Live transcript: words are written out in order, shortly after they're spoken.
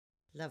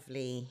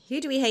Lovely. Who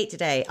do we hate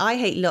today? I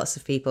hate lots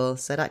of people,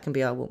 so that can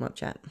be our warm-up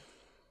chat.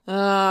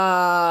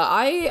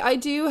 I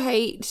do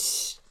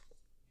hate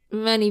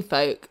many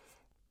folk.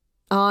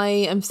 I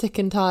am sick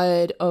and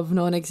tired of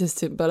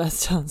non-existent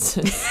burlesque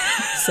dancers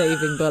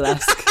saving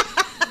burlesque.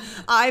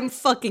 I'm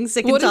fucking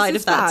sick and tired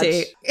of that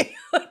too.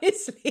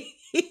 Honestly.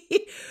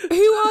 Who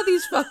are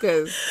these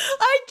fuckers?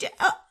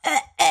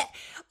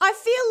 I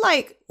feel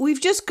like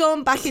we've just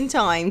gone back in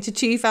time to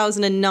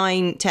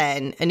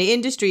 2009-10 and the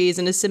industry is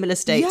in a similar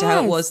state to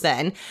how it was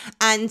then.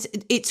 And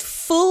it's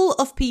full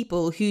of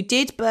people who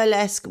did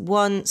burlesque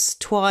once,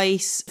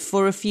 twice,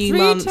 for a few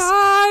months. 3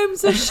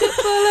 times a shit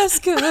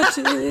burlesque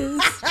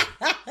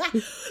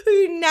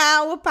who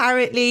now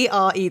apparently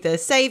are either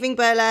saving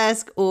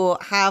burlesque or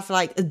have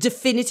like a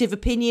definitive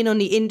opinion on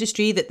the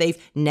industry that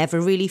they've never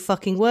really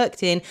fucking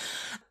worked in.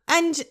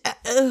 And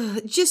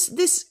just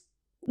this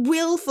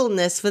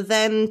willfulness for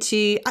them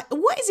to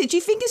what is it? Do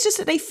you think it's just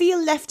that they feel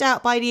left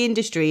out by the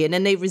industry and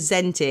then they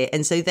resent it,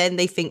 and so then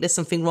they think there's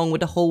something wrong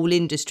with the whole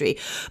industry?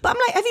 But I'm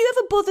like, have you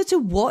ever bothered to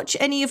watch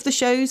any of the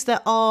shows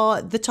that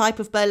are the type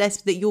of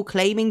burlesque that you're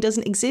claiming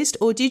doesn't exist?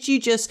 Or did you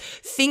just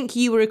think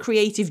you were a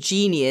creative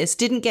genius,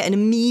 didn't get an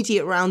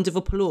immediate round of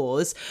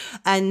applause,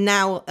 and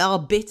now are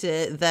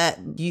bitter that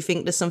you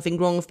think there's something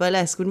wrong with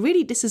burlesque, when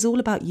really this is all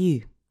about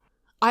you?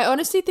 I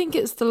honestly think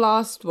it's the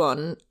last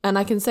one, and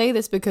I can say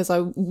this because I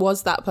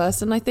was that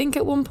person, I think,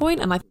 at one point,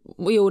 and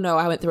we all know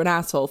I went through an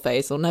asshole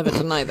phase, I'll never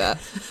deny that,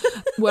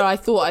 where I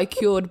thought I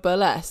cured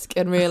burlesque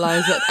and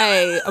realised that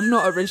A, I'm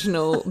not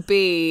original,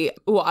 B,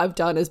 what I've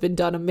done has been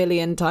done a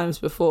million times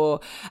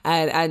before,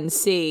 and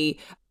C,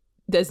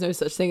 there's no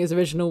such thing as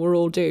original, we're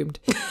all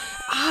doomed.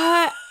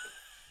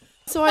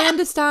 So I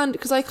understand,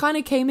 because I kind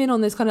of came in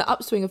on this kind of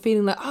upswing of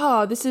feeling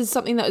like, this is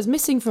something that was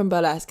missing from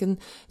burlesque, and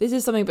this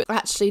is something, but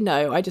actually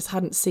no, I just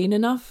hadn't seen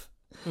enough.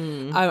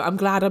 I'm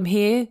glad I'm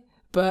here,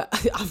 but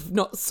I've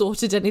not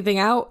sorted anything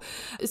out.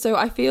 So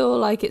I feel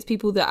like it's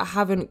people that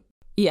haven't,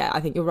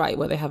 I think you're right,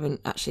 where they haven't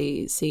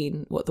actually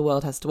seen what the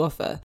world has to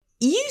offer.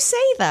 You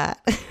say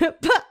that,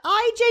 but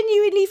I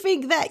genuinely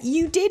think that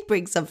you did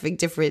bring something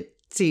different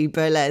to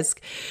burlesque.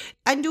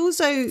 And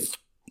also,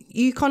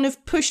 you kind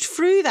of pushed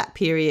through that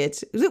period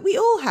that we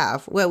all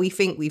have, where we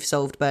think we've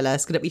solved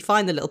burlesque, that we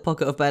find the little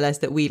pocket of burlesque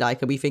that we like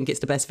and we think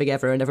it's the best thing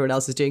ever and everyone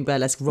else is doing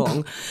burlesque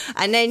wrong.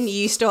 And then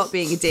you stop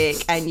being a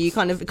dick and you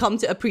kind of come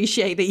to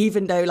appreciate that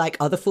even though like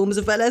other forms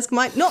of burlesque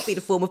might not be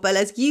the form of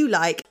burlesque you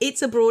like,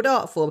 it's a broad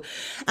art form.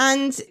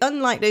 And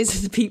unlike those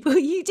other people,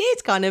 you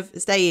did kind of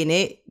stay in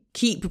it,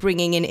 keep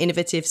bringing in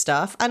innovative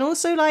stuff, and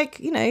also like,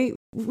 you know,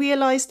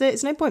 realise that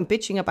it's no point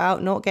bitching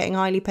about not getting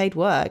highly paid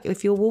work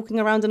if you're walking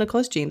around in a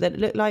costume that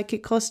looked like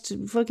it cost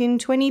fucking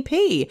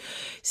 20p.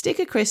 Stick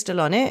a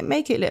crystal on it,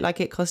 make it look like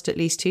it cost at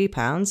least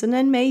 £2, and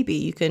then maybe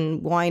you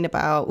can whine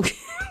about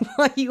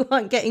why you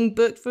aren't getting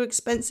booked for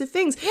expensive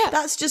things.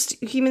 That's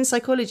just human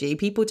psychology.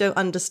 People don't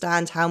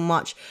understand how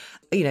much,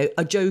 you know,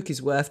 a joke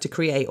is worth to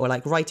create, or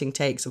like writing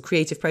takes or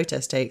creative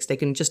protest takes. They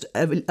can just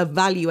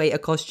evaluate a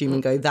costume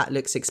and go, that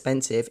looks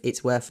expensive,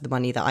 it's worth the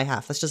money that I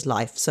have. That's just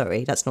life.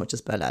 Sorry, that's not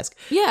just burlesque.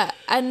 Yeah,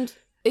 and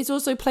it's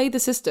also played the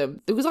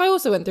system, because I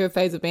also went through a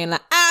phase of being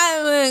like,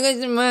 I'm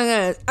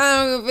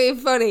gonna be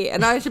funny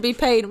and I should be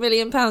paid £1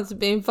 million for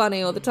being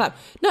funny all the time.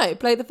 No,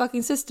 play the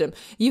fucking system.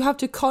 You have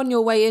to con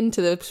your way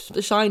into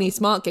the shiny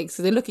smart gigs,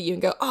 because they look at you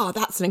and go,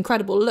 that's an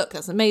incredible look,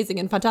 that's amazing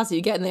and fantastic.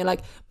 You get in there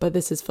like, but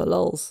this is for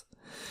lols.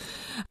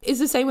 It's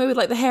the same way with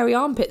like the hairy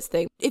armpits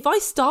thing. If I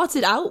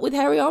started out with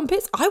hairy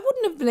armpits, I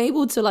wouldn't have been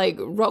able to like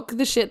rock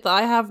the shit that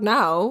I have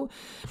now.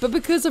 But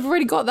because I've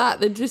already got that,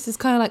 then just is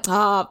kind of like,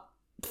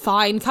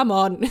 fine, come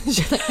on.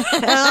 It's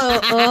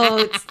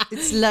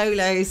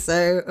Lolo,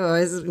 so all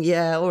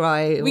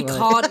right. We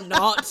can't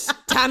not,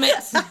 damn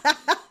it.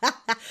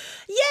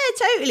 Yeah,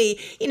 totally.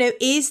 You know,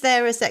 is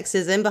there a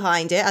sexism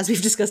behind it, as we've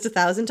discussed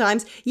 1,000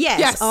 times?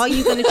 Yes. Are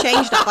you going to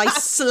change that by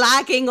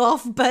slagging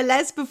off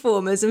burlesque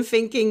performers and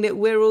thinking that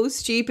we're all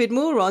stupid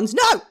morons?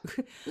 No.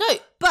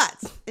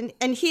 But,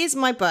 and here's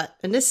my but,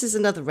 and this is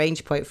another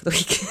range point for the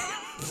week.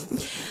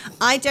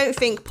 I don't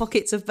think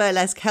pockets of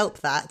burlesque help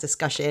that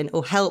discussion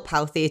or help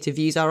how theatre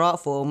views our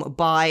art form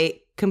by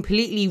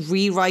completely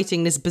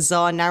rewriting this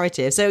bizarre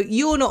narrative. So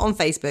you're not on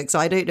Facebook, so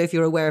I don't know if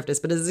you're aware of this,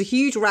 but there's a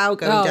huge row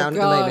going down at the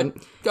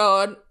moment.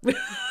 God. And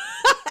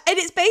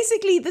it's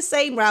basically the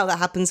same row that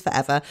happens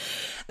forever.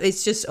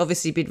 It's just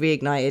obviously been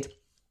reignited.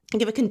 I'll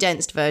give a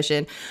condensed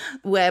version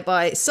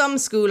whereby some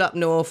school up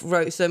north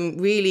wrote some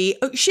really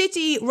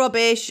shitty,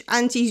 rubbish,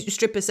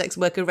 anti-stripper sex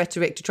worker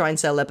rhetoric to try and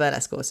sell their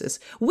burlesque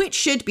courses, which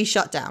should be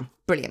shut down.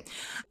 Brilliant.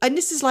 And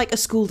this is like a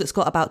school that's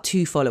got about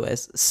 2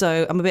 followers.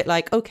 So I'm a bit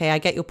like, okay, I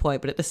get your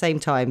point, but at the same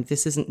time,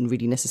 this isn't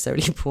really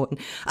necessarily important.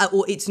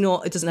 Or it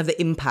doesn't have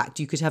the impact.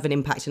 You could have an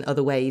impact in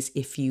other ways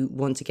if you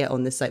want to get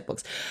on this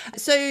soapbox.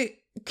 So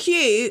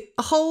cue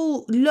a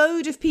whole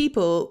load of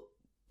people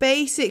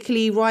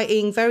basically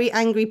writing very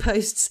angry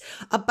posts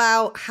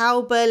about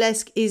how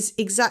burlesque is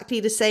exactly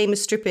the same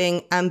as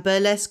stripping and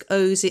burlesque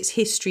owes its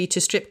history to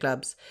strip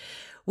clubs,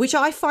 which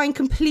I find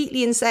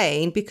completely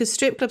insane because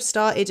strip clubs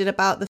started in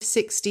about the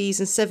 60s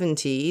and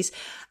 70s.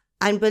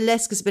 And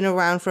burlesque has been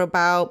around for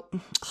about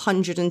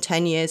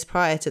 110 years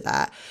prior to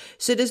that.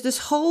 So there's this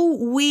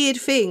whole weird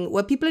thing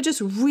where people are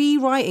just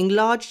rewriting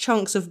large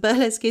chunks of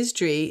burlesque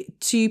history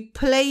to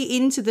play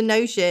into the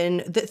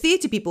notion that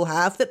theatre people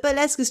have that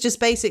burlesque is just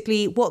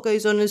basically what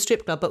goes on in a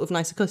strip club, but with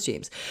nicer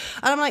costumes.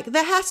 And I'm like,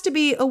 there has to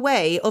be a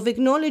way of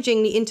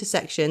acknowledging the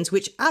intersections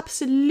which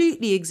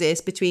absolutely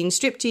exist between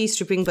striptease,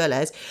 stripping,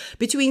 burlesque,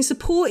 between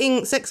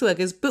supporting sex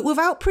workers, but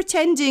without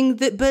pretending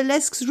that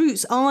burlesque's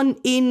roots aren't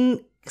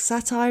in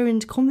satire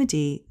and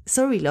comedy.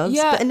 Sorry, loves,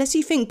 but unless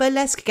you think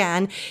burlesque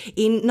began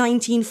in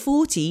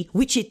 1940,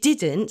 which it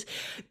didn't,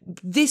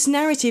 this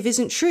narrative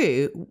isn't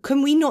true.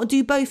 Can we not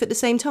do both at the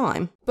same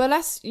time?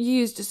 Burlesque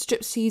used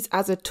striptease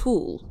as a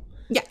tool.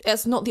 Yeah.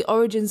 That's not the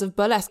origins of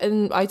burlesque.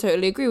 And I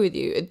totally agree with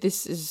you.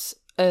 This is...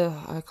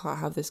 I can't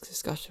have this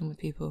discussion with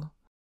people.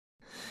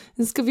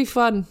 It's going to be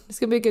fun. It's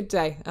going to be a good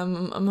day.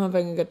 I'm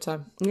having a good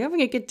time. You're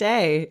having a good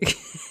day.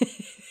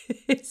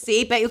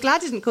 See, but you're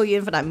glad I didn't call you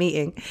in for that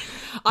meeting.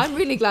 I'm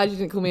really glad you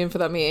didn't call me in for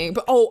that meeting.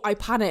 But I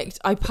panicked.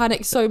 I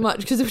panicked so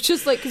much because it was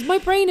just like, because my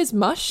brain is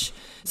mush.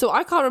 So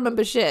I can't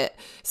remember shit.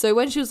 So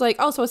when she was like,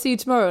 oh, so I'll see you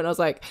tomorrow. And I was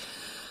like,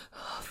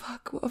 oh,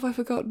 fuck, what have I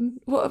forgotten?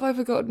 What have I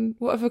forgotten?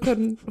 What have I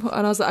forgotten?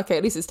 And I was like, okay,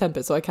 at least it's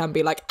tempered. So I can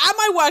be like, am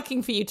I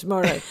working for you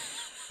tomorrow?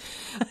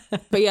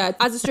 But yeah,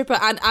 as a stripper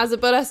and as a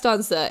burlesque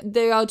dancer,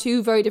 they are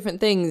two very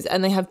different things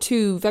and they have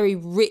two very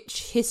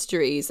rich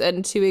histories,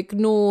 and to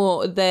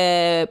ignore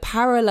their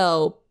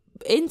parallel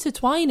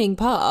intertwining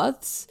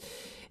paths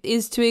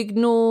is to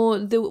ignore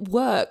the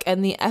work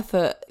and the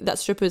effort that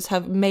strippers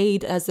have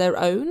made as their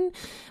own.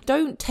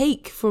 Don't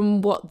take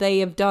from what they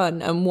have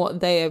done and what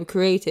they have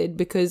created,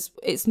 because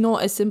it's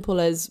not as simple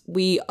as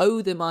we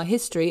owe them our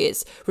history.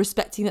 It's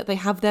respecting that they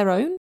have their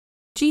own.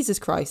 Jesus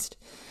Christ.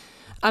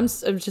 I'm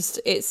just,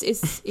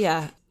 it's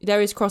yeah,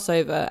 there is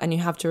crossover and you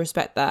have to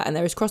respect that. And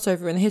there is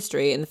crossover in the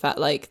history, in the fact,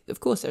 like,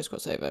 of course there's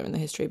crossover in the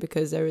history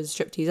because there is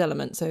a striptease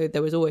element. So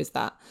there was always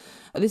that.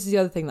 This is the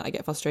other thing that I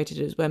get frustrated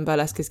is when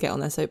burlesquers get on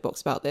their soapbox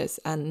about this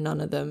and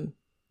none of them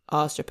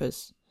are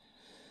strippers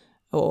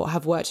or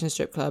have worked in a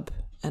strip club.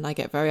 And I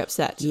get very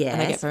upset. Yes.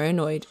 And I get very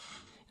annoyed.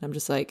 And I'm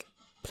just like,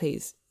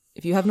 please,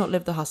 if you have not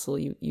lived the hustle,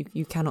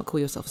 you cannot call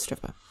yourself a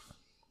stripper.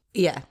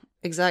 Yeah,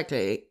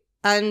 exactly.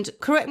 And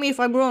correct me if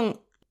I'm wrong,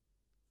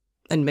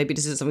 and maybe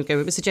this isn't something to go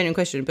with, it's a genuine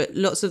question, but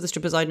lots of the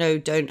strippers I know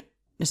don't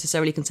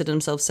necessarily consider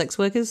themselves sex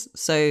workers.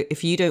 So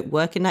if you don't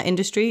work in that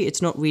industry, it's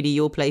not really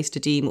your place to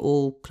deem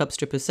all club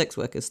strippers sex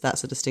workers.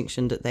 That's a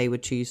distinction that they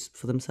would choose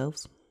for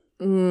themselves.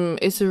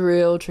 It's a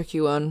real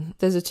tricky one.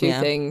 There's two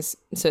things.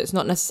 So it's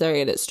not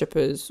necessarily that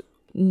strippers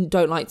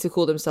don't like to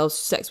call themselves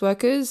sex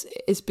workers.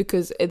 It's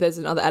because there's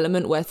another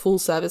element where full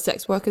service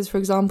sex workers, for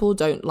example,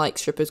 don't like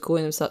strippers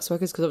calling them sex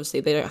workers because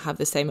obviously they don't have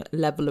the same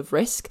level of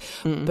risk.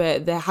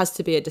 But there has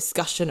to be a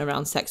discussion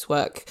around sex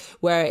work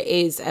where it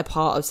is a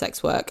part of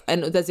sex work.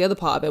 And there's the other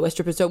part of it where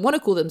strippers don't want to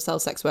call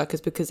themselves sex workers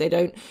because they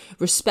don't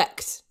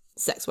respect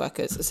sex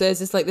workers. So there's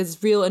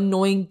this real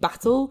annoying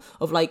battle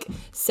of like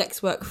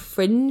sex work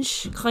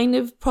fringe kind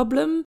of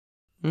problem.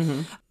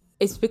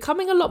 It's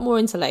becoming a lot more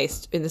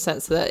interlaced in the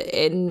sense that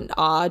in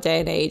our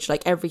day and age,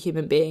 like every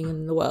human being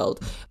in the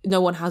world,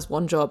 no one has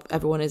one job.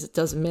 Everyone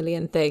does a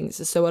million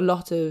things. So a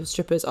lot of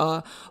strippers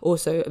are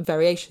also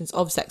variations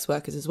of sex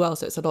workers as well.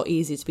 So it's a lot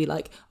easier to be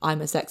like,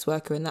 I'm a sex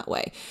worker in that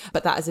way.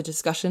 But that is a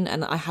discussion,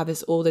 and I have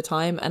this all the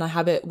time. And I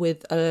have it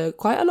with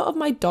quite a lot of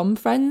my dom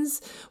friends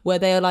where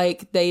they are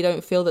like, they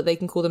don't feel that they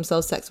can call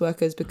themselves sex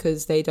workers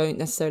because they don't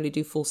necessarily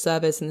do full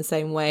service in the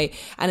same way.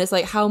 And it's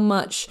like how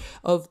much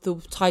of the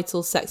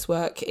title sex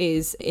work is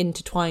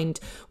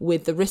intertwined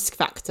with the risk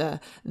factor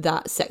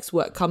that sex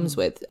work comes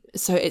with.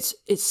 So it's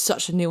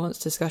such a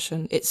nuanced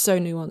discussion. It's so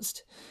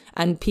nuanced.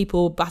 And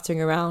people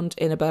battering around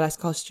in a burlesque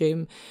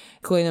costume,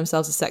 calling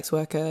themselves a sex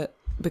worker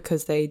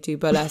because they do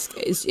burlesque,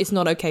 it's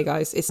not okay,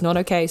 guys. It's not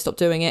okay. Stop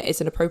doing it.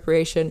 It's an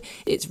appropriation.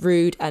 It's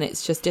rude, and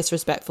it's just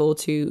disrespectful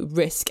to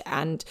risk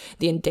and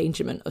the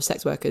endangerment of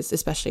sex workers,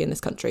 especially in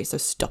this country. So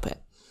stop it.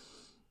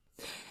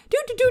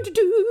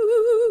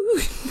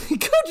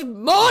 Good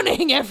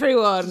morning,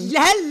 everyone.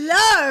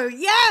 Hello.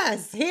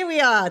 Yes, here we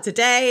are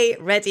today,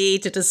 ready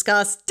to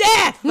discuss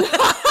death.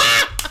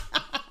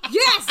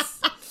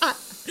 Yes.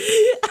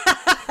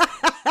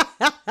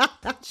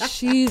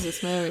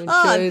 Jesus, Mary.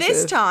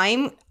 This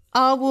time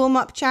our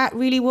warm-up chat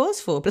really was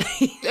foreplay.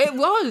 It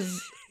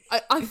was.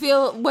 I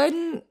feel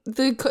when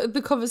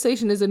the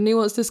conversation is a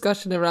nuanced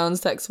discussion around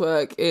sex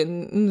work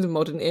in the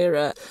modern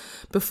era,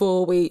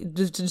 before we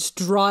just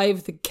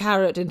drive the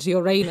carrot into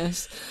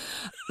Uranus,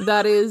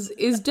 that is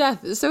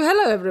death. So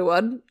hello,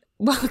 everyone.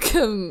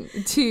 Welcome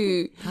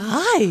to...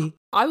 Hi.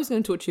 I was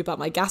going to talk to you about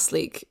my gas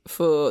leak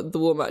for the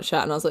warm-up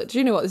chat, and I was like, do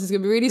you know what? This is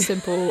going to be really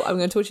simple. I'm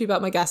going to talk to you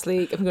about my gas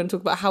leak. I'm going to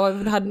talk about how I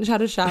hadn't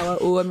had a shower.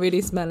 Oh, I'm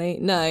really smelly.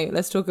 No,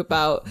 let's talk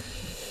about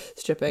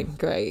stripping.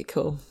 Great,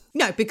 cool.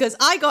 No, because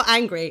I got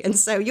angry, and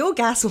so your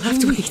gas will have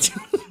to wait.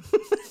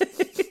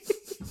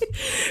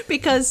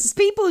 because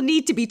people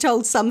need to be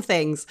told some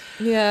things.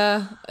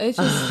 Yeah, it's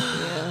just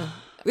yeah.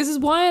 This is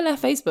why I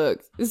left Facebook.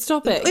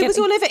 Stop it. It was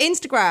all over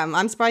Instagram.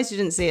 I'm surprised you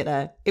didn't see it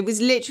there. It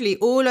was literally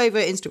all over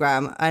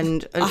Instagram,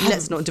 and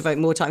let's not devote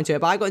more time to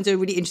it. But I got into a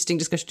really interesting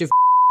discussion with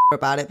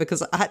about it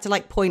because I had to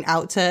like point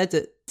out to her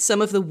that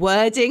some of the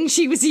wording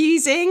she was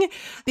using,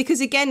 because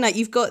again, like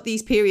you've got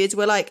these periods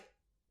where like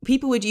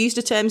people would use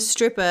the term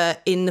stripper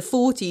in the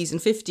 40s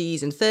and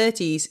 50s and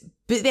 30s,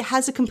 but it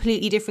has a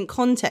completely different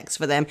context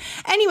for them.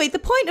 Anyway, the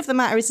point of the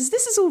matter is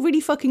this is all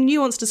really fucking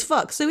nuanced as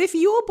fuck. So if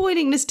you're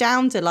boiling this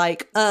down to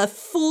like a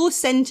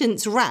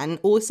 4-sentence rant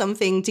or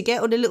something to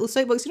get on a little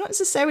soapbox, you're not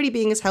necessarily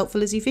being as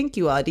helpful as you think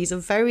you are. These are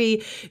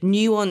very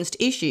nuanced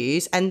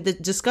issues, and the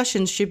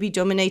discussions should be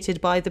dominated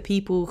by the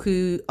people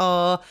who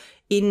are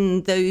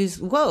in those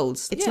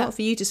worlds. It's not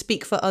for you to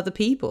speak for other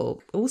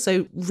people.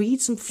 Also,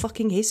 read some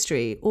fucking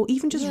history, or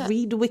even just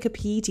read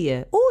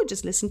Wikipedia, or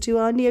just listen to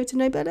our Neo to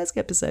No Burlesque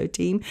episode,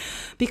 team,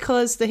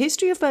 because the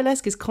history of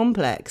burlesque is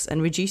complex,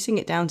 and reducing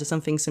it down to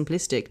something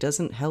simplistic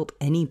doesn't help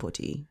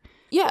anybody.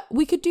 Yeah,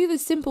 we could do the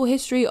simple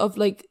history of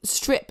like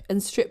strip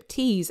and strip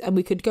tease, and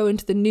we could go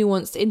into the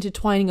nuanced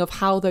intertwining of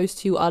how those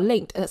two are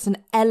linked. That's an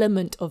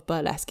element of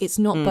burlesque. It's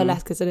not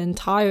burlesque as an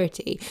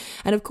entirety.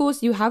 And of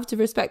course, you have to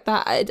respect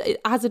that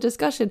as a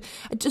discussion.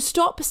 Just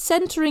stop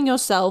centering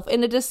yourself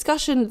in a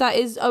discussion that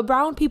is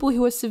around people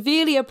who are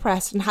severely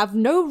oppressed and have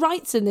no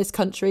rights in this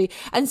country,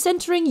 and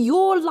centering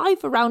your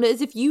life around it as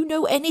if you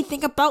know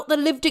anything about the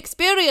lived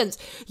experience.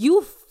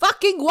 You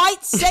fucking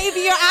white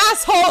savior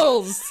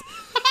assholes!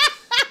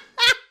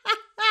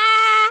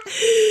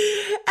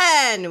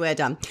 And we're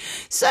done.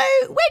 So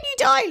when you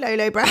die,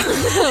 Lolo Brown,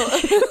 where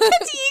do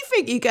you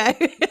think you go?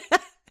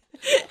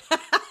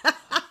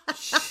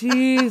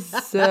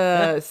 Jesus.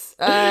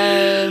 You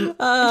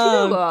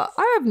know what?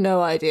 I have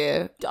no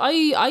idea.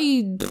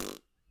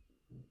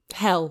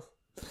 Hell.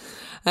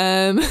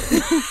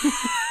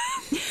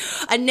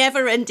 A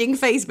never-ending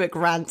Facebook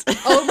rant.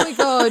 Oh my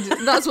God,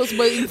 that's what's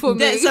waiting for me.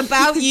 That's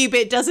about you, but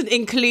it doesn't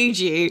include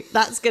you.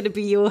 That's going to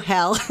be your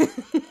hell.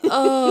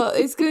 Oh,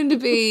 it's going to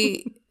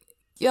be...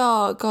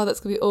 Oh, God, that's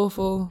going to be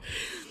awful.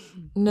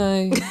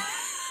 No.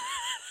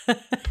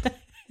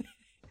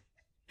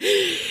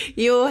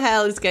 Your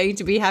hell is going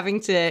to be having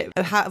to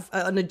have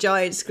on a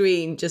giant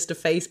screen just a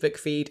Facebook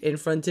feed in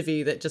front of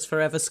you that just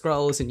forever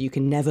scrolls, and you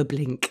can never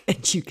blink,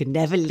 and you can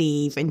never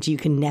leave, and you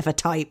can never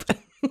type.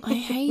 I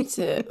hate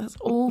it. That's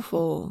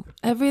awful.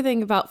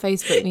 Everything about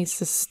Facebook needs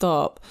to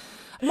stop.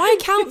 My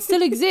account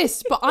still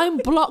exists, but I'm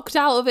blocked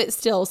out of it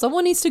still.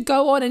 Someone needs to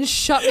go on and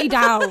shut me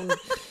down.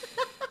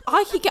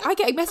 I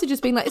get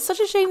messages being like, it's such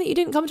a shame that you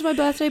didn't come to my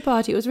birthday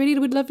party. It was really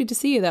lovely to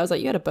see you there. I was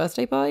like, you had a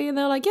birthday party? And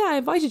they're like, yeah, I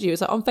invited you.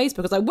 It's like on Facebook.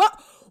 I was like, what?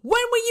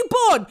 When were you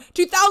born?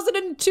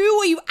 2002?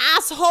 Are you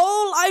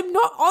asshole? I'm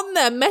not on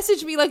there.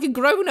 Message me like a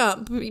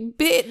grown-up,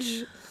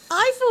 bitch.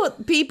 I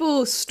thought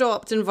people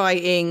stopped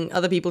inviting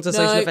other people to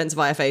social events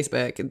via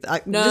Facebook.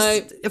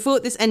 I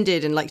thought this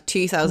ended in like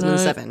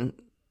 2007.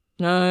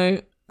 No.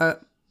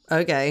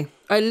 Okay.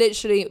 I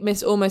literally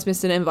almost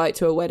missed an invite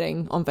to a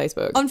wedding on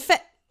Facebook.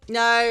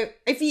 No,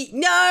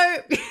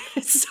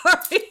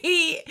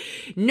 sorry.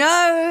 No,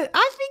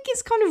 I think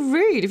it's kind of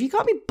rude. If you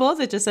can't be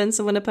bothered to send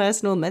someone a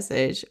personal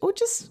message or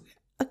just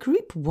a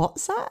group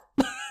WhatsApp,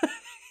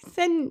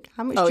 then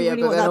how much do you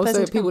really want that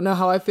person to people know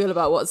how I feel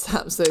about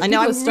WhatsApp, so I know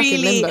people are stuck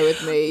in limbo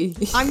with me.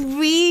 I'm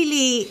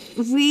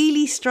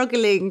really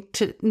struggling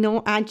to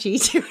not add you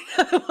to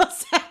a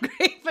WhatsApp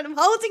group, but I'm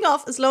holding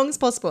off as long as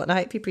possible, and I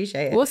hope you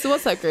appreciate it. What's the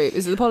WhatsApp group?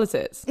 Is it the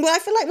politics? Well, I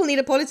feel like we'll need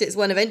a politics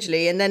one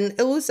eventually, and then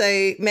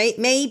also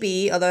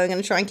maybe, although I'm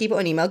going to try and keep it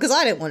on email because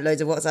I don't want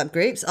loads of WhatsApp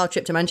groups, our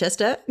trip to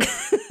Manchester.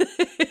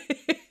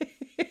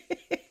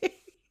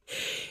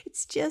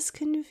 It's just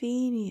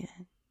convenient.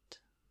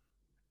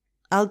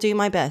 I'll do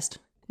my best.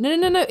 No,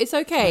 it's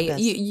okay.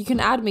 You can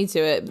add me to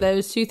it.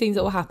 There's two things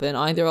that will happen.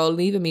 Either I'll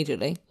leave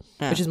immediately,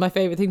 which is my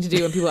favourite thing to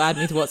do when people add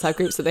me to WhatsApp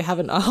groups that they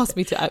haven't asked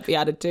me to be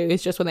added to.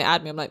 It's just when they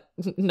add me, I'm like,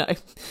 no.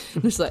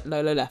 I'm just like,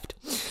 Lolo left.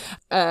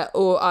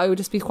 Or I will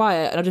just be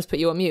quiet and I'll just put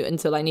you on mute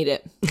until I need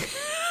it.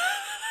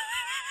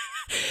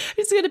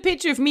 Just got a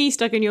picture of me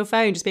stuck in your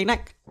phone just being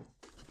like...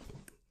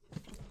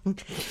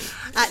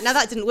 now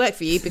that didn't work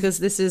for you because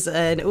this is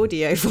an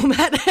audio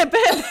format,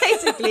 but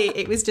basically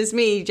it was just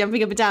me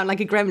jumping up and down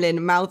like a gremlin,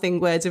 mouthing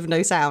words with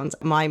no sound,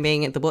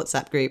 miming the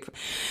WhatsApp group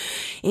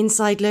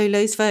inside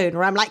Lolo's phone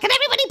where I'm like, can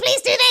everybody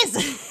please do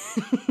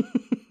this?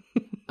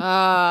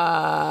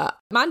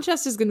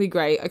 Manchester's going to be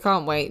great. I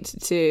can't wait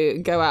to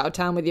go out of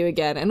town with you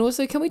again. And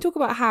also, can we talk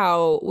about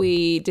how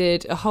we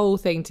did a whole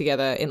thing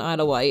together in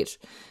Isle of Wight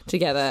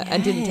together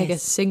and didn't take a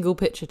single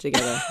picture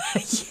together?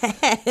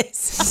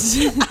 Yes.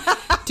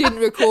 Didn't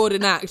record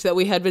an act that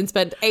we had been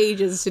spent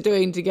ages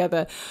doing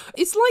together.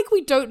 It's like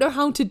we don't know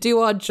how to do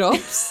our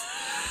jobs.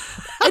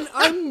 And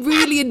I'm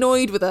really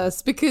annoyed with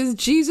us because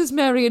Jesus,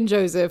 Mary and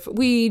Joseph,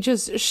 we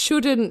just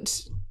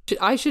shouldn't...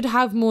 I should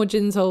have more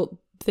Ginsholt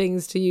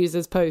things to use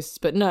as posts,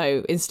 but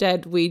no,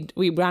 instead we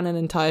ran an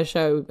entire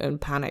show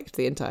and panicked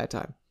the entire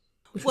time.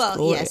 which was Well,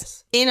 glorious.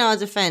 yes. In our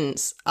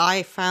defense,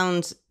 I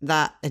found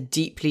that a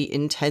deeply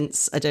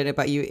intense, I don't know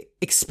about you,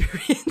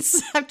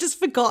 experience. I've just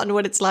forgotten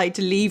what it's like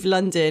to leave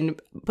London,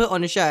 put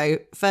on a show,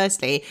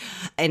 firstly,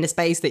 in a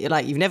space that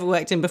you've never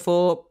worked in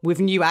before, with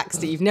new acts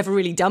that you've never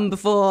really done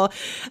before.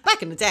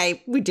 Back in the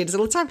day, we did this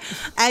all the time.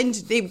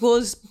 And it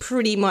was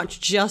pretty much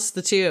just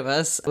the two of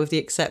us, with the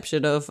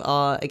exception of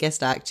our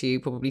guest act, who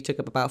probably took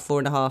up about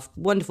 4.5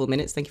 wonderful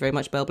minutes. Thank you very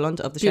much, Belle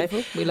Blonde, of the show.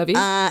 Beautiful. We love you.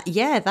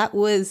 Yeah, that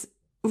was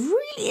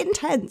really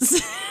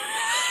intense.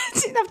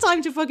 Didn't have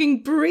time to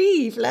fucking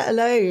breathe, let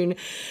alone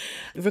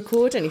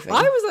record anything.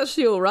 I was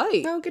actually all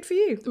right. Oh, good for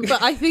you.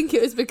 But I think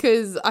it was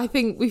because I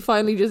think we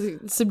finally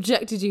just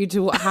subjected you to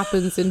what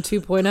happens in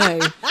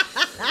 2.0.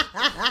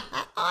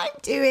 I'm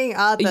doing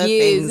other Years.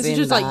 things This is in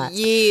just that. like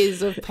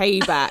years of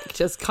payback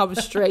just come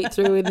straight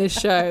through in this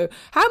show.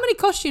 How many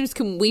costumes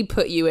can we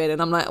put you in? And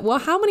I'm like, well,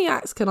 how many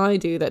acts can I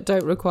do that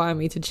don't require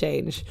me to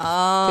change?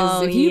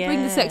 Because if you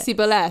bring the sexy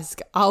burlesque,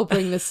 I'll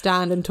bring the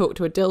stand and talk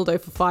to a dildo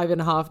for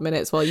 5.5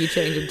 minutes while you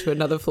change into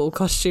another full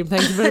costume.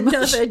 Thank you very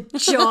much. Another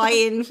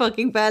giant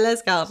fucking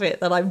burlesque outfit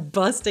that I'm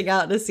busting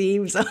out the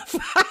seams of,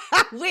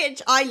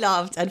 which I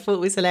loved and thought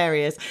was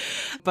hilarious.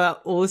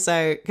 But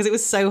also, because it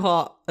was so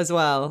hot as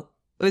well,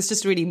 it was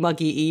just a really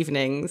muggy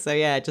evening. So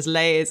yeah, just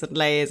layers and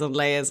layers and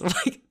layers of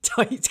like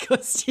tight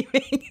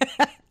costuming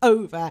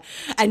over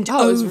and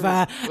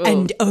over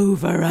and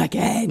over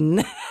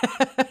again.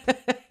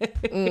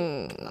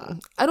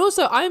 And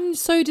also, I'm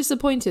so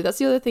disappointed. That's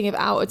the other thing of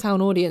out of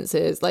town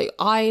audiences. Like,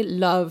 I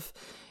love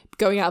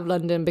going out of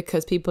London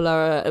because people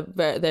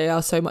they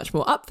are so much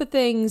more up for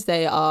things.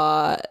 They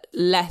are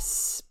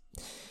less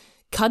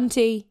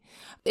cunty,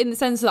 in the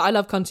sense that I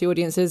love cunty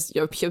audiences.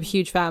 You're a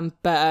huge fan,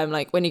 but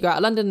like when you go out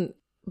of London,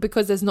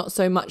 because there's not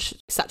so much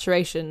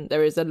saturation,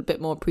 there is a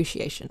bit more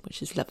appreciation,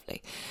 which is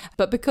lovely.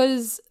 But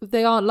because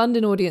they aren't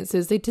London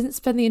audiences, they didn't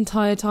spend the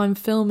entire time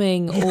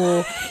filming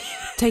or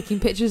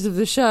taking pictures of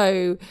the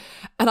show.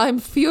 And I'm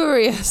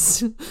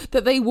furious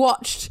that they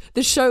watched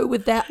the show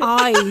with their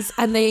eyes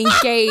and they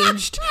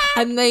engaged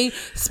and they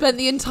spent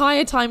the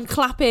entire time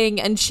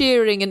clapping and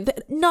cheering, and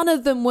none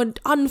of them were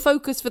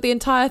unfocused for the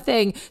entire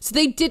thing. So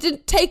they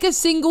didn't take a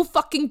single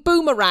fucking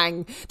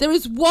boomerang. There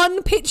is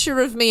one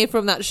picture of me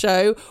from that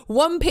show,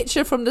 one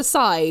picture from the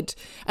side,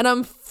 and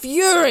I'm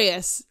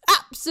furious,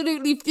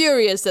 absolutely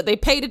furious that they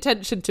paid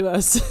attention to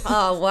us.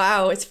 Oh,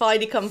 wow. It's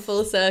finally come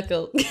full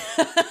circle.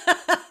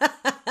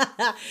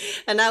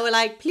 And now we're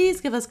like,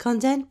 please give us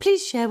content.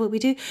 Please share what we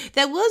do.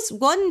 There was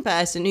one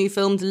person who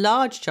filmed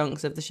large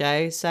chunks of the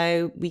show,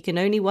 so we can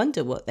only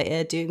wonder what they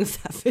are doing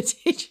with that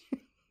footage.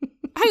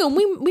 Hang on,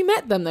 we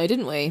met them though,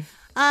 didn't we?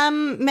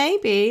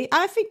 Maybe.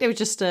 I think they were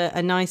just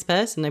a nice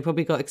person. They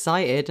probably got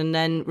excited and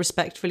then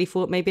respectfully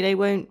thought maybe they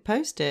won't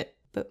post it,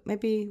 but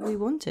maybe we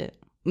want it.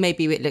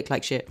 Maybe it looked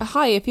like shit.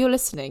 Hi, if you're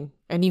listening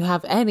and you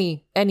have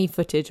any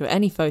footage or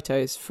any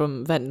photos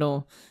from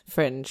Ventnor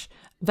Fringe,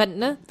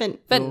 Ventnor,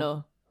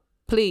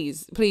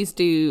 please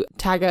do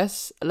tag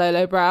us,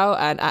 Lolo Brow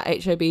and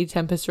at HOB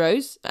Tempest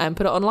Rose, and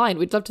put it online.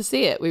 We'd love to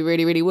see it. We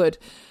really, really would,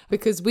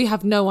 because we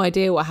have no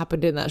idea what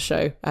happened in that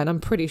show, and I'm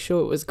pretty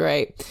sure it was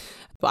great.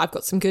 But I've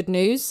got some good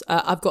news.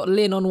 I've got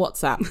Lynn on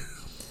WhatsApp.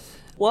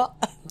 What?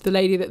 The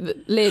lady that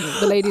we're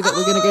going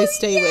to go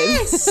stay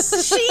with.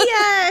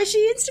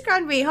 She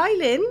Instagrammed me. Hi,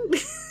 Lynn.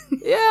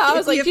 Yeah, I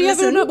was like, do you have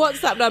a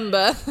WhatsApp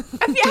number?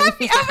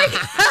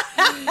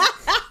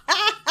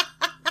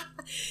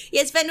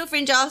 Yes, Ventnor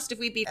Fringe asked if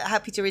we'd be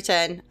happy to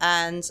return,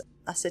 and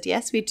I said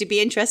yes, we'd be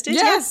interested.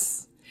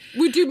 Yes.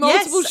 We do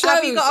multiple shows.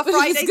 Have you got a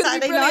Friday, It's gonna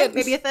be Saturday night, brilliant.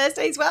 maybe a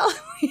Thursday as well?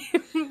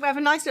 We have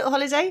a nice little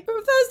holiday.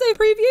 Thursday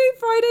preview,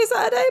 Friday,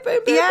 Saturday, boom,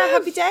 boom, Yeah, boom.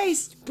 happy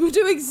days. We'll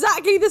do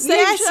exactly the same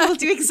Yes, show. we'll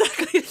do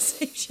exactly the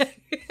same show.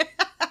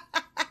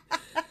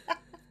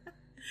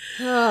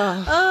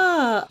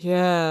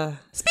 Yeah.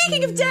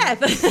 Speaking of death.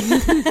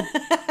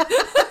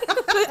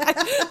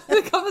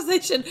 The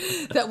conversation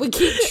that we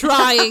keep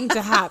trying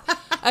to have.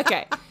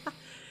 Okay.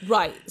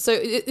 Right. So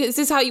is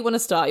this how you want to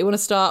start? You want to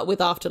start with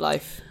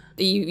Afterlife?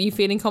 Are you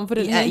feeling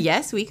confident here?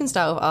 Yes, we can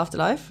start with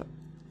Afterlife.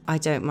 I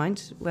don't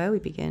mind where we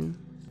begin.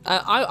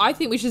 I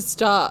think we should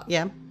start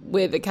Yeah.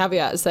 with a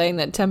caveat saying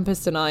that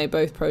Tempest and I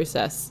both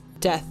process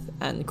death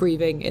and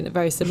grieving in a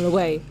very similar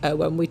way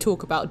when we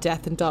talk about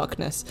death and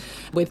darkness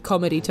with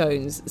comedy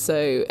tones.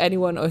 So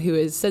anyone who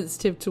is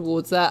sensitive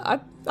towards that,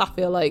 I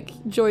feel like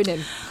join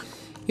in.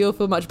 You'll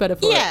feel much better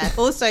for it. Yeah.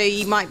 Also,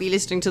 you might be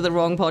listening to the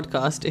wrong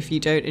podcast if you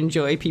don't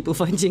enjoy people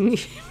finding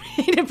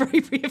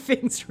inappropriate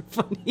things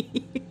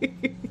funny.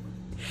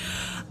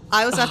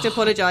 I also have to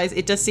apologise.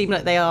 It does seem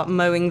like they are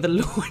mowing the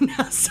lawn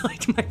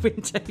outside my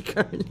window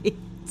currently.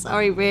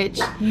 Sorry, Rich.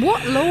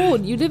 What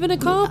lawn? You live in a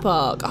car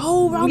park.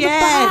 Oh, round the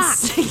back.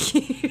 Thank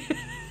you.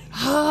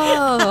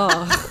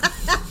 Oh.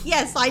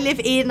 Yes, I live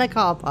in a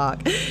car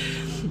park.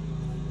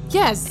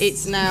 Yes.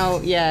 It's now,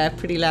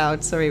 pretty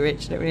loud. Sorry,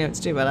 Rich. Don't really know what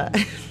to do about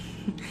that.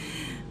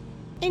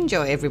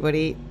 Enjoy,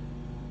 everybody.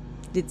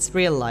 it's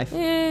real life.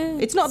 Yeah,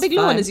 it's not a big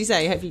fine. one, as you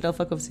say. Hopefully they'll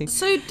fuck off soon.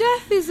 So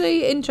death is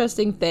a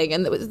interesting thing,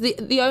 and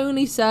the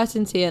only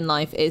certainty in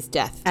life is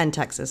death. And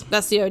taxes.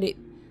 That's the only...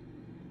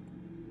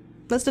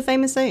 That's the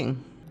famous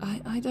saying.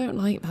 I don't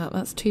like that.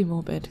 That's too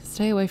morbid.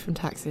 Stay away from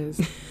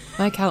taxes.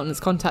 My accountant's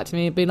contacted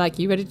me and been like,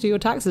 you ready to do your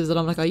taxes? And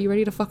I'm like, are you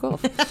ready to fuck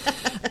off?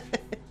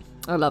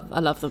 I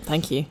love them.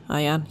 Thank you.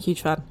 I am.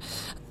 Huge fan.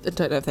 I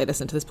don't know if they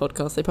listen to this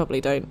podcast. They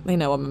probably don't. They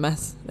know I'm a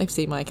mess. They've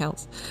seen my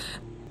accounts.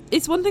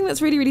 It's one thing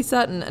that's really, really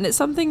certain, and it's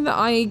something that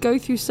I go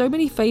through so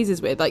many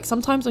phases with. Like,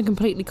 sometimes I'm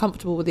completely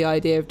comfortable with the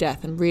idea of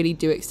death and really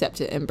do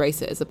accept it and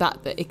embrace it as a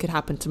fact that it could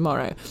happen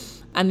tomorrow.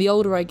 And the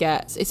older I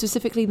get, it's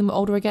specifically the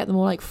older I get, the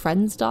more like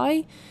friends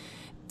die.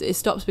 It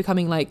stops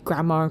becoming like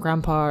grandma and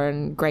grandpa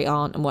and great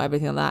aunt and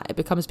everything like that. It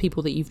becomes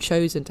people that you've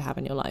chosen to have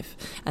in your life.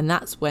 And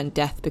that's when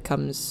death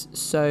becomes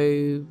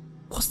so,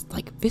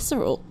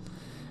 visceral.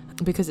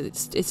 Because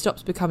it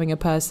stops becoming a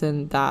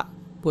person that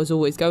was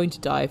always going to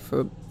die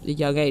for a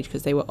young age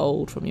because they were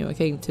old from your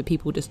king, to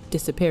people just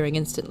disappearing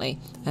instantly.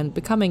 And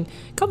becoming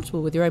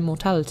comfortable with your own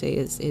mortality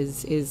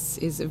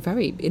is a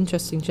very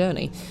interesting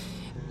journey.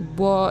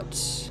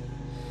 What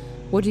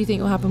do you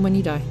think will happen when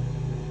you die?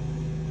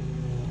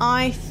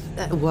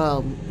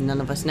 Well,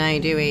 none of us know,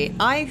 do we?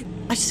 I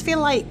just feel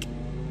like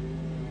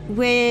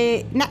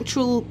we're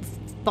natural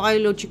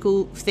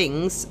biological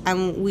things,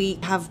 and we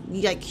have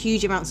like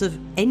huge amounts of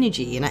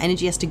energy, and that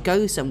energy has to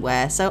go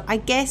somewhere. So I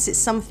guess it's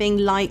something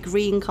like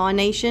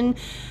reincarnation,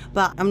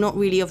 but I'm not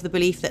really of the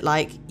belief that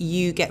like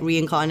you get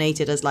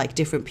reincarnated as like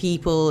different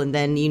people, and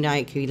then you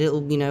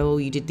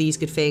did these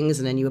good things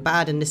and then you were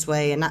bad in this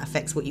way and that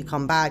affects what you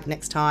come back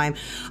next time.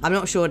 I'm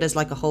not sure there's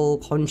like a whole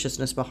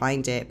consciousness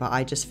behind it, but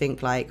I just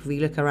think like if we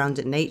look around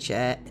at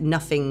nature,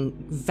 nothing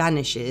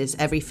vanishes,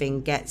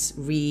 everything gets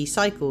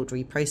recycled,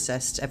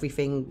 reprocessed,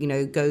 everything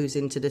goes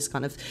into this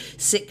kind of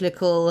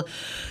cyclical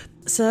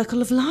circle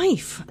of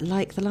life,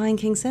 like the Lion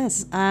King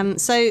says.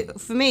 So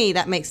for me,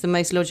 that makes the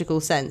most logical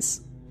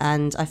sense,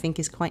 and I think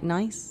is quite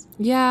nice.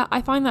 Yeah,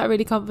 I find that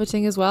really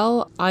comforting as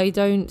well. I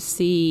don't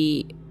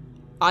feel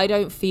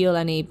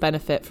any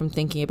benefit from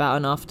thinking about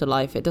an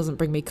afterlife. It doesn't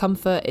bring me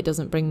comfort, it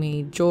doesn't bring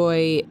me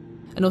joy.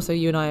 And also,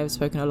 you and I have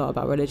spoken a lot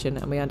about religion,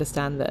 and we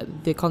understand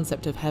that the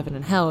concept of heaven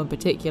and hell in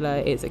particular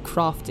is a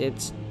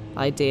crafted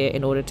idea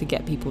in order to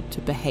get people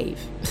to behave.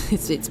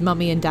 It's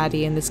mummy and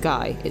daddy in the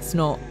sky. It's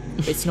not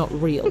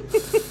real.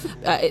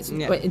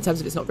 In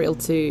terms of it's not real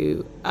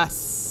to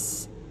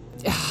us.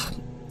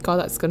 God,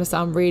 that's going to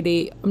sound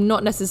really... I'm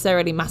not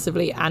necessarily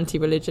massively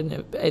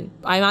anti-religion.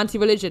 I'm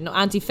anti-religion, not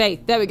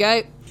anti-faith. There we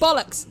go.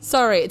 Bollocks.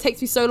 Sorry, it takes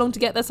me so long to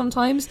get there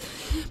sometimes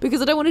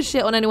because I don't want to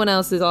shit on anyone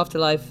else's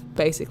afterlife,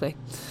 basically.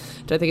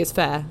 Don't think it's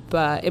fair,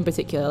 but in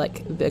particular,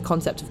 like the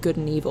concept of good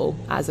and evil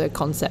as a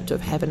concept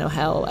of heaven or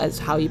hell, as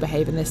how you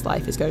behave in this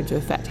life is going to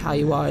affect how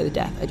you are in the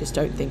death. I just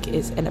don't think it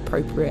is an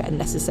appropriate and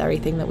necessary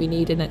thing that we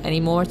need in it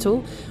anymore at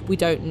all. We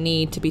don't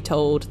need to be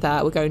told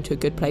that we're going to a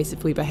good place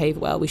if we behave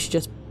well. We should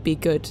just be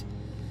good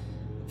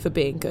for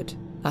being good.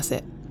 That's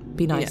it.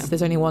 Be nice. Yeah.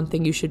 There's only one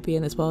thing you should be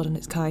in this world, and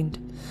it's kind.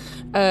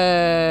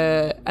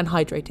 And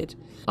hydrated.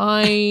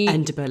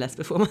 And a burlesque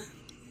performer.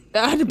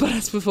 And a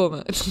burlesque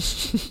performer.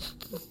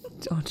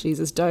 Oh,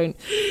 Jesus, don't.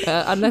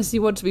 Unless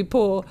you want to be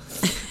poor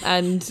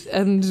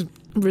and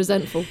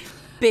resentful.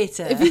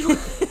 Bitter. If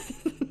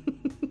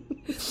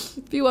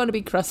you want to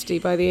be crusty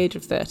by the age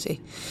of 30.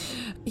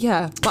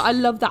 Yeah, but I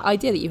love that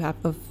idea that you have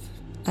of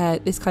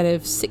this kind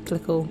of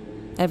cyclical,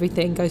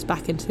 everything goes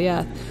back into the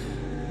earth.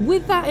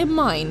 With that in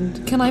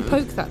mind, can I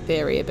poke that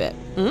theory a bit?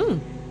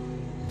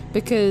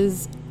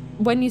 Because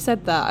when you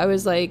said that, I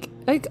was like,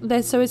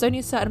 so there's only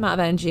a certain amount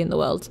of energy in the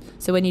world.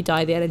 So when you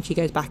die, the energy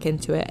goes back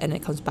into it and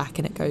it comes back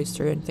and it goes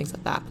through and things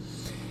like that.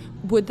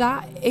 Would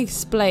that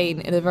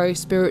explain in a very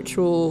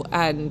spiritual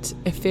and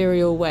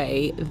ethereal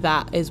way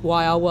that is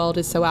why our world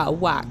is so out of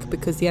whack?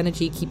 Because the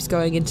energy keeps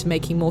going into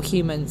making more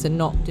humans and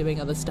not doing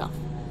other stuff.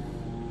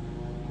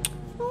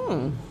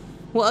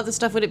 What other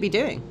stuff would it be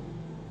doing?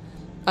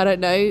 I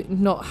don't know,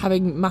 not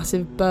having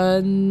massive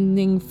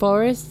burning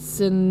forests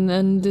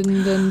and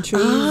trees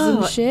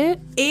and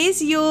shit.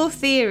 Is your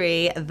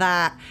theory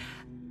that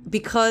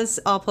because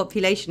our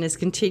population is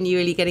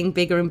continually getting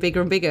bigger and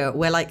bigger and bigger,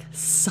 we're like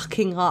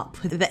sucking up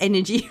the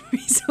energy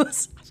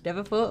resource? I've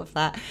never thought of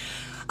that.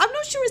 I'm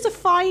not sure it's a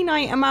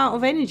finite amount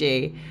of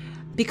energy.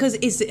 Because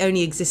is it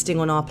only existing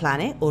on our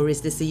planet, or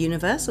is this a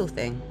universal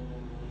thing?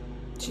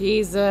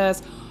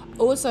 Jesus.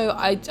 Also,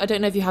 I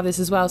don't know if you have this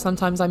as well.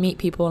 Sometimes I meet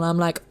people and I'm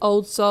like,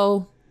 old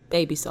soul,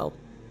 baby soul.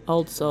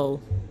 Old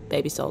soul,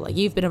 baby soul. Like,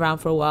 you've been around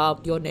for a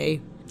while, you're new.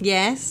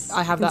 Yes.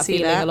 I have that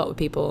feeling a lot with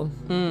people.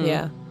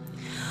 Yeah.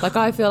 Like,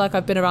 I feel like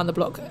I've been around the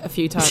block a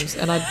few times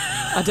and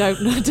I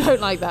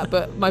don't like that.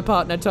 But my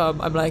partner,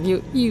 Tom, I'm like,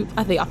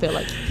 I feel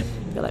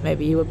like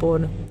maybe you were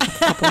born a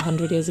couple of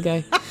 100 years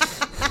ago.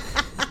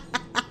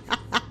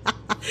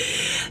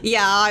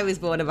 Yeah, I was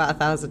born about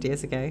 1,000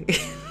 years ago.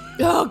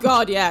 Oh,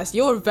 God, yes.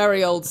 You're a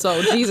very old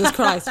soul. Jesus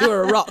Christ,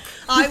 you're a rock.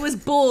 I was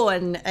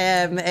born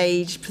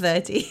age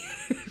 30.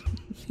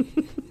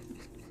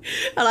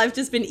 And I've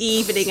just been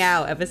evening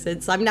out ever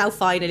since. I'm now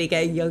finally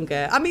getting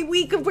younger. I mean,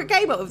 we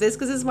came up with this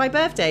because it's my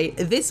birthday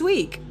this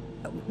week.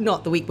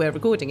 Not the week we're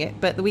recording it,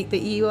 but the week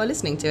that you are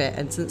listening to it.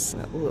 And since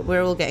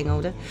we're all getting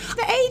older,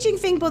 the aging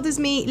thing bothers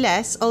me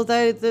less,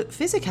 although the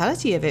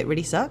physicality of it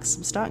really sucks.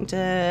 I'm starting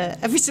to,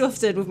 every so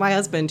often with my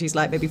husband, who's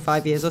like maybe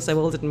 5 years or so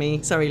older than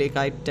me. Sorry, Luke,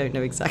 I don't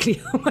know exactly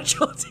how much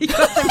older you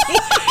are than me.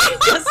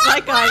 Just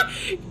like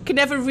I can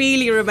never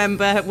really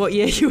remember what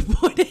year you were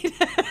born in.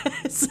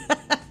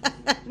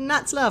 And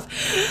that's love.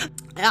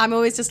 I'm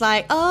always just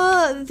like,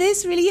 oh,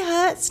 this really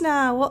hurts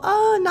now. Well,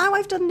 oh, now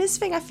I've done this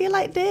thing. I feel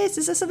like this.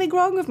 Is there something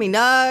wrong with me?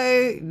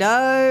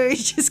 No,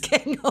 it's just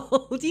getting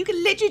old. You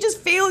can literally just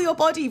feel your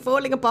body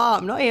falling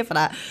apart. I'm not here for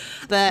that.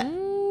 But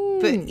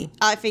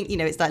I think,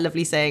 it's that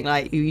lovely saying,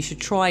 like, you should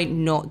try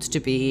not to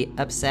be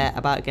upset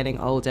about getting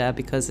older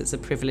because it's a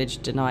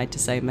privilege denied to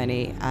so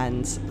many.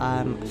 And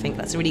I think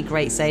that's a really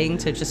great saying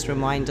to just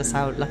remind us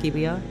how lucky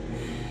we are.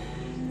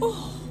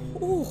 Oh.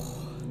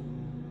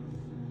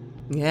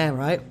 Yeah,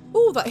 right.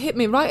 Oh, that hit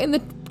me right in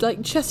the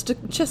chesticle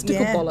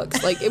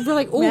bollocks. Like it,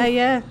 like oh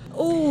yeah.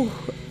 Oh,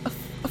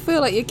 I feel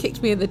like you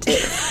kicked me in the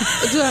tit.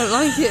 I don't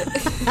like it.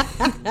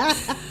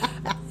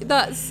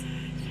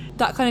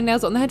 That kind of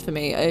nails it on the head for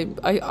me.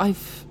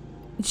 I've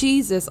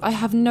I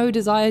have no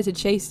desire to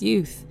chase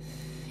youth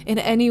in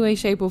any way,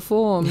 shape, or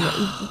form.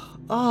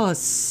 Oh,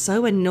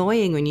 so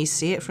annoying when you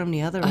see it from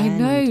the other end. I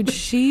know,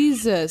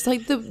 Jesus.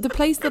 Like the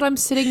place that I'm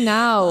sitting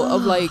now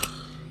of like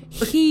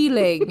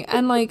healing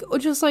and like, or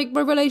just like my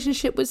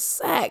relationship with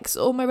sex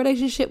or my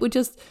relationship with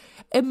just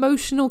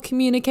emotional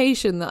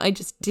communication that I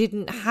just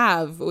didn't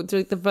have or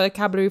the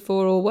vocabulary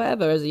for or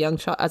whatever as a young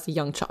child.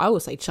 I will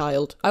say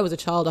child. I was a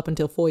child up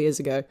until 4 years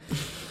ago.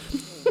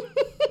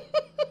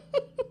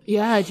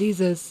 Yeah,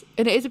 Jesus.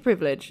 And it is a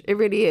privilege. It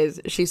really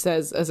is, she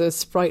says, as a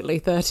sprightly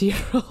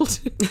 30-year-old.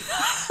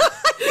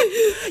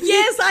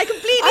 Yes, I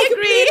completely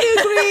agree.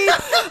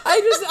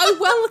 I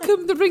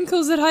welcome the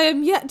wrinkles that I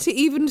am yet to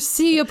even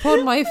see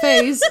upon my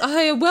face.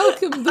 I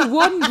welcome the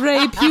one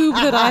grey pube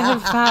that I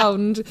have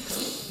found.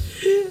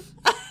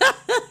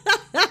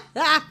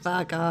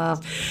 Fuck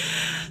off.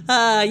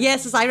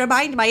 Yes, as I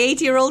remind my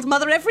 80-year-old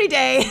mother every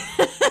day.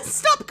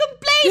 Stop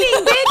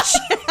complaining, bitch.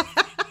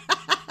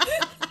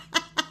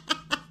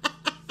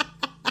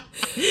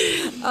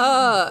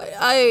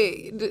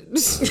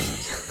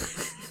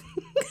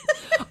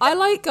 I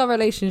like our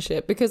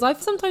relationship because I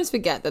sometimes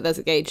forget that there's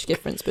an age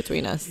difference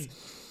between us.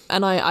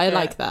 And I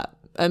like that.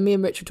 Me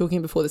and Rich were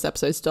talking before this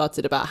episode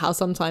started about how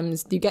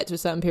sometimes you get to a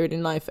certain period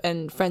in life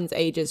and friends'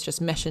 ages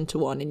just mesh into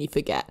one and you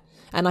forget.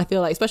 And I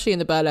feel like, especially in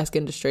the burlesque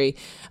industry,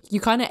 you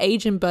kind of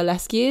age in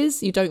burlesque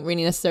years. You don't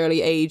really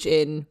necessarily age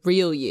in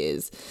real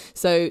years.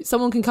 So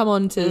someone can come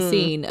onto the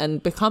scene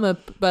and become a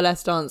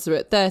burlesque dancer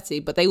at 30,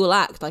 but they will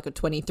act like a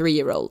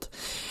 23-year-old.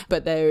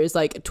 But there is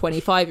like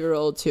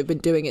 25-year-olds who have been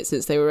doing it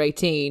since they were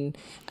 18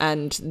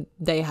 and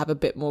they have a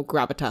bit more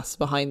gravitas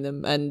behind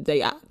them and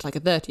they act like a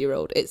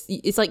 30-year-old.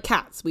 It's like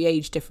cats. We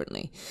age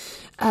differently.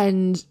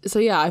 And so,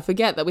 yeah, I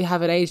forget that we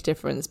have an age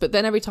difference. But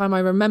then every time I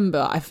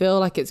remember, I feel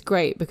like it's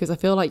great because I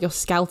feel like you're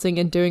scouting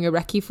and doing a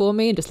recce for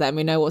me and just letting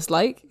me know what's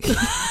like.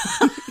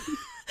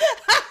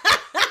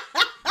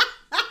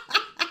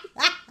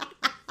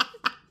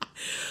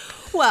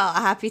 Well,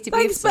 happy to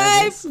be of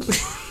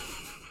service.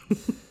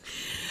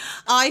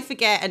 I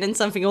forget, and then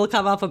something will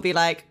come up and be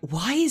like,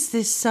 why is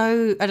this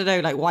so, I don't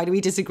know, like, why do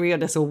we disagree on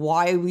this, or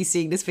why are we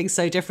seeing this thing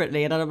so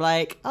differently? And then I'm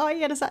like, oh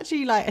yeah, there's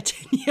actually like a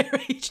 10-year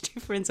age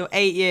difference, or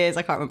 8 years,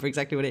 I can't remember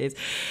exactly what it is.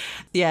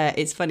 Yeah,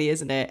 it's funny,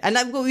 isn't it? And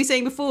like what we were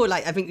saying before,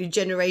 like, I think the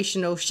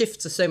generational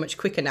shifts are so much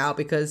quicker now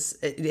because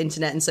the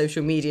internet and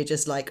social media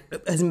just like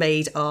has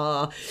made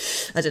our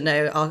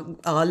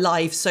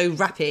lives so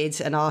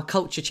rapid and our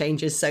culture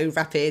changes so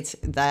rapid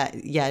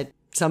that, yeah,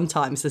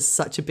 sometimes there's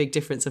such a big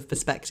difference of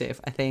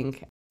perspective, I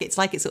think. It's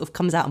like it sort of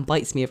comes out and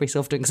bites me every so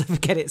often because I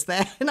forget it's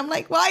there. And I'm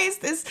like, why is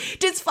this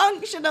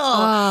dysfunctional?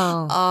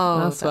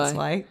 Oh, that's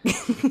why.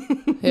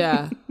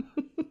 Yeah.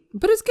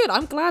 But it's good.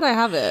 I'm glad I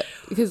have it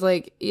because,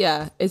 like,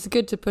 yeah, it's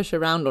good to push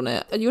around on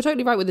it. And you're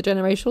totally right with the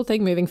generational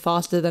thing moving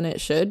faster than it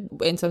should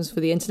in terms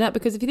for the internet.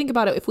 Because if you think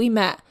about it, if we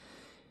met,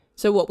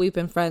 so what, we've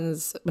been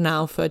friends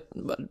now for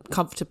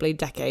comfortably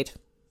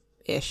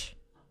decade-ish.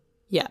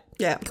 Yeah.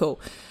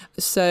 Cool.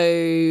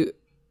 So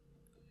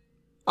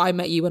I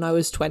met you when I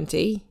was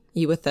 20.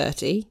 You were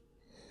 30.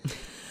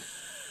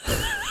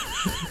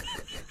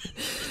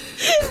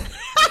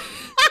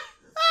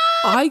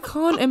 I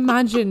can't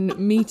imagine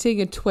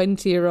meeting a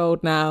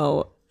 20-year-old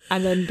now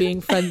and then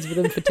being friends with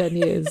them for 10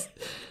 years.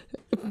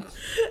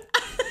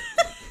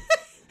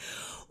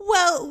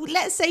 Well,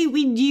 let's say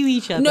we knew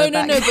each other. No,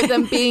 but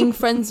then being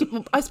friends,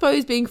 I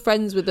suppose being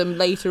friends with them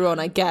later on,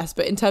 I guess.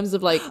 But in terms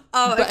of like,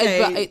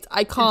 okay.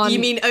 I can't. You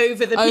mean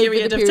over the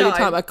period of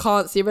time? I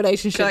can't see a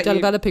relationship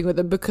developing with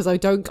them because I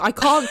can't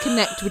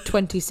connect with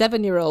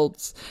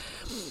 27-year-olds.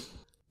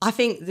 I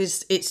think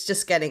it's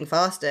just getting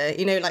faster.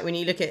 You know, like when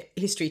you look at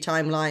history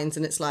timelines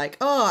and it's like,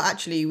 oh,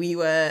 actually we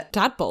were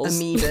tadpoles,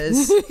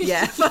 amoebas,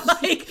 yeah, for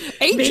like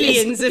ages.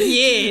 Millions of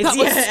years, That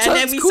was yeah, and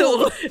then we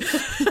cool.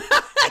 saw.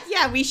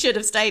 Yeah, we should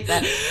have stayed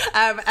there.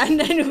 And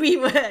then we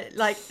were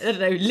like, I don't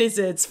know,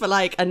 lizards for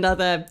like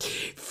another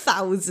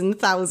thousand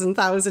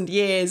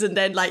years. And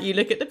then like you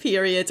look at the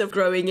period of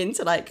growing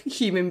into like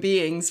human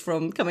beings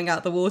from coming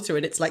out the water,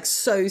 and it's like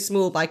so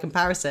small by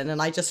comparison.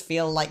 And I just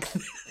feel like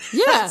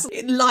that's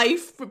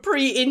life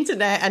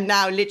pre-internet, and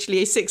now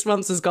literally 6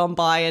 months has gone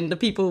by and the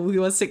people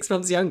who are 6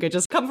 months younger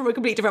just come from a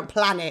completely different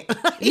planet.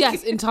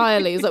 Yes,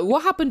 entirely. It's like,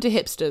 what happened to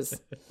hipsters?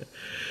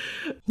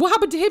 What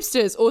happened to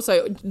hipsters?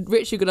 Also,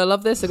 Rich, you're going to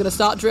love this. They're going to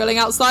start drilling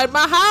outside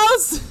my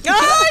house.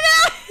 Oh,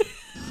 no!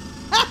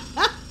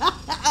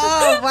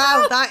 Oh,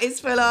 wow, that is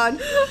full on.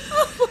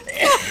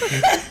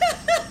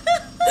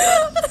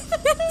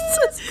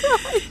 Jesus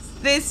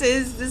Christ. This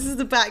is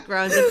the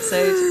background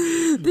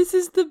episode. This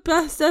is the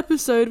best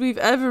episode we've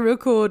ever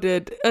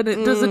recorded, and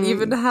it doesn't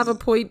even have a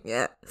point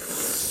yet.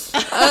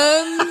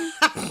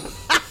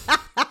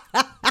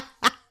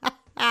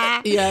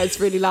 Yeah, it's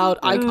really loud.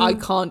 I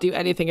can't do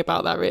anything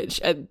about that,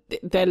 Rich. And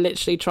they're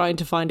literally trying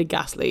to find a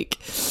gas leak.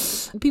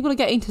 People are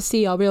getting to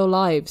see our real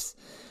lives.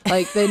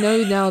 Like, they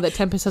know now that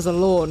Tempest has a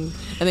lawn,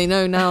 and they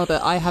know now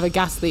that I have a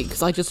gas leak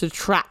because I just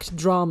attract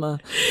drama.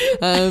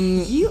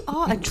 You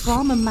are a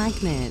drama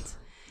magnet.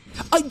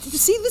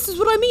 See, this is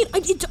what I mean.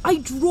 I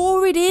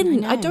draw it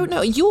in. I don't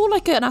know. You're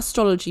like an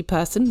astrology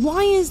person.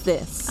 Why is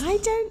this? I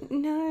don't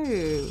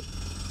know.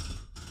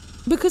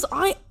 Because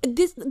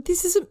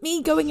this isn't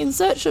me going in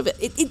search of it.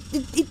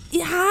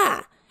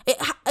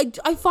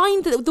 I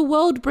find that the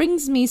world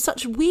brings me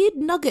such weird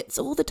nuggets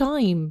all the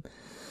time.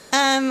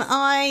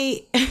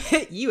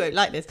 You won't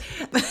like this.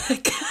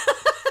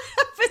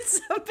 But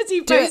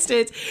somebody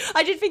posted,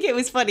 I did think it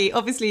was funny.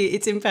 Obviously,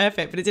 it's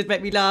imperfect, but it did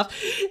make me laugh.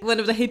 One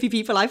of the hippie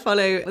people I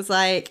follow was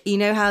like, you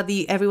know how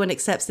everyone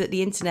accepts that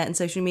the internet and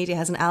social media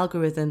has an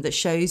algorithm that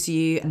shows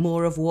you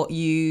more of what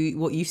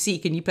you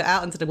seek and you put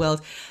out into the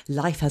world.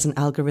 Life has an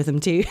algorithm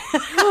too.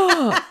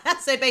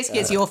 So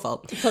basically, it's your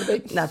fault.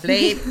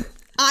 Lovely.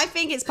 I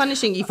think it's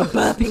punishing you for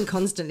burping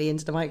constantly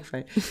into the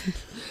microphone.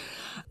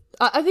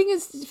 I think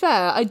it's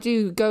fair. I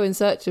do go in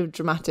search of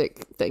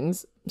dramatic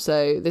things.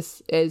 So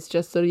this is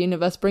just the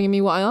universe bringing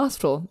me what I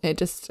asked for. It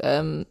just,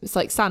 it's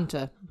like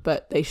Santa,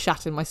 but they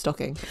shat in my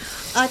stocking.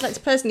 I'd like to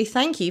personally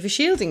thank you for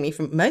shielding me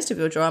from most of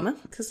your drama,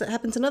 because it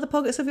happens in other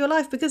pockets of your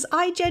life, because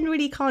I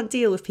generally can't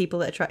deal with people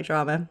that attract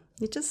drama.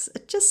 I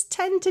just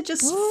tend to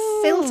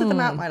filter them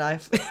out my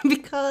life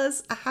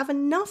because I have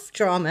enough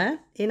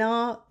drama in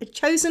our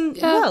chosen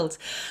world.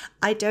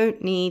 I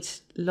don't need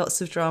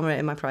lots of drama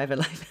in my private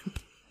life.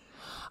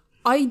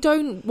 I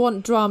don't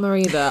want drama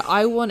either.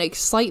 I want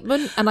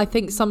excitement, and I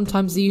think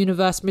sometimes the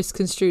universe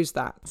misconstrues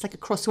that. It's like a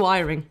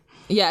cross-wiring.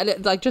 Yeah,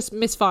 like just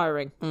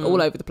misfiring all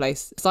over the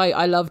place. So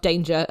I love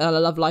danger, and I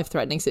love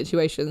life-threatening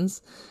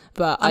situations.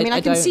 But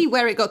I can see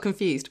where it got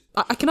confused.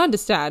 I can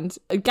understand.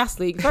 A gas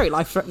leak, very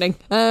life-threatening.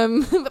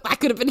 That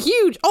could have been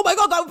huge. Oh my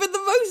God, that would have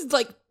been the most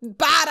like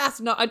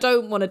badass. No, I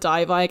don't want to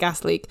die by a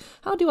gas leak.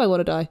 How do I want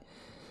to die?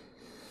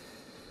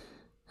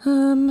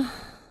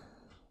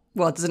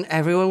 Well, doesn't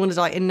everyone want to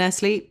die in their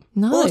sleep?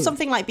 No. Or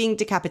something like being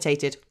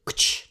decapitated.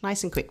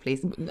 Nice and quick,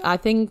 please. I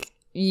think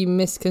you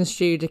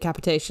misconstrue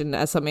decapitation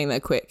as something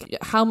that quick.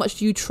 How much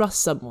do you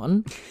trust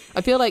someone?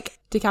 I feel like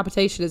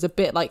decapitation is a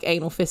bit like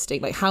anal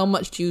fisting. Like, how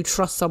much do you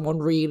trust someone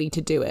really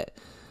to do it?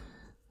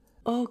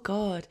 Oh,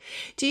 God.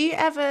 Do you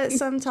ever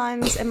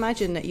sometimes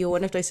imagine that you're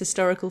one of those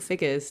historical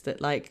figures that,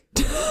 like,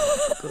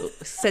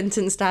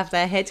 sentenced to have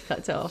their head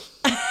cut off?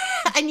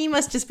 And you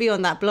must just be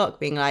on that block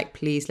being like,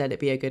 please let it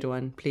be a good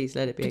one. Please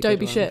let it be a good one. Don't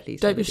be shit.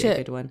 Please Don't let be it be a shit.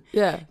 good one.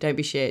 Yeah. Don't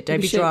be shit.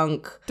 Don't be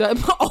drunk.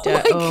 Oh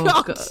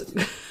my God.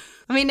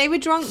 I mean, they were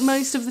drunk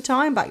most of the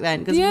time back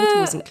then because water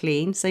wasn't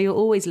clean. So you're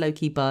always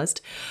low-key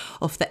buzzed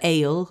off the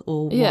ale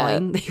or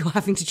wine that you're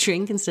having to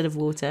drink instead of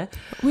water.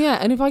 Well, yeah,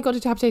 and if I got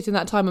decapitated in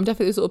that time, I'm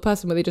definitely the sort of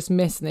person where they just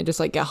miss and they just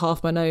like get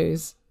half my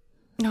nose.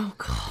 Oh,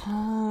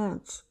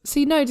 God.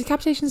 See, no,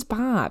 decapitation's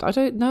bad. I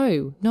don't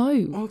know. No.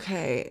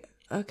 Okay.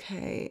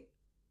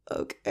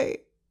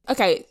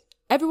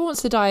 Everyone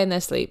wants to die in their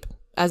sleep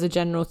as a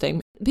general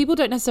thing. People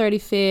don't necessarily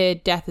fear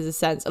death as a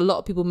sense. A lot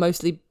of people,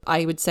 mostly,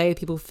 I would say,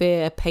 people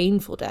fear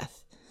painful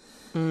death.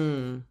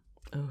 The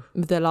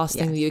last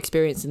thing that you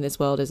experience in this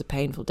world is a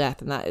painful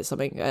death, and that is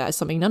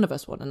something none of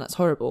us want, and that's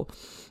horrible.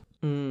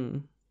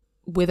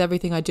 With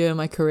everything I do in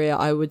my career,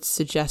 I would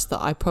suggest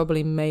that I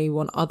probably may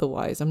want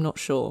otherwise. I'm not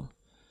sure.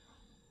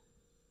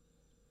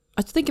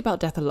 I think about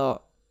death a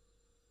lot.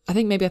 I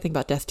think maybe I think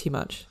about death too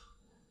much.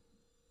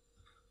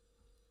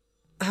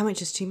 How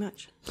much is too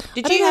much?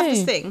 Did you have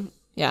this thing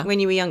when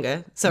you were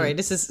younger? Sorry,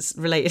 this is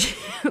related.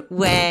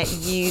 Where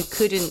you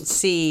couldn't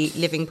see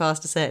living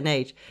past a certain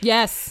age?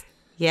 Yes.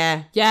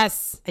 Yeah.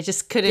 Yes. I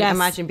just couldn't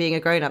imagine being a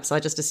grown-up, so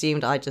I just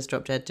assumed I'd just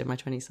drop dead in my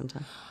 20s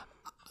sometime.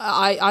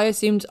 I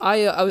assumed,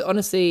 I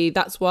honestly,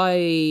 that's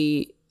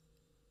why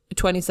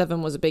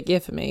 27 was a big year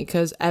for me,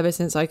 because ever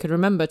since I could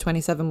remember,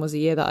 27 was the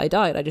year that I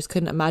died. I just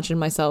couldn't imagine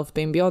myself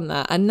being beyond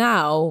that. And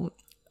now,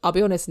 I'll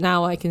be honest,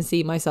 now I can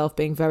see myself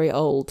being very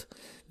old.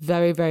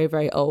 Very, very,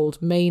 very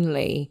old.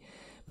 Mainly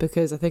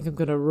because I think I'm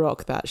going to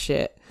rock that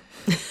shit.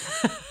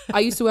 I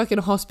used to work in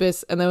a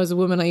hospice, and there was a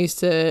woman I used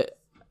to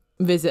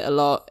visit a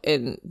lot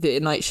in the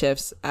night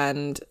shifts,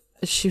 and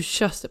she was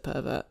just a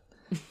pervert.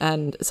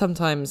 And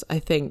sometimes I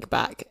think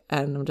back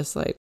and I'm just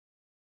like,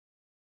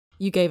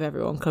 you gave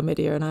everyone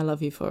chlamydia and I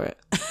love you for it.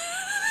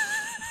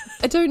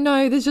 I don't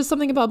know. There's just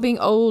something about being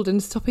old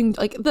and stopping.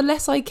 Like, the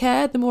less I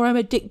care, the more I'm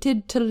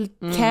addicted to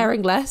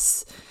caring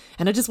less.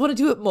 And I just want to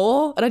do it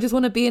more. And I just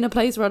want to be in a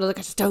place where I'm like,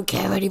 I just don't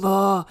care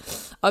anymore.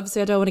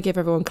 Obviously, I don't want to give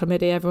everyone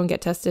chlamydia. Everyone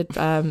get tested.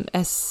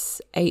 SHL.com.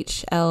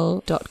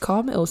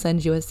 It will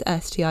send you a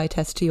STI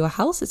test to your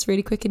house. It's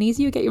really quick and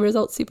easy. You get your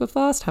results super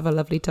fast. Have a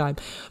lovely time.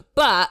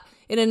 But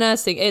in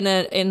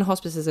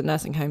hospices and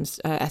nursing homes,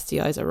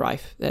 STIs are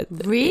rife.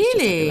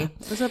 Really?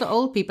 Those are the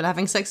old people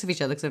having sex with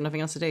each other because they have nothing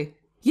else to do.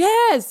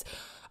 Yes.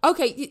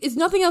 Okay, it's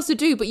nothing else to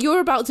do, but you're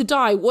about to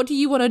die. What do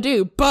you want to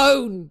do?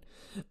 Bone.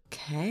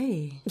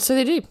 Okay. So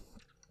they do.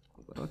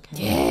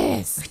 Okay.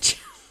 Yes.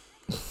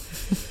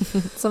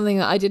 Something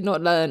that I did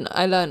not learn.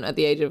 I learned at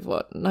the age of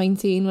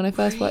 19 when I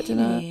first worked in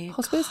a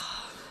hospice.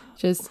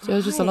 It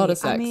was just a lot of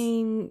sex. I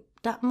mean,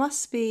 that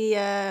must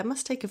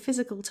take a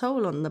physical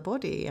toll on the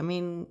body. I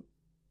mean,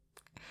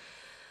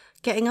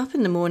 getting up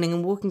in the morning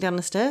and walking down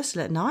the stairs to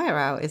let Naya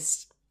out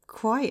is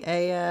quite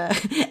a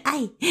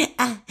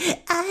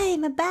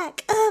my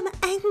back, my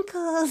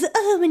ankles,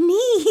 my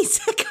knees.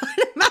 I can't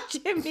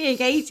imagine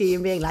being 80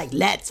 and being like,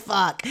 let's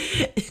fuck. I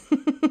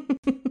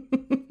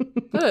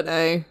don't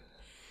know.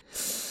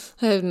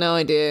 I have no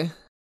idea.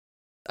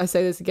 I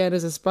say this again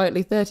as a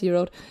sprightly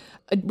 30-year-old.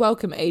 I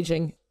welcome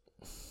aging.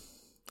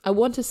 I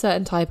want a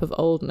certain type of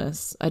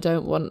oldness. I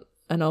don't want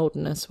an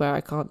oldness where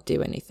I can't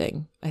do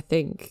anything. I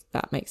think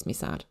that makes me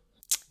sad.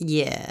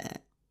 Yeah.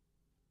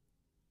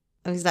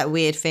 It's that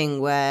weird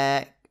thing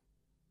where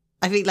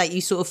I think like you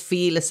sort of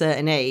feel a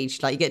certain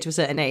age, like you get to a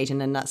certain age and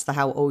then that's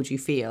how old you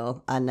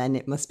feel. And then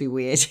it must be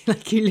weird,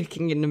 like you're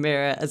looking in the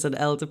mirror as an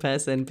elder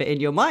person, but in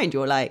your mind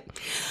you're like,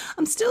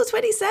 I'm still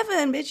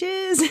 27,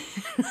 bitches.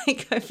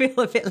 Like I feel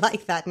a bit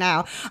like that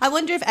now. I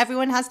wonder if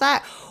everyone has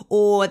that,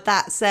 or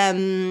that's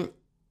a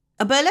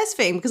burlesque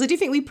thing, because I do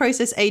think we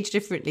process age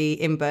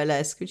differently in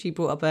burlesque, which you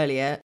brought up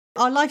earlier.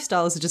 Our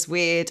lifestyles are just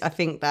weird. I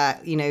think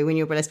that, you know, when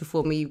you're a burlesque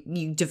performer,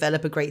 you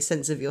develop a great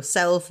sense of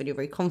yourself and you're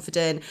very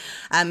confident.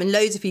 And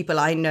loads of people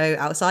I know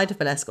outside of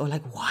burlesque are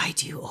like, why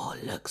do you all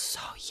look so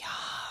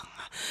young?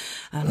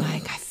 I'm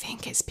like, I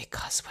think it's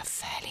because we're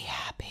fairly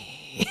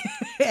happy.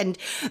 And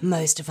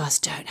most of us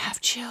don't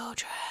have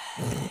children.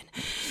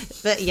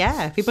 But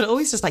yeah, people are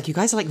always just like, you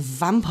guys are like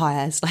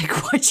vampires. Like,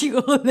 why do you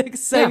all look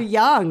so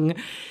young?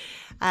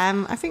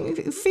 I think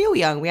we feel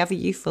young. We have a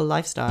youthful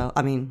lifestyle.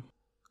 I mean,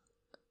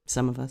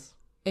 some of us.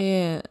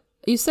 Yeah,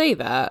 you say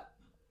that.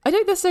 I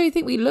don't necessarily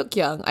think we look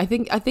young. I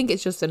think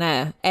it's just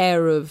an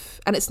air of,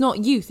 and it's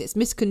not youth. It's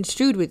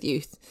misconstrued with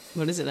youth.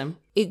 What is it then?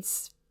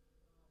 It's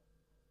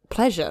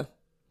pleasure.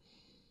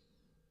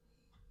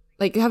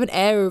 Like you have an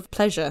air of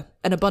pleasure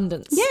and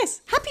abundance.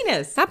 Yes,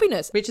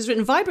 happiness. Which has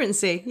written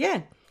vibrancy.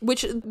 Yeah.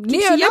 Which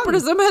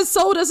neoliberalism has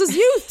sold us as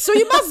youth. So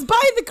you must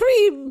buy the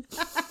cream.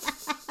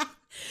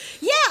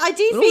 Yeah, I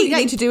do All think you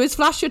need to do is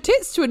flash your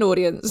tits to an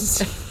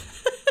audience.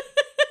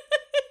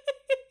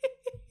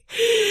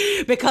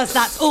 Because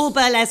that's all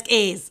burlesque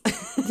is.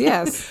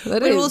 Yes,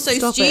 that We're is. all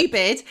so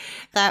stupid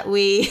that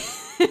we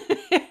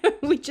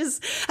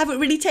just haven't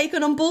really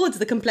taken on board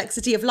the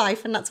complexity of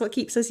life, and that's what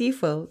keeps us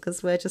youthful,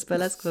 because we're just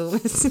burlesque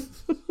performers.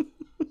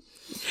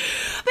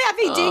 But I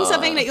think doing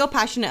something that you're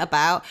passionate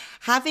about,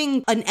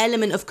 having an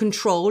element of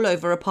control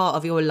over a part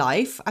of your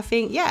life, I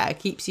think, yeah, it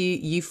keeps you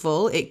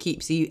youthful. It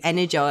keeps you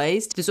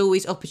energized. There's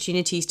always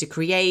opportunities to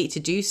create, to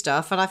do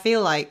stuff. And I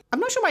feel like, I'm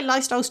not sure my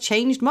lifestyle's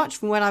changed much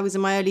from when I was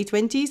in my early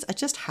 20s. I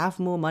just have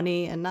more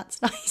money and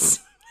that's nice.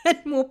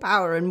 And more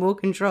power and more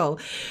control,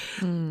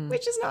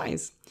 which is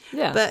nice.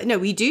 Yeah. But no,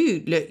 we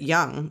do look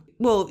young.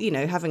 Well, you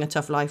know, having a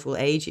tough life will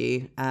age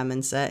you.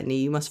 And certainly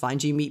you must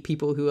find you meet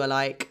people who are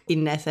like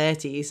in their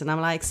 30s. And I'm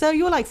like, so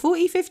you're like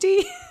 40, 50?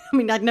 I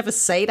mean, I'd never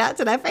say that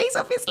to their face,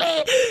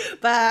 obviously.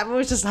 But I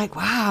was just like,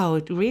 wow,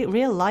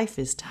 real life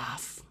is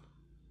tough.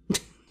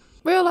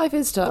 Real life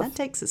is tough. That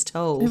takes its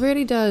toll. It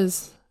really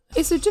does.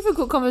 It's a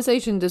difficult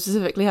conversation to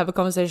specifically have a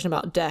conversation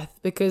about death,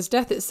 because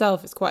death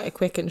itself is quite a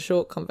quick and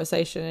short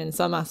conversation in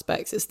some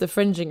aspects. It's the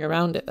fringing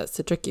around it that's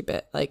the tricky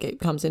bit. Like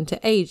it comes into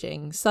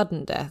aging,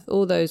 sudden death,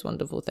 all those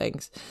wonderful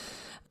things.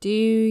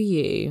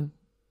 This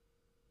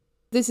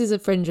is a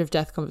fringe of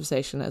death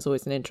conversation that's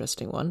always an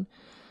interesting one.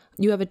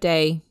 You have a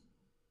day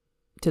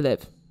to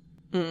live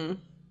and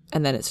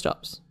then it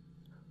stops.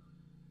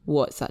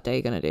 What's that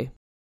day going to do?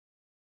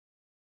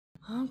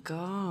 Oh,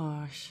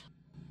 gosh.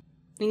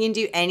 You can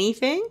do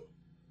anything?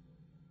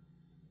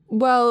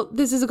 Well,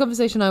 this is a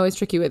conversation I always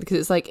tricky with, because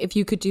it's like, if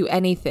you could do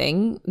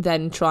anything,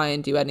 then try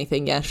and do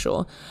anything. Yeah,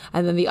 sure.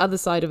 And then the other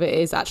side of it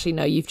is actually,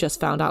 no, you've just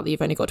found out that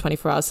you've only got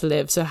 24 hours to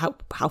live. So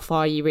how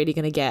far are you really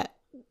going to get?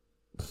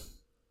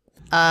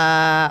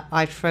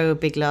 I'd throw a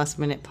big last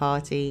minute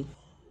party.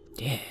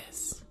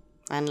 Yes.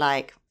 And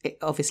like, it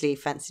obviously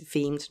fancy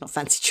themed, not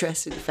fancy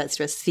dress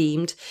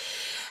themed.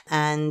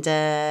 And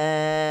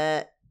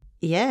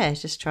yeah,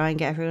 just try and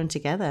get everyone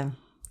together.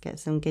 Get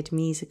some good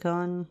music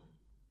on.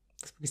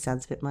 This probably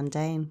sounds a bit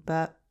mundane,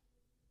 but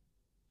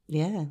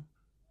yeah.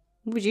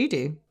 What would you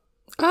do?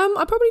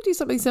 I'd probably do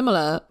something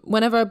similar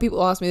whenever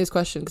people ask me this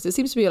question, because it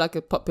seems to be like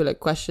a popular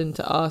question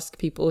to ask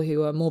people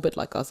who are morbid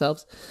like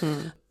ourselves.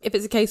 If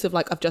it's a case of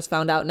like, I've just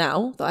found out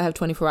now that I have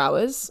 24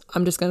 hours,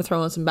 I'm just going to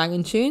throw on some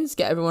banging tunes,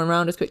 get everyone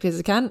around as quickly as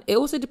I can. It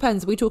also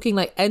depends. Are we talking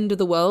like end of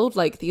the world?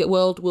 Like the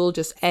world will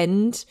just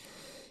end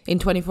in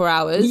 24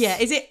 hours? Yeah.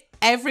 Is it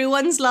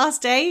everyone's last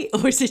day,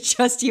 or is it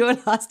just your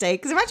last day?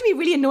 Because it might be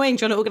really annoying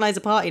trying to organise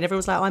a party and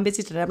everyone's like, oh, I'm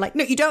busy today. I'm like,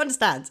 no, you don't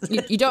understand.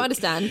 You don't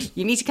understand.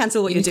 You need to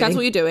cancel what you're doing. Cancel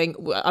what you're doing.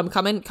 I'm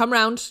coming, come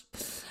round.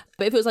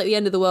 But if it was like the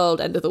end of the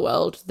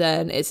world,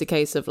 then it's a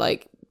case of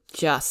like,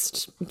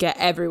 just get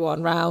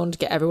everyone round,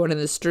 get everyone in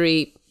the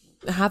street,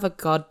 have a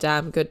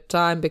goddamn good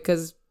time,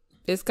 because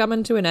it's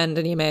coming to an end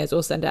and you may as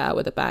well send it out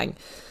with a bang.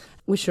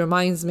 Which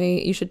reminds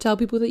me, you should tell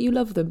people that you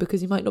love them,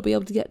 because you might not be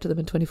able to get to them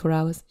in 24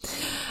 hours.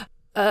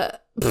 I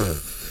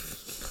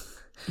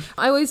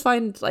always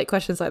find like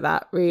questions like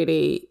that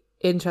really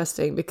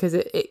interesting, because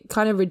it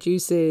kind of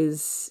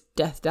reduces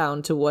death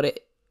down to what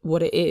it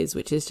is,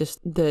 which is just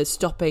the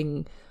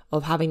stopping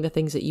of having the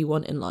things that you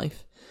want in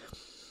life,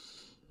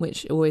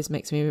 which always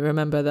makes me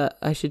remember that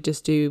I should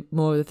just do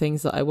more of the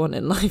things that I want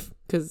in life,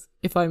 because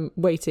if I'm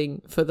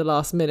waiting for the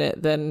last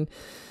minute, then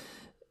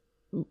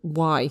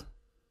why?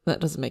 That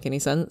doesn't make any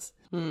sense.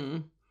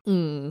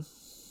 So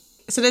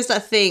there's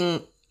that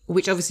thing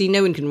which obviously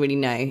no one can really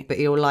know, but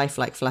your life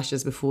like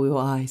flashes before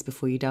your eyes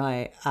before you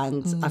die.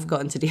 And I've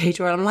gotten to the age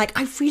where I'm like,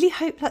 I really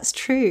hope that's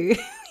true.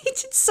 He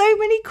did so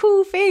many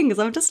cool things.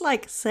 I'm just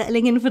like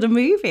settling in for the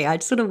movie. I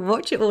just sort of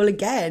watch it all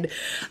again.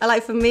 And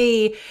like for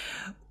me,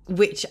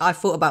 which I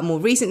thought about more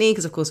recently,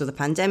 because of course with the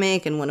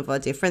pandemic and one of our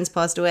dear friends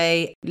passed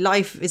away,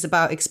 life is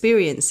about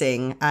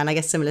experiencing. And I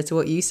guess similar to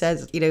what you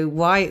said, you know,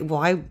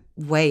 why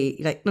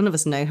wait? Like none of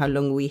us know how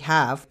long we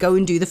have. Go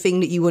and do the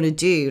thing that you want to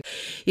do.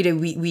 You know,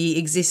 we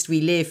exist,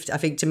 we lived, I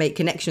think, to make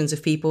connections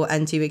with people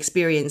and to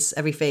experience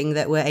everything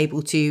that we're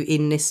able to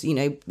in this, you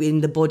know,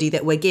 in the body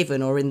that we're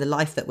given or in the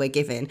life that we're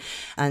given.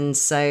 And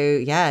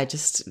so, yeah,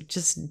 just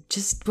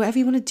whatever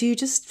you want to do,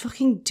 just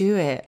fucking do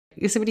it.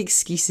 There's so many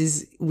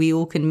excuses we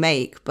all can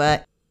make,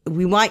 but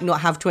we might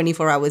not have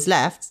 24 hours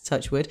left,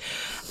 touch wood,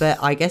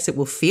 but I guess it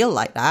will feel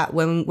like that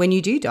when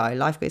you do die.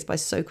 Life goes by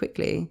so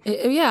quickly.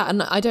 Yeah,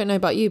 and I don't know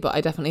about you, but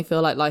I definitely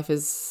feel like life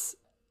is,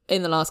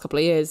 in the last couple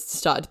of years,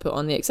 started to put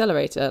on the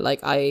accelerator. Like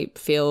I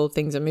feel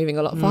things are moving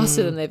a lot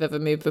faster than they've ever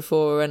moved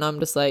before, and I'm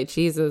just like,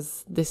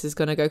 Jesus, this is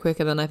going to go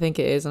quicker than I think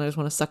it is, and I just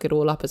want to suck it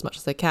all up as much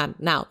as I can.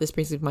 Now, this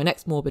brings me to my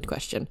next morbid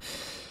question.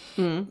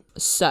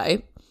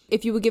 So,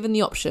 if you were given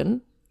the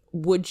option,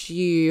 would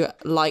you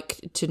like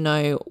to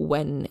know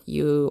when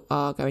you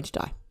are going to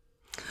die?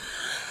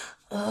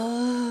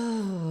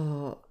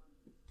 Oh,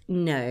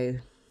 no,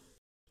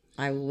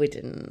 I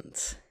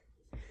wouldn't.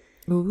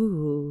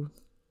 Ooh.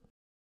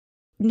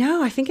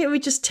 No, I think it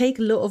would just take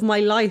a lot of my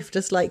life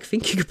just like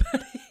thinking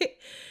about it.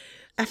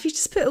 If you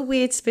just put a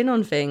weird spin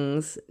on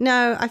things.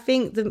 No, I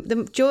think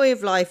the joy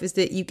of life is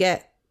that you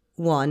get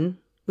one.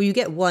 Well, you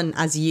get one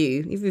as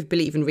you. If you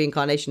believe in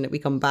reincarnation, that we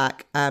come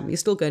back, you're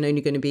still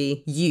only going to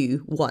be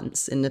you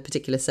once in the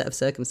particular set of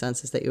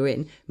circumstances that you're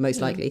in,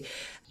 most likely.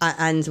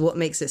 And what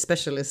makes it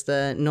special is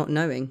the not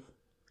knowing.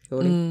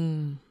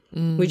 Surely.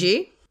 Would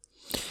you?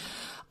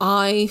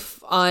 I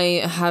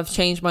have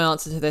changed my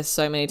answer to this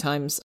so many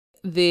times.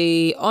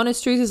 The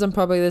honest truth is I'm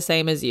probably the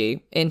same as you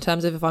in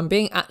terms of if I'm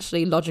being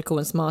actually logical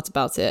and smart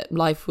about it,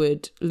 life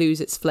would lose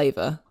its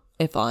flavour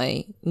if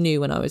I knew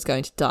when I was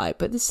going to die.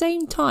 But at the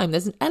same time,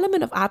 there's an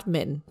element of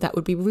admin that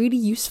would be really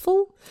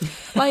useful.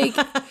 Like,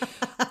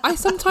 I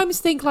sometimes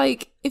think,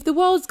 like, if the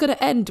world's going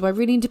to end, do I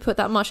really need to put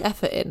that much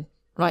effort in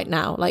right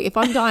now? Like, if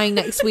I'm dying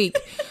next week,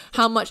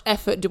 how much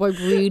effort do I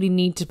really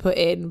need to put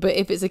in? But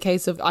if it's a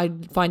case of I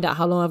find out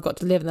how long I've got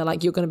to live and they're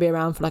like, you're going to be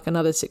around for like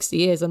another 60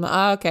 years, I'm like,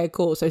 oh, okay,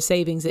 cool. So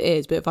savings it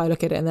is. But if I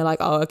look at it and they're like,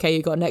 oh, okay,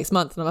 you got next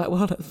month. And I'm like,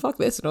 well, fuck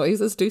this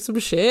noise. Let's do some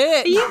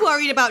shit. Are you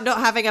worried about not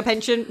having a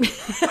pension?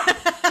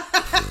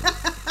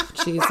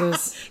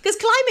 Jesus. Because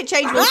climate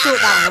change will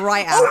sort that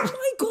right out. Oh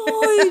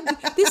my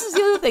God. This is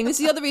the other thing. This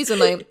is the other reason.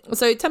 Like,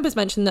 so Tempest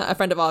mentioned that a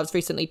friend of ours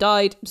recently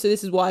died. So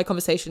this is why a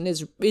conversation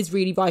is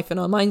really rife in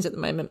our minds at the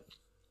moment.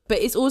 But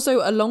it's also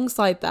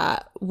alongside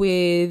that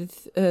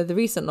with the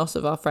recent loss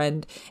of our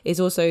friend is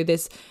also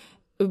this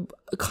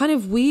kind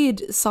of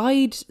weird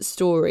side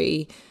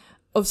story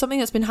of something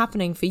that's been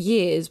happening for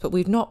years, but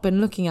we've not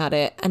been looking at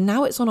it. And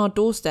now it's on our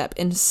doorstep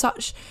in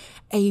such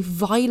a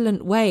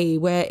violent way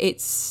where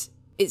it's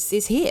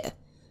here.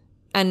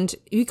 And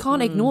you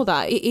can't ignore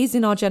that. It is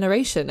in our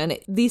generation, and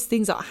these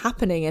things are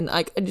happening. And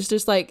like, it's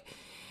just like,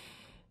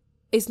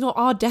 it's not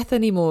our death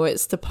anymore.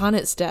 It's the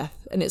planet's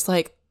death. And it's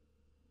like,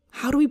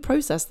 how do we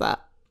process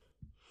that?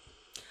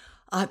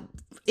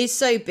 It's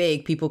so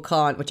big, people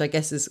can't, which I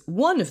guess is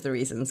one of the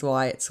reasons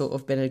why it's sort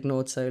of been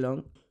ignored so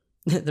long.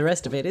 The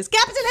rest of it is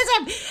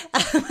capitalism!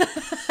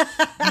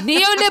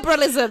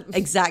 Neoliberalism!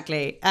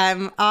 Exactly.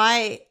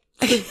 I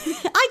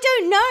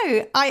don't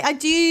know. I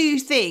do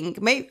think,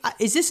 maybe,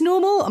 is this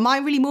normal? Am I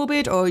really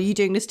morbid, or are you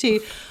doing this too?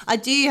 I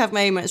do have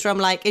moments where I'm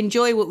like,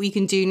 enjoy what we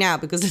can do now,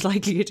 because the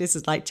likelihood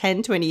is like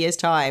 10, 20 years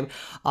time,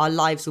 our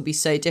lives will be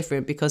so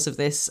different because of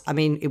this. I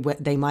mean,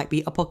 they might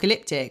be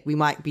apocalyptic. We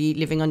might be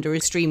living under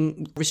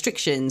extreme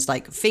restrictions,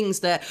 like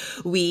things that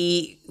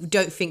we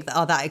don't think that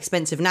are that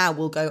expensive now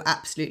will go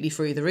absolutely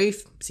through the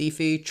roof.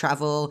 Seafood,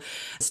 travel,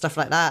 stuff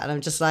like that. And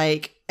I'm just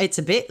like, it's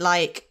a bit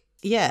like,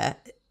 yeah,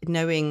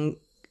 knowing...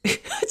 I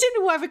don't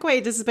know why I've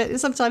equated this, but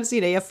sometimes,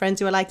 you have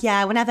friends who are like,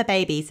 yeah, I want to have a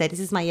baby, so this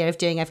is my year of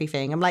doing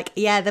everything. I'm like,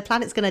 yeah, the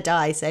planet's going to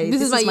die, so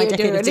this is my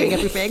decade of doing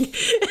everything.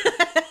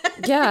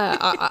 Yeah,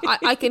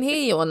 I can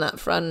hear you on that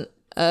front.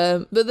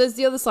 But there's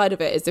the other side of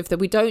it, is if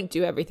we don't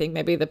do everything,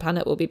 maybe the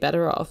planet will be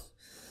better off.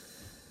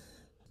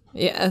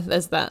 Yeah,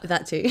 there's that.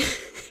 That too.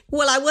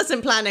 Well, I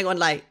wasn't planning on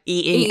like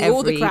eating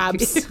all the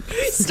crabs,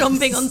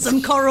 stomping on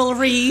some coral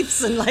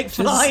reefs and like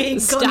flying,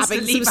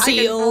 stabbing some back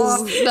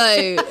seals.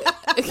 No.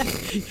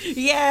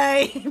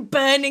 Yay,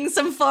 burning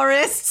some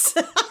forests.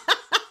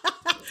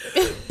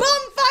 Bonfire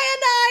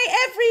night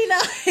every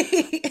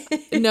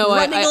night. No,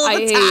 I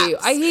hear you.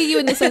 I hear you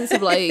in the sense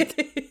of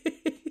like,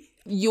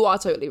 you are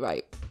totally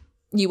right.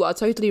 You are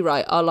totally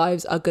right. Our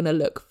lives are going to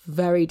look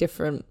very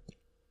different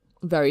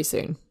very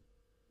soon.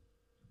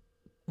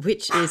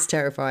 Which is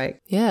terrifying.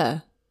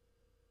 Yeah.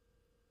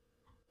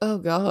 Oh,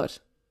 God.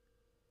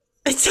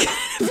 It's going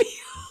to be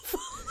awful.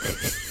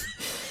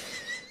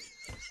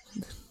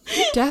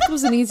 Death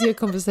was an easier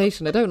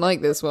conversation. I don't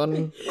like this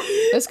one.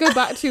 Let's go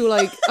back to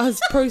like us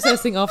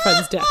processing our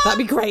friend's death. That'd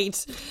be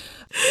great.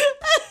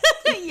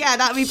 Yeah,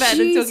 that'd be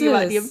better than talking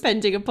about the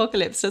impending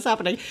apocalypse that's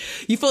happening.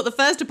 You thought the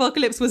first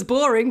apocalypse was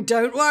boring.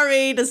 Don't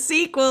worry, the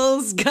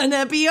sequel's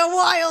gonna be a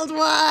wild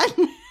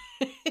one.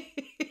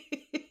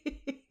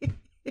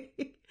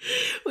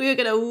 We were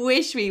gonna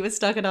wish we were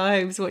stuck in our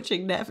homes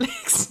watching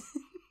Netflix.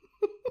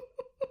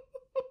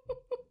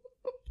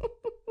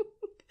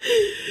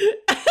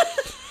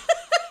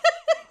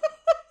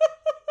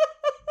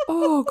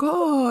 Oh,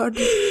 God.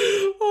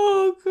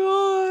 Oh,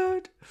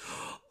 God.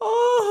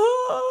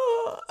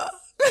 Oh.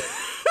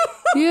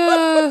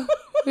 Yeah.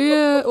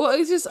 Well,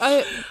 it's just,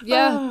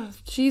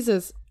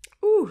 Jesus.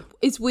 Ooh.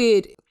 It's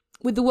weird.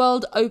 With the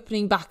world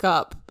opening back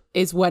up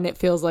is when it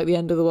feels like the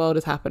end of the world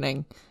is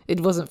happening.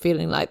 It wasn't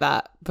feeling like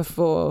that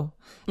before.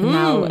 And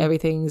now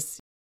everything's...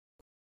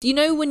 You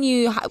know when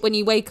you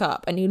wake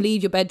up and you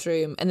leave your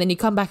bedroom and then you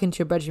come back into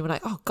your bedroom and you're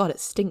like, oh, God, it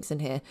stinks in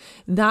here.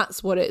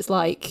 That's what it's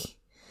like.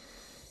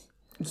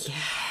 Yeah.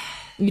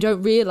 You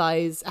don't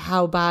realise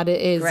how bad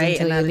it is Great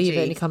until analogy. you leave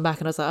it and you come back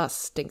and I was like, oh, it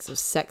stinks of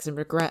sex and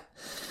regret.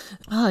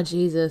 Oh,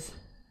 Jesus.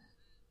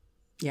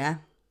 Yeah.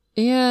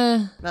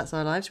 Yeah. That's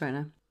our lives right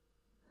now.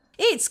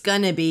 It's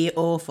gonna be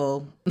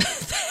awful.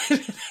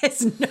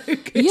 There's no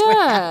good way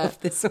out of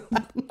this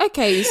one.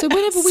 Okay, so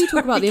whenever we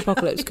talk about the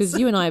apocalypse, because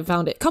you and I have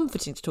found it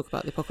comforting to talk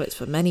about the apocalypse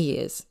for many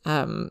years,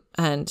 and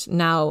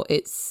now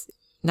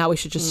we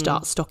should just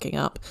start stocking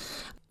up.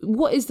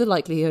 What is the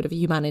likelihood of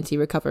humanity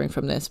recovering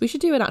from this? We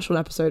should do an actual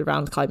episode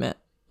around climate,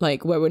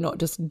 like where we're not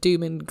just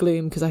doom and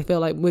gloom, because I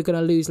feel like we're going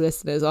to lose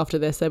listeners after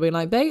this. They'll be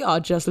like, they are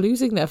just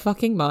losing their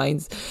fucking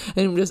minds.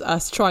 And just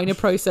us trying to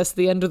process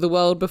the end of the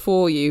world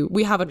before you.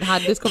 We haven't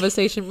had this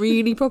conversation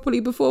really properly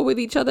before with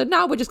each other.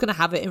 Now we're just going to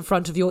have it in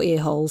front of your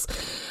ear holes.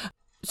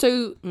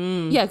 So,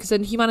 yeah, because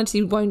then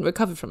humanity won't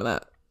recover from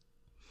that.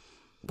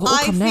 What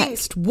will come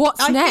next?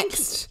 What's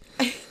next?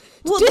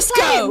 Well, Disco!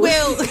 The planet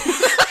will...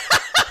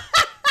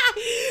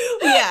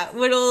 Yeah,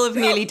 we'll all have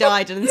nearly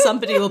died and then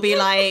somebody will be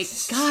like,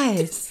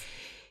 guys,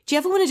 do you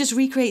ever want to just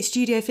recreate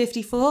Studio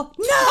 54?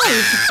 No!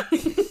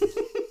 Wouldn't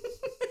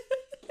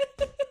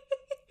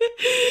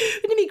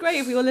it be great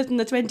if we all lived in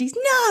the 20s?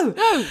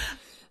 No!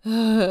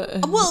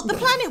 Well, the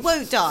planet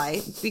won't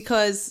die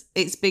because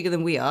it's bigger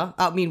than we are.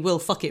 I mean, we'll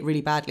fuck it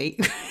really badly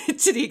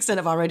to the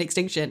extent of our own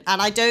extinction.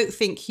 And I don't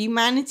think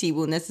humanity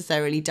will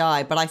necessarily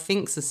die, but I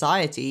think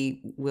society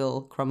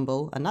will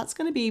crumble. And that's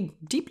going to be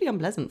deeply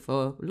unpleasant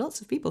for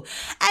lots of people.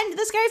 And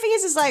the scary thing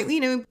is like,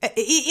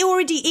 it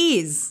already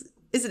is.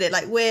 Isn't it?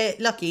 Like, we're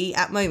lucky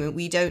at the moment.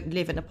 We don't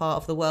live in a part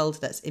of the world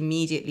that's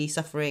immediately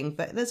suffering,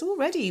 but there's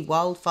already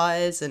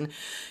wildfires and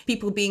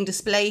people being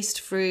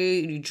displaced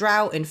through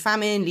drought and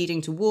famine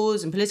leading to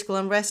wars and political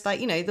unrest.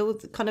 Like,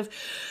 the kind of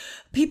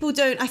people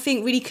don't, I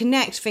think, really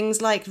connect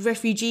things like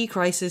refugee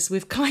crisis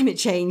with climate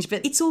change,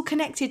 but it's all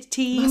connected,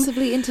 team.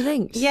 Massively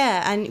interlinked.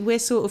 Yeah, and we're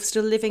sort of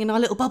still living in our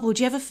little bubble.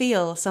 Do you ever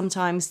feel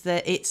sometimes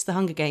that it's the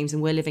Hunger Games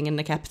and we're living in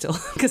the capital?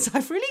 Because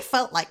I've really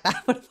felt like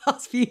that for the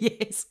past few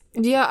years.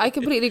 Yeah, I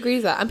completely agree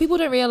with that. And people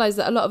don't realise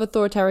that a lot of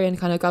authoritarian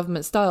kind of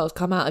government styles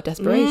come out of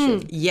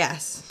desperation.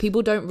 Yes.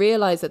 People don't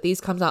realise that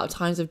these comes out of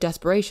times of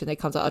desperation. They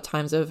comes out of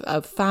times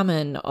of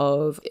famine,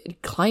 of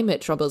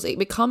climate troubles.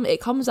 It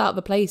comes out of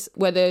a place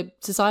where the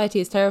society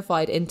is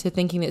terrified into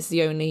thinking it's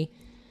the only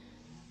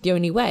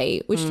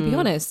way, which, to be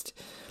honest,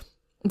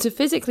 to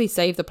physically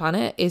save the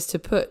planet is to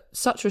put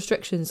such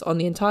restrictions on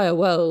the entire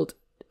world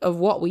of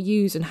what we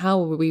use and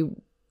how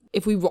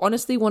if we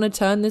honestly want to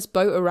turn this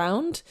boat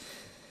around,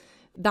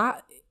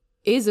 that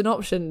is an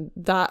option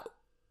that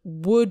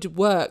would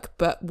work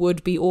but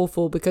would be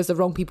awful because the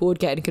wrong people would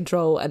get in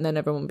control and then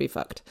everyone would be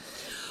fucked.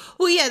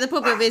 Well, yeah, the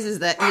problem is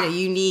that,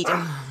 you need...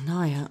 Oh,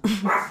 Naya.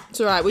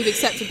 It's all right. We've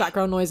accepted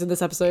background noise in this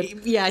episode.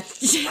 Yeah,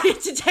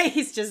 today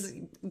is just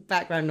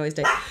background noise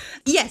day.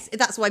 Yes,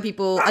 that's why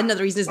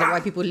another reason, isn't it,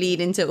 why people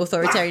lean into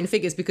authoritarian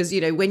figures, because,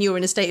 when you're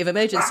in a state of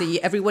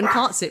emergency, everyone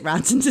can't sit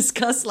around and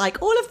discuss,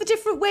 all of the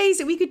different ways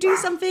that we could do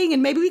something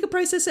and maybe we could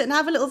process it and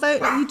have a little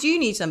vote. You do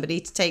need somebody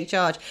to take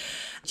charge.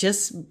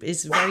 Just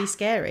is very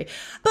scary.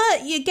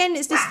 But again,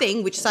 it's this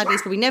thing, which sadly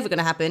is probably never going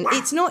to happen.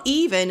 It's not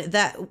even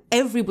that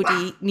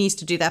everybody needs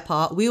to do their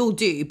part. We all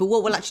do. But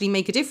what will actually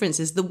make a difference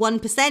is the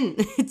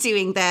 1%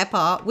 doing their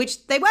part,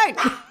 which they won't.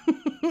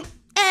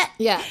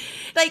 Yeah.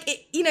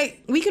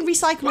 We can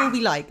recycle all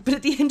we like, but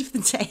at the end of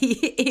the day,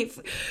 if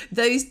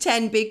those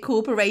 10 big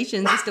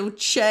corporations are still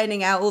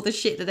churning out all the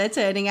shit that they're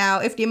turning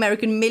out, if the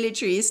American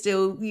military is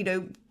still,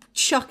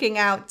 chucking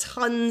out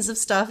tons of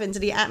stuff into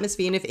the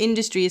atmosphere, and if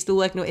industry is still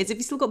working on it, if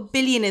you've still got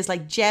billionaires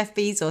like Jeff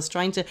Bezos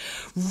trying to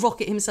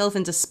rocket himself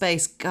into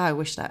space, God, I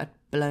wish that had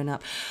blown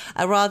up,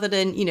 rather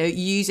than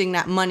using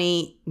that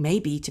money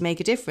maybe to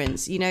make a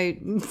difference. You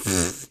can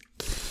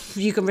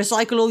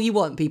recycle all you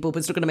want, people, but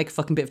it's not going to make a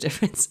fucking bit of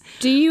difference.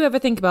 Do you ever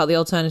think about the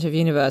alternative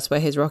universe where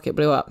his rocket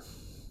blew up?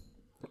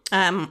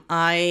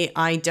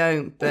 I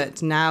don't,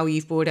 but now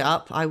you've brought it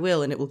up, I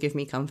will, and it will give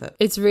me comfort.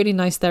 It's really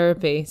nice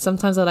therapy.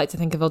 Sometimes I like to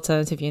think of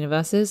alternative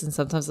universes, and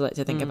sometimes I like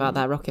to think about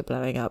that rocket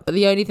blowing up. But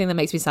the only thing that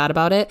makes me sad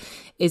about it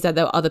is that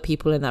there were other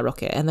people in that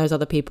rocket, and those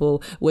other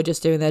people were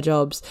just doing their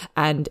jobs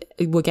and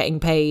were getting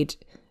paid,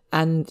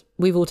 and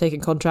we've all taken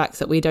contracts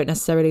that we don't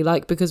necessarily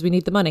like because we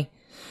need the money.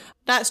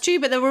 That's true,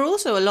 but there were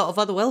also a lot of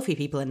other wealthy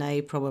people, and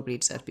they probably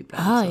deserve to be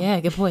blamed. Oh, yeah,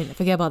 good point.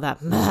 Forget about that.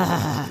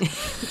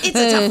 It's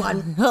a tough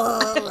one. There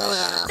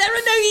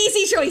are no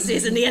easy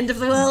choices in the end of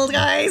the world,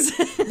 guys.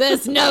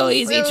 There's no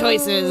easy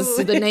choices.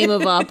 The name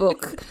of our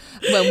book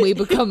when we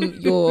become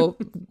your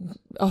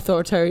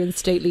authoritarian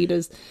state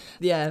leaders.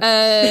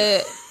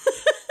 Yeah.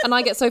 And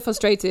I get so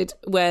frustrated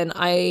when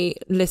I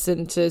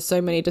listen to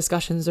so many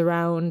discussions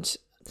around,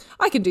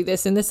 I can do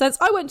this in this sense.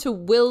 I went to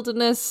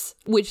Wilderness,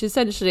 which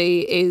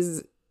essentially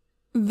is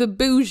the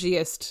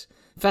bougiest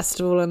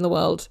festival in the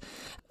world.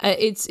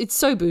 It's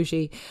so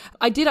bougie.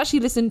 I did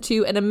actually listen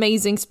to an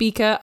amazing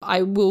speaker.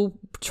 I will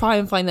try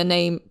and find their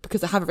name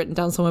because I have it written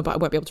down somewhere, but I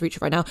won't be able to reach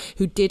it right now,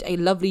 who did a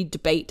lovely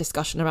debate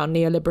discussion around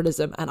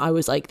neoliberalism. And I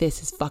was like,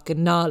 this is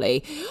fucking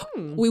gnarly.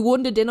 We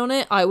wandered in on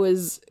it. I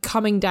was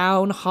coming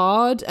down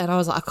hard and I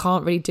was like, I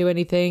can't really do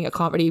anything. I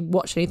can't really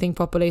watch anything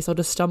properly. So I'll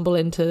just stumble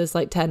into this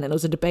tent, and it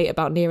was a debate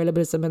about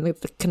neoliberalism and the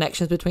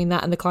connections between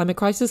that and the climate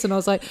crisis. And I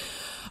was like,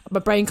 my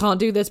brain can't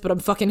do this, but I'm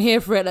fucking here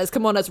for it.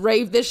 Let's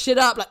rave this shit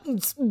up,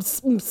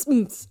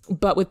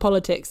 but with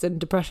politics and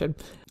depression.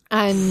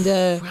 And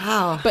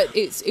wow. But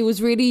it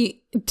was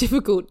really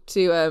difficult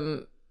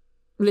to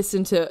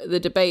listen to the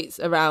debates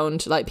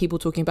around people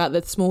talking about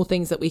the small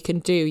things that we can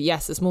do.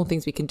 Yes, the small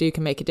things we can do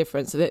can make a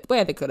difference.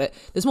 Where they got it,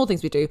 the small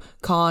things we do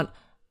can't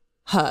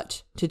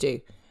hurt to do.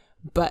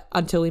 But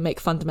until we make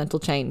fundamental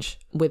change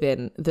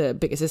within the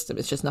bigger system,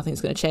 it's just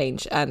nothing's going to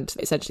change. And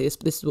essentially,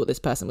 this is what this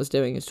person was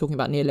doing, is talking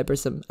about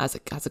neoliberalism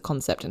as a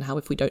concept, and how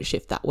if we don't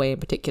shift that way in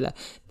particular,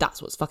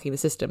 that's what's fucking the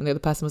system. And the other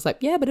person was like,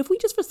 yeah, but if we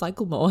just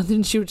recycle more, and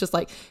then she was just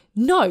like,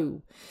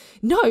 no,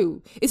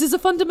 this is a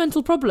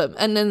fundamental problem.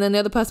 And then the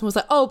other person was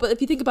like, oh, but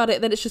if you think about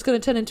it, then it's just going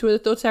to turn into an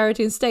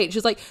authoritarian state.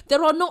 She's like,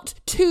 there are not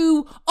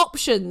two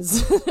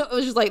options. I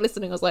was just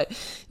listening. I was like,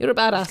 you're a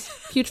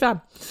badass, huge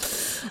fan.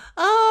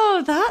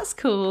 Oh, that's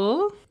cool.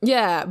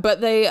 Yeah,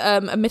 but they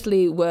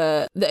admittedly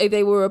were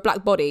a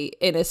black body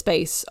in a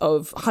space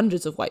of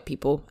hundreds of white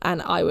people,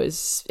 and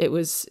it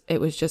was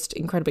just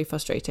incredibly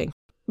frustrating.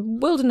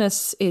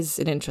 Wilderness is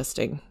an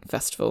interesting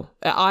festival.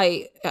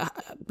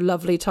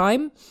 Lovely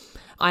time.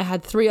 I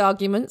had 3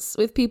 arguments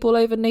with people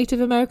over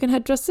Native American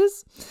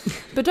headdresses,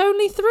 but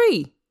only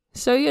 3.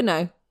 So you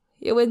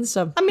win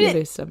some, you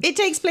lose some. It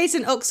takes place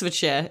in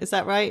Oxfordshire, is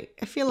that right?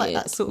 I feel like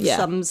that sort of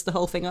sums the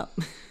whole thing up.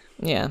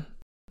 Yeah.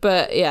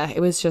 But yeah,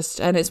 it was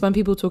just, and it's when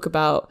people talk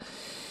about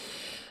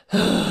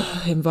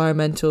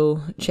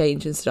environmental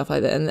change and stuff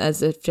like that, and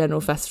as a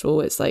general festival,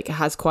 it's it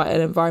has quite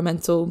an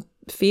environmental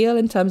feel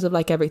in terms of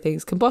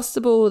everything's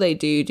combustible. They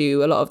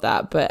do a lot of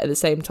that, but at the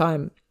same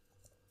time,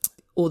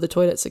 all the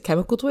toilets are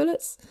chemical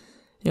toilets.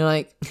 And you're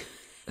like,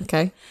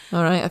 okay,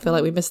 all right, I feel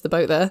like we missed the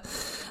boat there.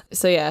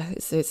 So yeah,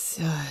 it's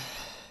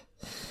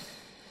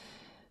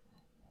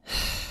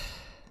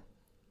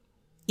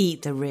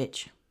Eat the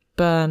rich.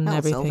 burn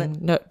That'll solve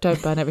everything. No,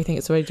 don't burn everything.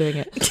 It's already doing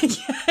it.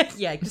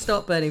 Yeah,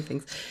 stop burning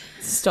things.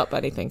 Stop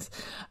burning things.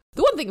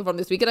 The one thing from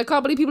this weekend, I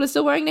can't believe people are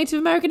still wearing Native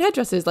American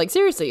headdresses. Like,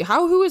 seriously,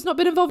 who has not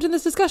been involved in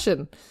this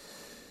discussion?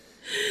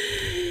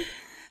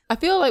 I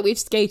feel like we've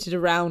skated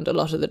around a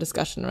lot of the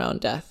discussion around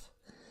death.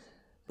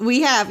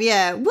 We have,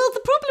 yeah. Well,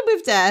 the problem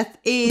with death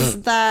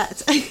is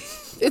that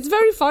It's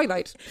very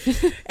finite.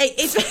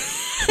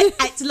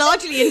 it's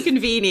largely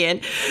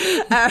inconvenient.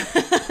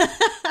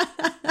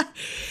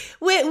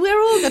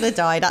 We're all gonna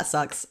die. That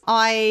sucks.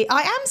 I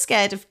am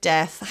scared of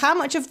death. How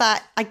much of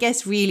that, I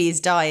guess, really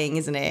is dying,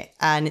 isn't it?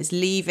 And it's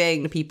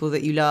leaving the people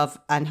that you love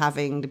and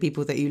having the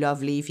people that you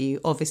love leave you.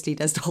 Obviously,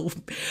 there's the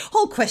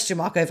whole question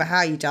mark over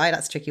how you die.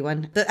 That's a tricky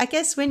one. But I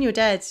guess when you're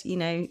dead, you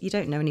know, you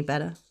don't know any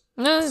better.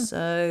 No.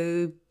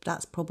 So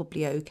that's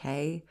probably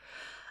okay.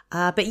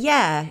 But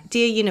yeah,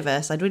 Dear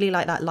Universe, I'd really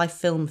like that live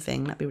film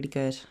thing. That'd be really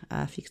good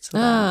if you could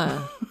sort that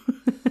out.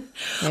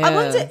 Yeah. I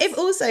wonder if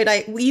also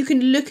like you can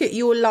look at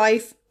your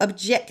life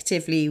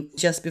objectively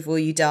just before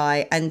you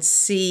die and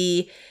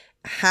see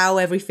how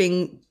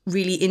everything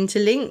really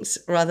interlinks,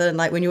 rather than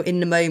like when you're in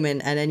the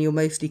moment and then you're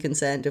mostly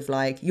concerned of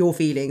like your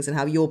feelings and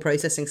how you're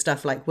processing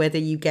stuff, like whether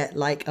you get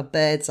like a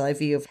bird's eye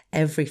view of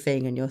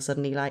everything and you're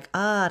suddenly like,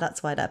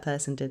 that's why that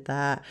person did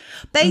that.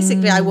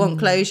 Basically, I want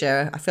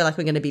closure. I feel like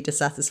we're going to be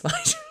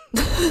dissatisfied.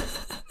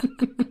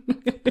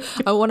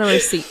 I want a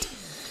receipt.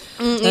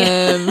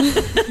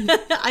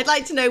 I'd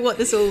like to know what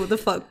this all the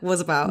fuck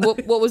was about.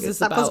 What was this Is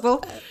that about?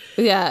 possible?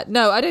 Yeah,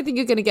 no, I don't think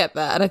you're going to get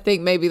that. And I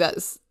think maybe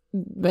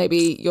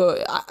you're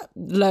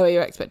lower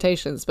your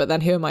expectations, but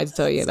then who am I to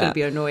tell you It's that? going to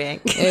be annoying.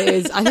 It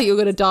is. I think you're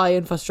going to die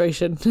in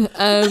frustration.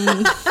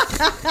 And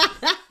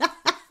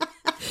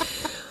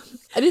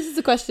this is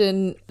a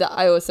question that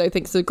I also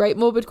think is a great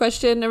morbid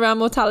question around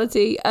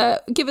mortality.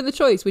 Given the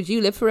choice, would you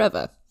live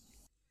forever?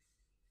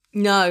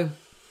 No.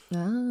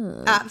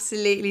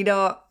 Absolutely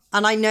not.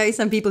 And I know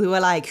some people who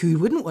are like, who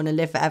wouldn't want to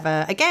live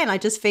forever? Again, I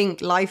just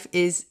think life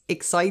is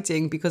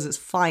exciting because it's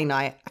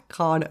finite. I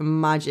can't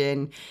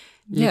imagine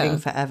living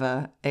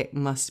forever. It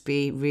must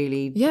be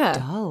really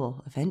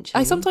dull eventually.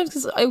 I sometimes,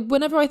 because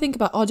whenever I think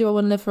about, do I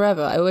want to live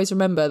forever? I always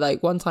remember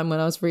like one time when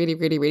I was really,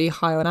 really, really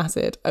high on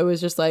acid, I was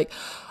just like,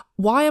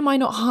 why am I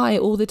not high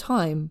all the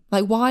time?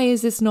 Like, why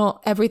is this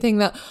not everything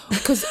that...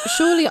 Because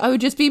surely I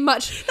would just be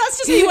much... That's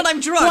just me when I'm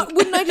drunk.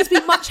 Wouldn't I just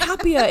be much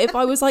happier if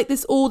I was like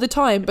this all the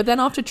time? But then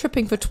after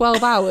tripping for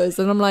 12 hours,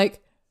 and I'm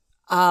like,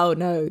 oh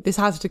no, this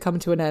has to come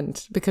to an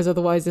end because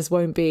otherwise this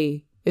won't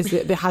be...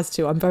 It has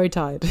to. I'm very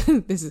tired.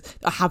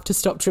 I have to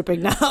stop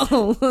tripping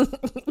now.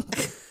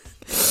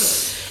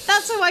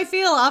 That's how I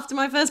feel after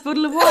my first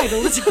bottle of wine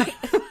all the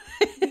time.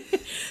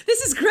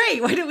 This is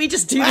great. Why don't we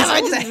just do this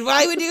all day?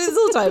 Why we do this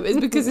all the time? It's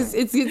because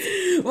it's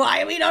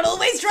Why are we not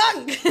always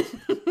drunk?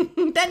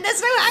 Then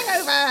there's no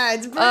hangover.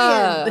 It's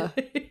brilliant.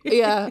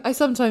 Yeah, I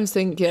sometimes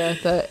think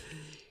that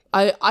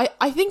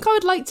I think I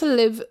would like to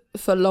live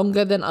for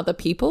longer than other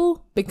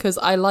people because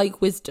I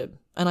like wisdom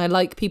and I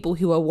like people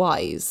who are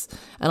wise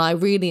and I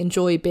really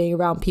enjoy being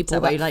around people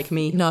that why you like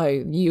me? No,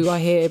 you are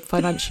here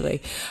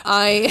financially.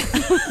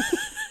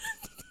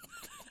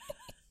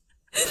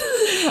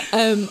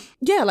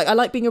 Like I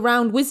like being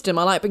around wisdom.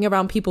 I like being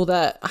around people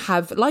that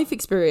have life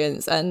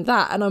experience and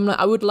that. And I'm like,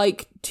 I would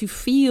like to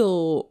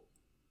feel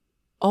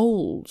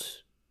old,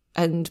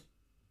 and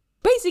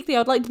basically,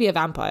 I'd like to be a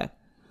vampire.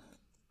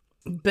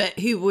 But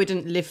who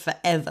wouldn't live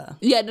forever?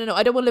 Yeah, no,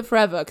 I don't want to live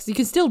forever because you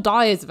can still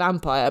die as a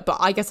vampire. But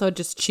I guess I'd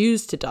just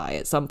choose to die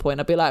at some point.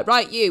 I'd be like,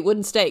 right, you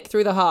wooden stake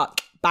through the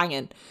heart,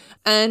 banging,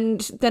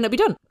 and then it'd be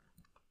done.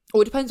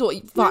 Or it depends what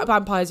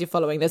vampires you're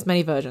following. There's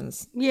many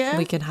versions. Yeah.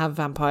 We can have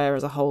vampire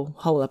as a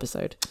whole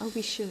episode. Oh,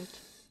 we should.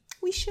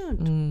 We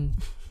should.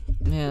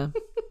 Yeah.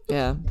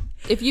 Yeah.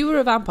 If you were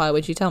a vampire,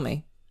 would you tell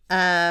me?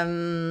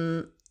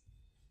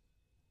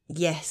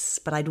 Yes,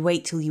 but I'd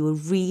wait till you were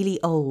really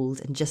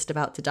old and just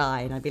about to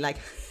die. And I'd be like,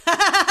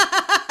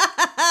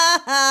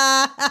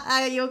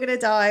 you're going to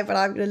die, but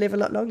I'm going to live a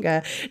lot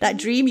longer. That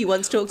dream you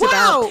once talked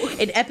about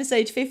in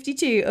episode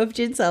 52 of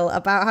Ginsel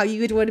about how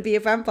you would want to be a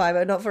vampire,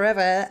 but not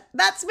forever.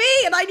 That's me.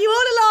 And I knew all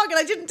along and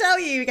I didn't tell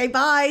you. Okay,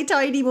 bye,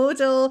 tiny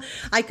mortal.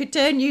 I could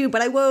turn you,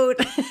 but I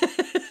won't.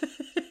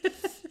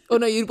 Or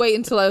no, you'd wait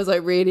until I was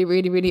like really,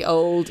 really, really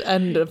old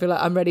and I'd be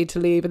like, I'm ready to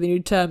leave. And then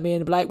you'd turn me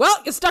and be like, well,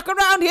 you're stuck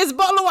around. Here's a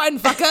bottle of wine,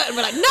 fucker. And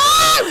be like,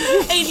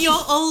 no! In your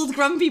old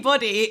grumpy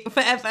body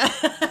forever.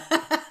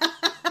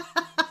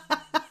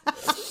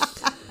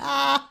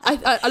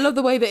 I love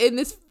the way that in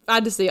this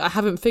fantasy, I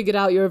haven't figured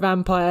out you're a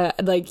vampire.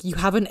 And like, you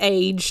haven't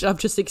aged. I've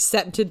just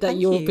accepted that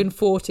you've been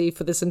 40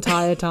 for this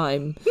entire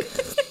time.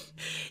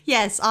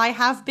 Yes, I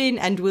have been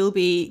and will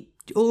be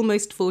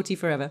almost 40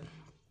 forever.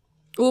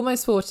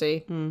 Almost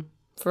 40.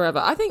 Forever.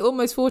 I think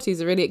Almost 40 is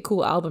a really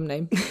cool album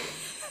name.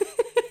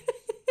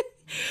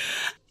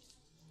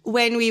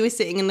 when we were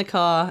sitting in the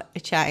car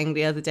chatting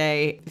the other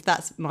day, if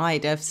that's my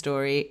death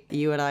story,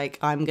 you were like,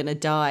 I'm going to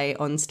die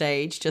on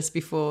stage just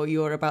before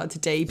you're about to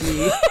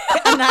debut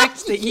an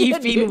act that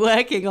you've been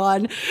working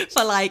on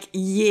for like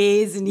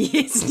years and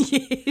years and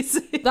years.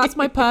 That's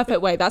my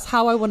perfect way. That's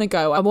how I want to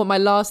go. I want my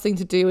last thing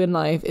to do in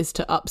life is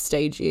to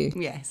upstage you.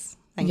 Yes.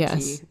 Thank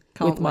you.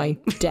 With my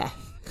death.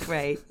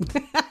 Great.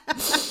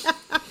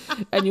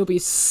 And you'll be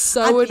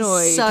so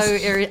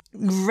annoyed.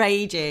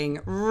 Raging.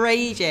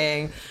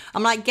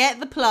 I'm like, get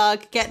the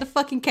plug, get the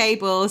fucking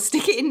cable,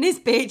 stick it in this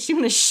bitch. I'm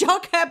going to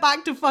shock her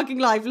back to fucking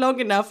life long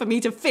enough for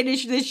me to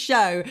finish this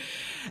show.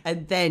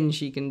 And then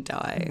she can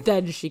die.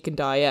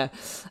 Yeah.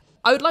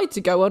 I would like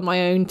to go on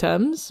my own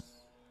terms.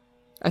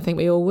 I think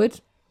we all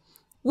would.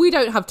 We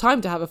don't have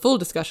time to have a full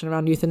discussion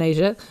around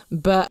euthanasia,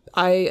 but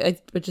I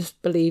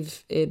just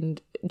believe in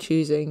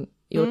choosing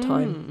your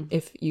time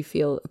if you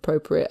feel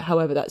appropriate.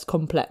 However, that's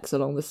complex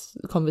along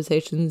the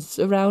conversations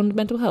around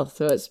mental health.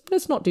 So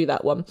let's not do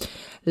that one.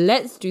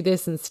 Let's do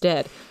this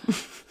instead.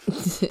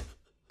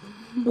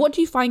 What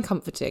do you find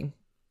comforting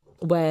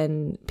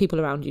when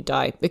people around you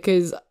die?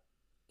 Because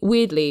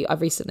weirdly,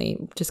 I've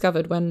recently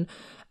discovered when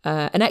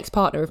an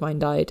ex-partner of mine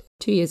died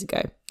 2 years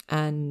ago,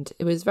 and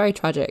it was very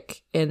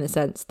tragic in the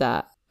sense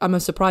that I'm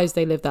surprised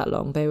they lived that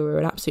long. They were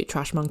an absolute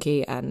trash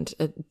monkey and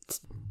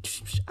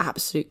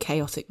absolute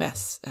chaotic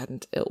mess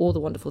and all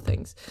the wonderful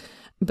things.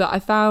 But I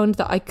found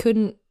that I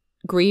couldn't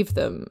grieve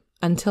them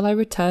until I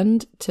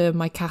returned to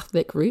my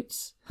Catholic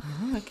roots.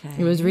 Oh, okay.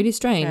 It was really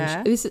strange.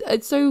 Yeah.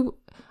 So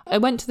I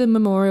went to the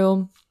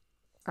memorial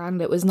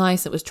and it was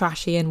nice. It was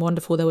trashy and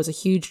wonderful. There was a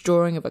huge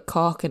drawing of a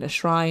cock in a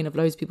shrine of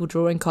loads of people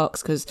drawing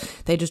cocks because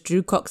they just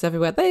drew cocks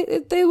everywhere.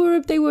 They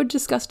were a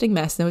disgusting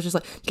mess. There was just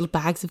like little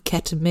bags of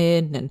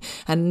ketamine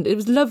and it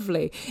was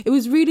lovely. It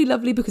was really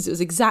lovely because it was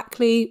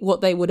exactly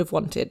what they would have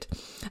wanted.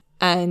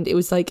 And it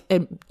was like a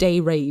day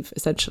rave,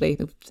 essentially.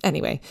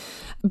 Anyway,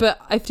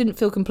 but I didn't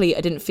feel complete.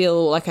 I didn't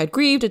feel like I'd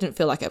grieved. I didn't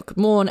feel like I could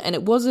mourn. And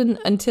it wasn't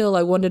until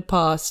I wandered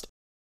past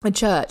a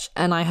church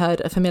and I heard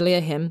a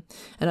familiar hymn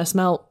and I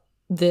smelled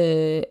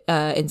the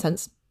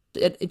incense.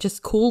 It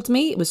just called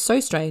me. It was so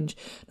strange.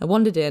 I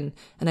wandered in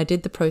and I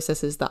did the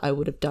processes that I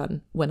would have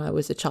done when I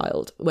was a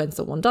child, when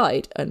someone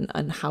died,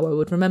 and how I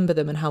would remember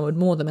them and how I would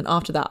mourn them. And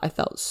after that, I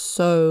felt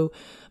so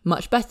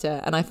much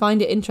better. And I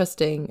find it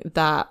interesting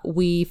that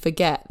we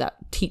forget that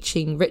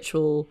teaching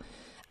ritual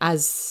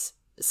as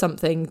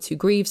something to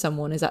grieve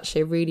someone is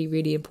actually a really,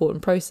 really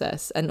important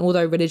process. And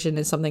although religion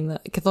is something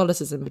that,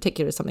 Catholicism in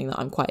particular, is something that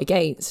I'm quite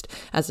against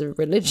as a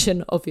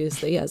religion,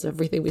 obviously, as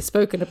everything we've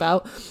spoken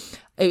about,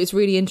 it was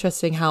really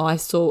interesting how I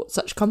saw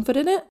such comfort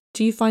in it.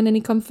 Do you find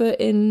any comfort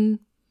in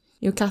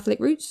your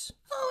Catholic roots?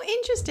 Oh,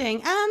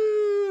 interesting.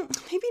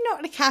 Maybe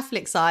not the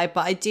Catholic side,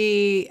 but I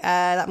do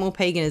that more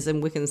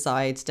paganism, Wiccan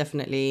side,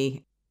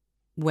 definitely,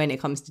 when it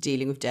comes to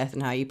dealing with death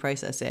and how you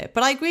process it.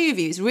 But I agree with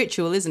you, it's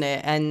ritual, isn't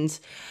it? And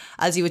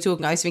as you were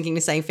talking, I was thinking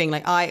the same thing.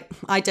 Like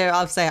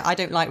I'll say I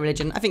don't like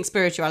religion. I think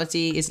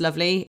spirituality is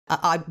lovely.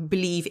 I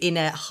believe in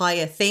a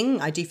higher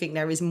thing. I do think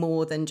there is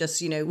more than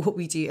just, what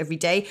we do every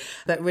day.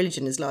 But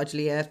religion is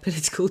largely a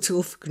political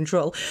tool for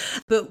control.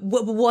 But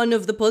one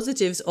of the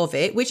positives of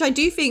it, which I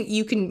do think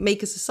you can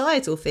make a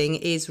societal thing,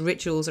 is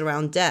rituals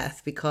around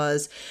death,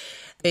 because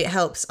it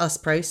helps us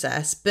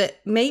process. But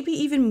maybe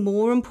even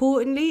more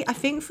importantly, I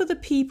think for the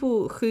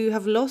people who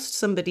have lost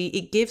somebody,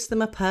 it gives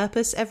them a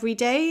purpose every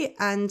day.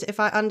 And if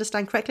I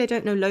understand correctly, I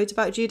don't know loads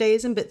about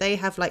Judaism, but they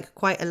have like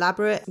quite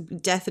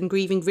elaborate death and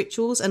grieving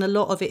rituals. And a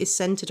lot of it is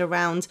centered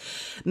around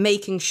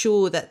making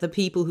sure that the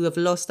people who have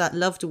lost that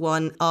loved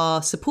one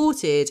are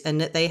supported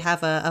and that they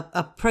have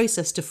a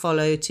process to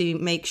follow to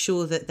make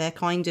sure that they're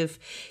kind of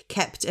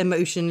kept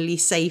emotionally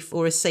safe,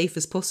 or as safe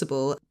as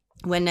possible,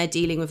 when they're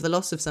dealing with the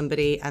loss of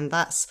somebody. And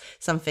that's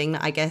something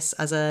that I guess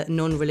as a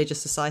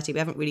non-religious society, we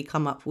haven't really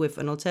come up with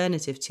an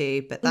alternative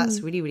to, but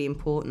that's really, really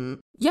important.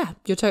 Yeah,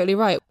 you're totally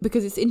right,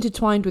 because it's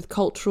intertwined with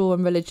cultural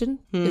and religion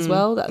as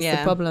well. That's the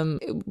problem.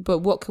 But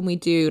what can we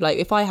do? Like,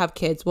 if I have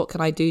kids, what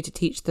can I do to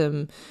teach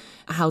them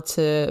how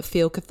to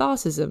feel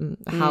catharsis,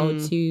 how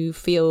to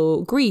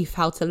feel grief,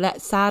 how to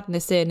let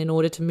sadness in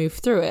order to move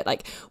through it?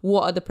 Like,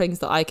 what are the things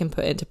that I can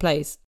put into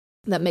place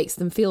that makes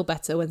them feel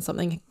better when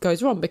something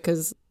goes wrong?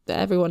 Because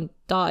everyone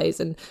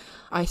dies, and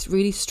I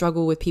really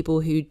struggle with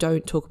people who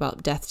don't talk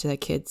about death to their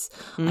kids.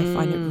 I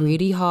find it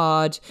really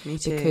hard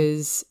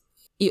because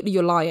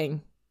you're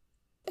lying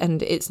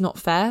and it's not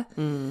fair.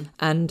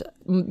 And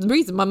the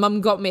reason my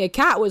mum got me a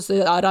cat was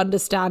that I'd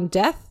understand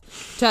death.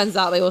 Turns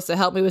out they also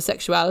helped me with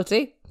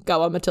sexuality.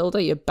 Go on,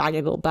 Matilda, you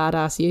banging little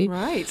badass, you.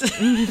 Right.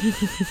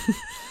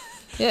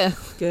 Yeah.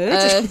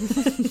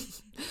 Good.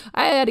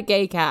 I had a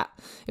gay cat.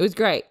 It was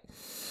great.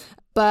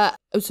 But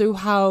so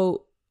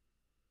how...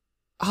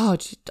 Oh,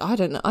 I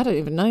don't know. I don't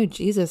even know.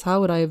 Jesus,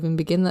 how would I even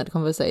begin that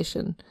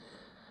conversation?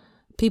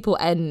 People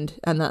end,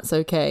 and that's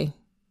okay.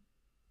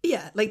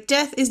 Yeah, like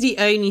death is the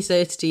only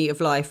certainty of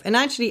life. And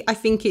actually, I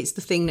think it's the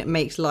thing that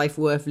makes life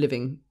worth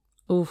living.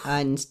 Oof.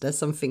 And there's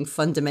something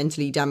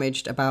fundamentally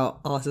damaged about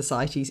our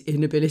society's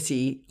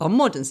inability, our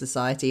modern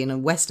society and a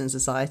Western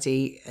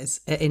society, as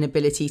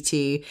inability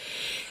to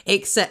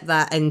accept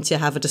that and to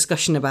have a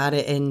discussion about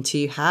it and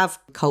to have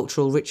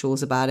cultural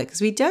rituals about it,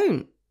 because we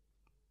don't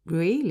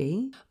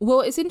really.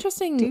 Well, it's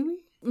interesting. Do we?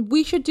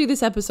 We should do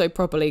this episode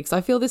properly, because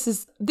I feel this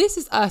is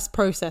us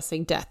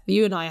processing death.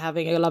 You and I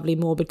having a lovely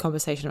morbid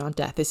conversation around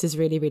death. This is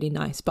really, really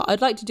nice. But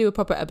I'd like to do a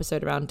proper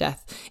episode around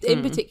death,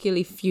 in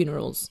particularly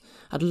funerals.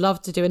 I'd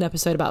love to do an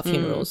episode about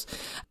funerals,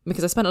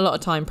 because I spent a lot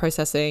of time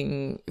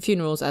processing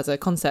funerals as a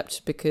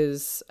concept,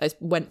 because I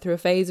went through a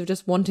phase of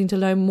just wanting to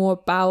learn more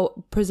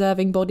about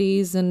preserving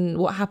bodies and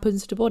what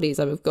happens to bodies.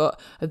 I've got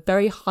a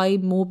very high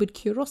morbid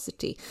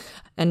curiosity.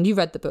 And you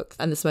read the book,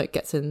 And the Smoke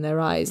Gets in Their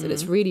Eyes, and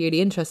it's really,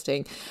 really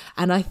interesting.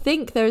 And I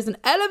think there is an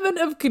element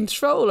of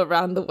control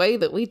around the way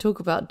that we talk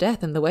about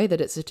death and the way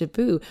that it's a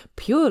taboo,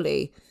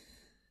 purely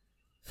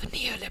for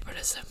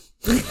neoliberalism.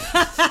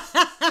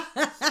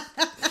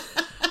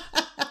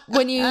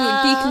 When you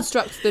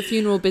deconstruct the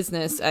funeral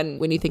business, and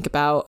when you think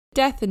about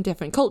death in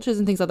different cultures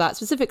and things like that,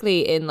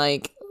 specifically in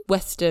like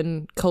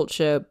Western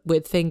culture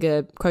with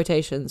finger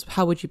quotations,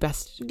 how would you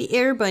best? The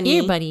air bunny.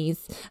 Ear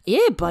bunnies.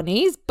 Ear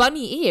bunnies.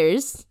 Bunny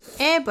ears.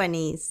 Air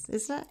bunnies.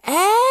 Is that?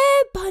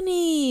 Air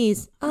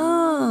bunnies.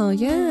 Oh,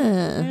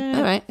 yeah.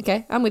 All right.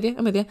 Okay. I'm with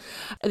you.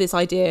 This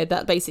idea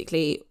that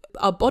basically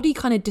our body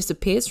kind of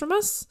disappears from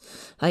us.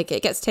 Like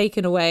it gets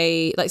taken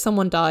away, like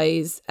someone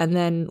dies, and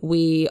then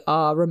we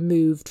are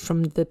removed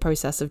from the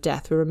process of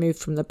death. We're removed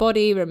from the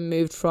body, we're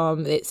removed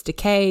from its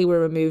decay,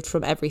 we're removed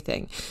from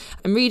everything.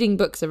 I'm reading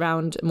books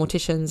around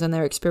morticians and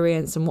their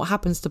experience and what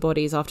happens to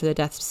bodies after their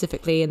death,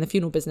 specifically in the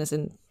funeral business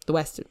in the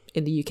West,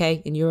 in the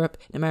UK, in Europe,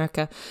 in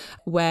America,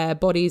 where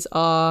bodies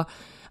are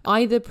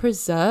either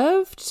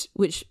preserved,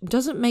 which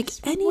doesn't make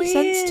any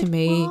sense to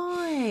me.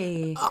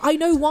 Why? I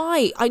know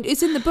why.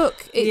 It's in the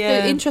book.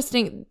 It's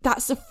interesting.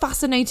 That's a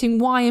fascinating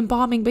why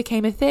embalming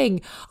became a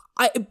thing.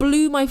 It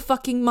blew my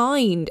fucking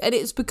mind. And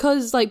it's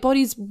because like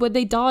bodies, when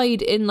they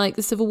died in like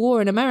the Civil War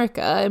in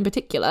America in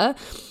particular,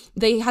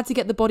 they had to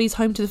get the bodies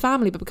home to the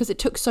family, but because it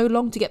took so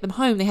long to get them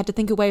home, they had to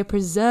think a way of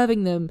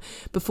preserving them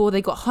before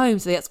they got home.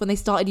 So that's when they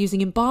started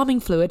using embalming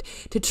fluid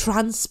to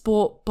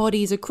transport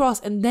bodies across.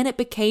 And then it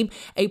became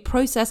a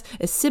process,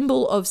 a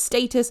symbol of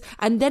status.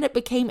 And then it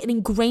became an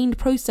ingrained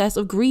process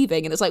of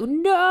grieving. And it's like,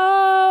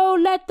 no,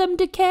 let them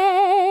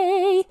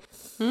decay.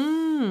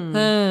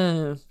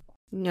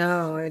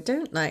 No, I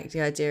don't like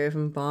the idea of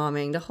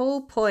embalming. The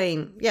whole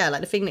point,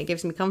 like the thing that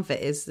gives me comfort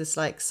is this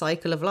like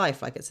cycle of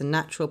life. Like it's a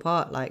natural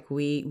part. Like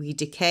we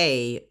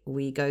decay,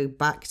 we go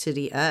back to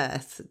the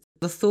earth.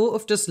 The thought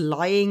of just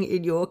lying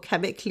in your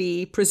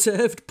chemically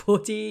preserved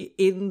body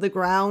in the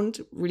ground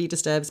really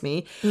disturbs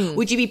me.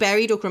 Would you be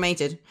buried or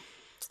cremated?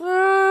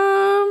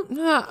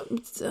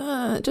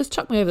 Just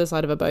chuck me over the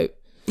side of a boat.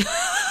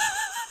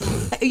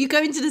 Are you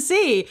going to the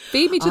sea?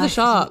 Feed me to the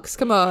sharks.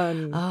 Come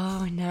on.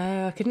 Oh,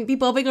 no. I couldn't be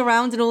bobbing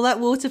around in all that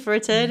water for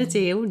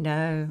eternity. Oh,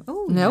 no.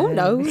 Oh,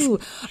 no.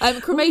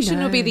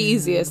 Cremation would be the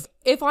easiest.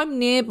 If I'm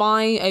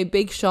nearby a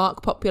big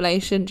shark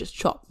population, just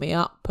chop me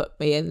up, put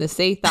me in the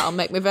sea. That'll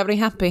make me very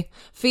happy.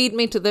 Feed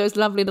me to those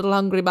lovely little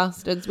hungry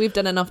bastards. We've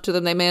done enough to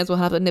them. They may as well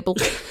have a nibble.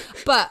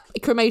 But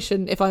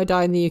cremation, if I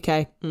die in the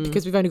UK,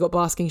 because we've only got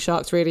basking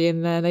sharks really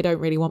in there. They don't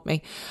really want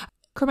me.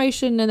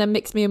 Cremation, and then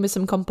mix me in with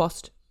some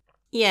compost.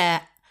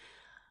 Yeah.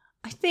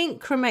 I think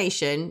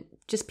cremation,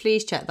 just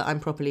please check that I'm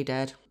properly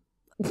dead.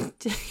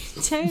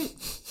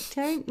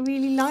 don't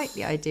really like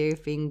the idea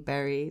of being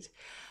buried.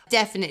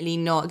 Definitely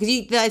not,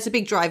 because there's a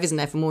big drive, isn't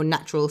there, for more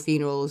natural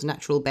funerals,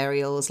 natural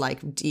burials, like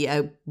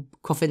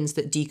coffins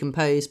that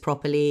decompose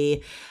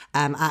properly.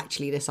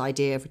 Actually, this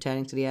idea of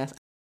returning to the earth,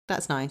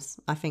 that's nice.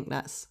 I think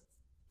that's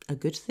a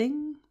good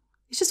thing.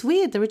 It's just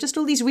weird. There are just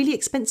all these really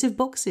expensive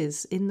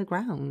boxes in the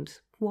ground.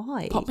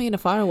 Why? Pop me in a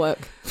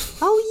firework.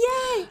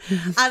 Oh, yay!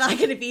 And I'm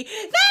going to be...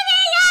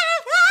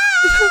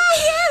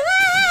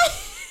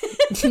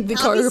 the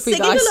choreography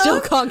that I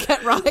still can't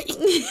get right. 3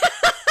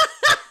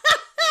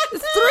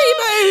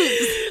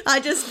 moves. I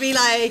just be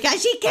like,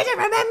 she couldn't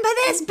remember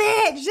this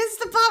bitch. This is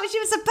the part where she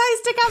was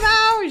supposed to come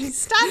out. She's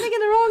standing in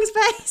the wrong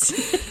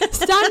space.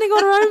 Standing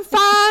on her own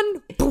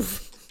fan.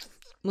 Poof.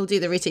 We'll do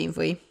the routine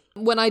for you.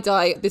 When I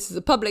die, this is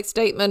a public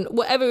statement.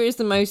 Whatever is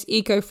the most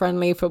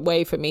eco-friendly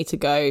way for me to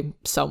go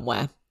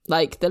somewhere.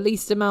 Like the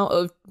least amount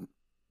of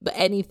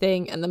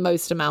anything and the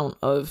most amount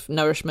of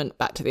nourishment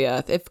back to the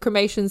earth. If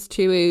cremation's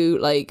too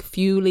like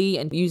fuely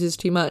and uses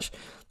too much,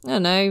 I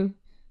don't know,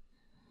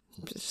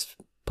 just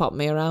pop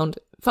me around.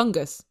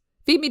 Fungus.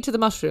 Feed me to the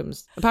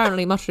mushrooms.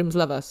 Apparently mushrooms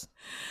love us.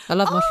 I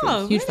love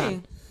mushrooms. Huge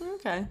fan.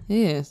 Okay.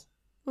 Yes.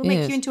 We'll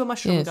make you into a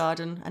mushroom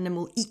garden and then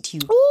we'll eat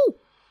you. Ooh!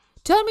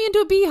 Turn me into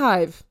a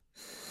beehive.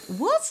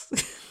 What?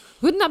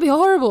 Wouldn't that be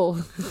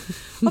horrible?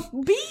 A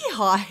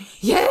beehive?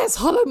 Yes,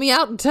 hollow me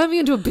out and turn me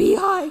into a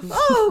beehive.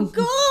 Oh,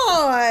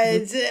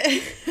 God.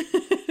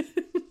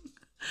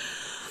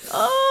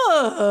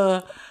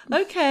 Oh,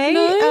 okay.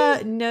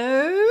 No?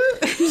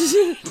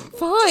 No.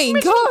 fine.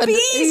 God.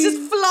 Bees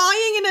just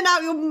flying in and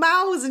out your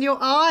mouths and your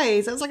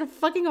eyes. It was like a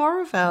fucking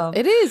horror film.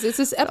 It is. It's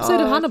this episode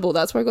of Hannibal.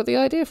 That's where I got the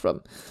idea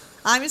from.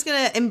 I'm just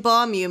going to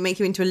embalm you and make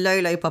you into a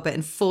Lolo puppet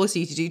and force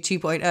you to do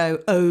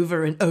 2.0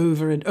 over and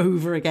over and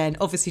over again.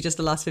 Obviously, just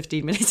the last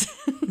 15 minutes.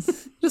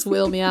 Just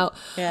wheel me out.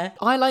 Yeah.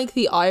 I like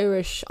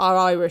our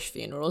Irish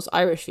funerals.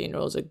 Irish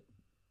funerals are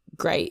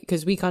great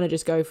because we kind of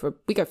just go for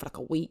like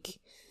a week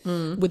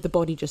with the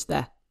body just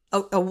there.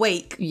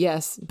 Awake.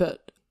 Yes,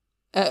 but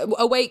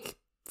awake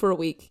for a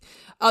week.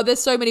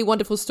 There's so many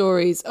wonderful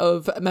stories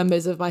of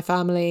members of my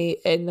family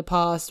in the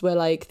past where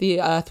like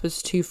the earth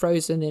was too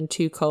frozen and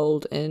too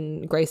cold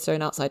in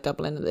Greystone outside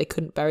Dublin that they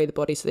couldn't bury the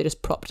body, so they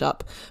just propped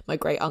up my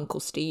great uncle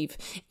Steve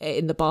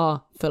in the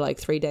bar for like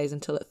 3 days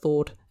until it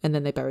thawed, and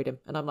then they buried him.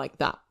 And I'm like,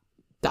 that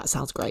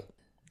sounds great.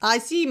 I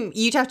assume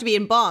you'd have to be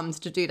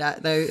embalmed to do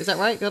that, though. Is that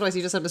right? Otherwise,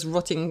 you just have this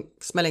rotting,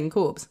 smelling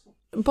corpse.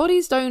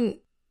 Bodies don't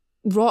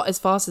rot as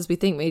fast as we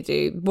think we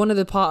do. One of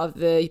the part of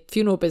the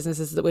funeral business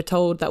is that we're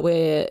told that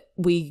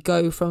we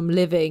go from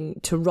living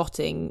to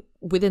rotting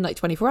within like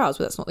 24 hours,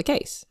 but that's not the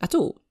case at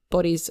all.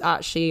 Bodies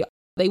actually,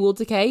 they will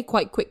decay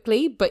quite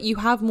quickly, but you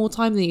have more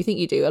time than you think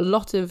you do. A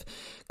lot of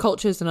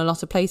cultures and a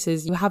lot of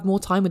places, you have more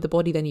time with the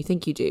body than you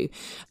think you do.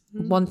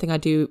 One thing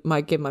I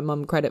might give my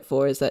mum credit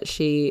for is that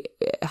she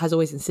has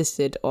always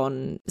insisted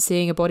on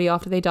seeing a body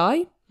after they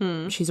die.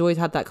 She's always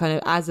had that kind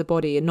of as a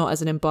body and not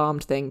as an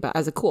embalmed thing, but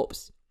as a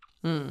corpse.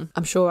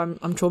 I'm sure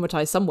I'm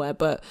traumatized somewhere,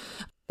 but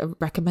I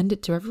recommend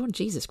it to everyone.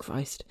 Jesus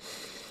Christ.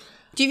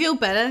 Do you feel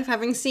better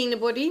having seen a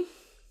body?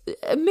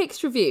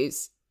 Mixed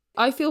reviews.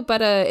 I feel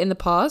better in the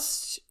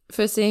past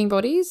for seeing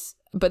bodies,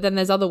 but then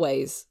there's other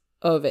ways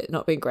of it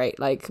not being great.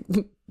 Like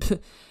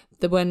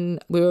when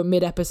we were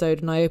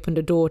mid-episode and I opened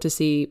a door to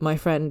see my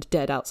friend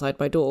dead outside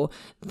my door.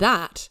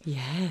 That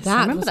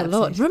was a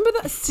lot. Remember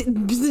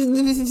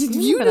that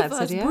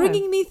universe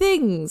bringing me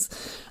things.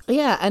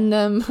 Yeah, and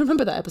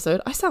remember that episode?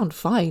 I sound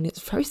fine.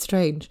 It's very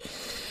strange.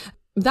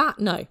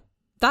 No.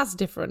 That's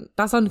different.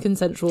 That's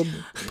unconsensual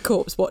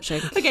corpse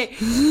watching. Okay.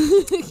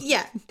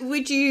 Yeah.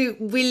 Would you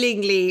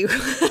willingly,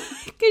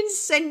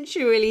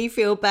 consensually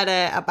feel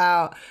better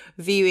about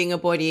viewing a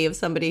body of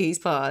somebody who's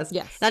passed?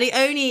 Yes. Now, the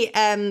only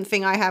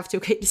thing I have to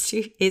equate this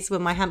to is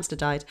when my hamster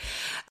died.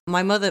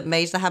 My mother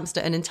made the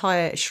hamster an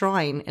entire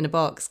shrine in a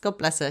box. God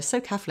bless her. So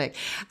Catholic.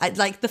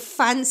 Like the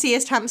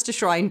fanciest hamster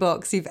shrine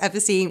box you've ever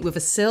seen, with a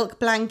silk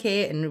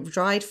blanket and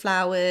dried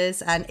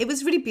flowers. And it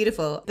was really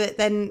beautiful. But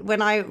then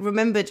when I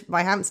remembered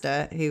my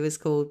hamster, who was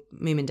called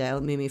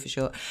Moomindale, Moo for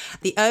short,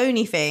 the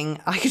only thing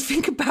I could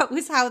think about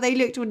was how they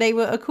looked when they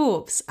were a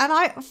corpse. And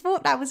I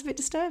thought that was a bit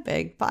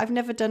disturbing. But I've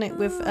never done it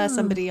with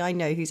somebody I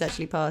know who's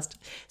actually passed.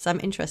 So I'm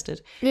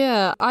interested.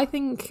 Yeah, I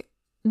think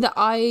that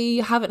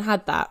I haven't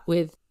had that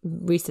with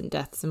recent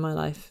deaths in my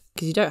life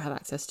because you don't have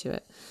access to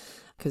it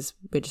because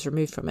we're just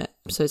removed from it.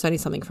 So it's only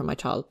something from my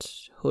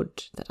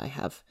childhood that I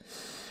have.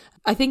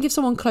 I think if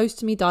someone close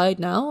to me died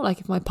now, like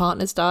if my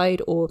partner's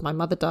died or if my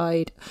mother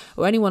died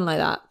or anyone like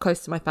that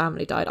close to my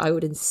family died, I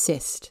would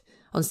insist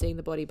on seeing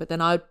the body. But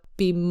then I'd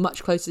be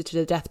much closer to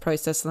the death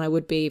process than I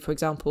would be, for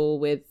example,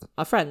 with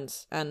our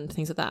friends and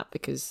things like that,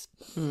 because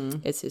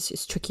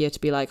it's trickier to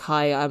be like,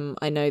 hi,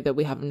 I know that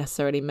we haven't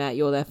necessarily met,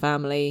 you're their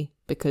family,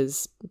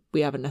 because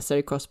we haven't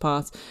necessarily crossed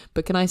paths,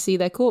 but can I see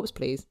their corpse,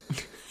 please?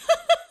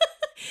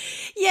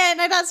 Yeah,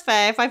 no, that's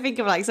fair. If I think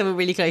of like someone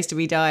really close to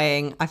me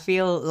dying, I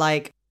feel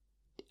like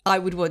I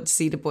would want to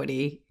see the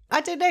body.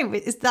 I don't know,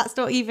 that's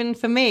not even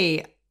for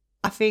me.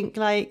 I think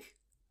like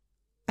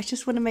I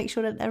just want to make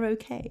sure that they're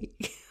okay.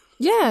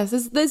 Yes,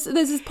 there's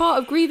this part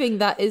of grieving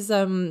that is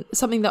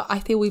something that I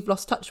feel we've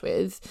lost touch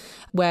with,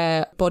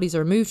 where bodies are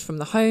removed from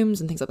the homes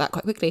and things like that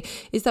quite quickly,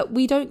 is that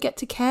we don't get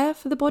to care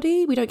for the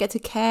body. We don't get to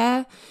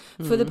care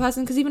for the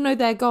person, because even though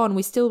they're gone,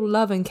 we still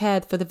love and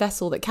care for the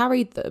vessel that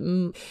carried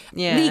them.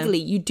 Yeah. Legally,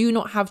 you do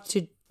not have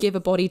to give a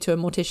body to a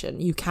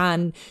mortician. You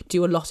can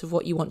do a lot of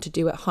what you want to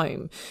do at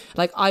home.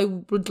 Like, I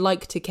would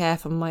like to care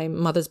for my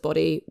mother's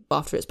body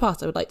after it's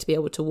passed. I would like to be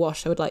able to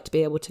wash. I would like to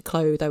be able to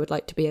clothe. I would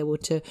like to be able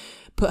to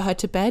put her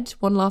to bed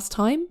one last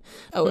time.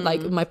 I would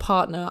like my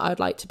partner, I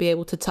would like to be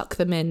able to tuck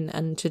them in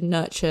and to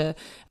nurture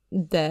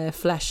their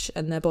flesh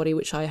and their body,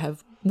 which I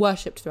have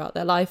worshipped throughout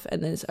their life,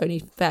 and then it's only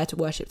fair to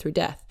worship through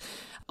death.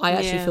 I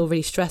actually feel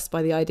really stressed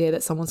by the idea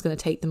that someone's going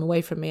to take them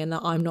away from me and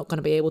that I'm not going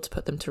to be able to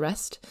put them to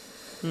rest.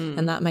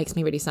 And that makes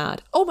me really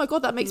sad. Oh my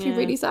God, that makes me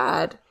really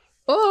sad.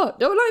 Oh,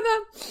 don't like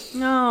that.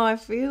 No, I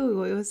feel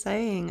what you're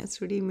saying.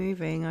 It's really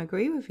moving. I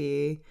agree with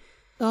you.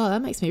 Oh,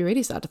 that makes me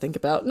really sad to think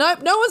about. No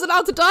one's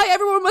allowed to die.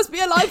 Everyone must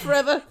be alive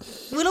forever.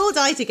 We'll all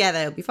die together.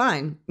 It'll be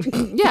fine.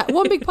 Yeah,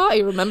 one big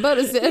party, remember?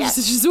 It's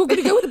just all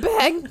going to go with a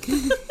bang.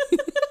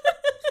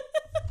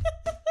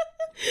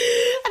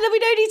 And then we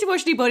don't need to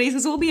wash any bodies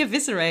because we'll be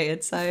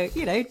eviscerated. So,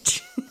 you know.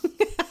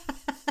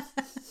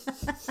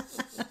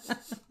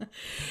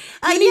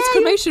 Who needs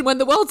cremation when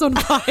the world's on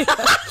fire?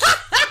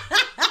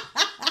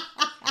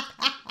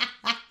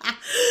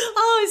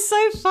 Oh, it's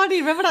so funny.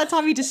 Remember that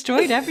time you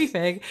destroyed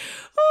everything?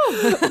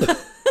 Oh.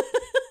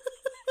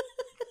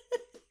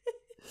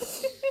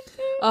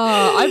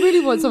 I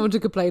really want someone to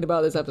complain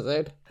about this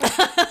episode.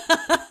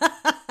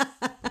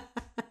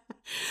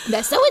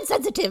 They're so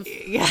insensitive.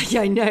 Yeah,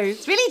 I know.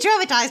 It's really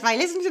traumatized by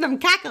listening to them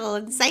cackle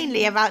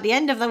insanely about the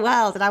end of the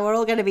world and how we're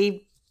all going to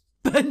be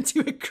burnt to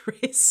a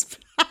crisp.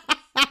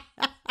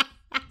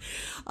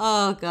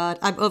 Oh, God.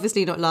 I'm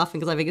obviously not laughing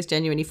because I think it's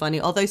genuinely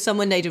funny. Although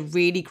someone made a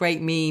really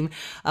great meme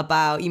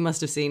about, you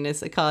must have seen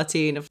this, a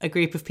cartoon of a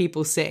group of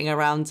people sitting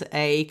around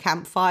a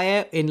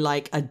campfire in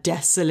like a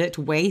desolate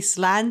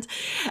wasteland.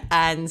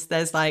 And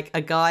there's like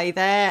a guy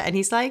there and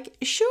he's like,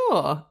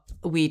 sure,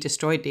 we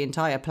destroyed the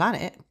entire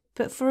planet.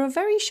 But for a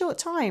very short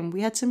time,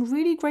 we had some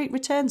really great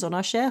returns on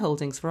our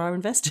shareholdings for our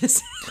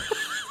investors.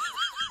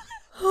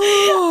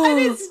 And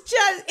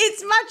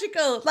it's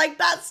magical. Like,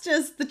 that's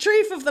just the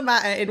truth of the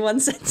matter in one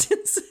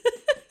sentence.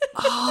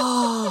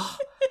 Oh,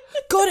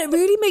 God, it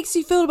really makes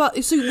you feel about...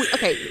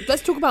 Okay,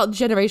 let's talk about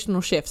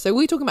generational shifts. So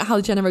we're talking about how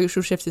the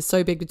generational shift is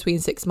so big between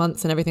 6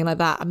 months and everything like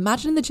that.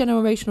 Imagine the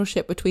generational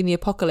shift between the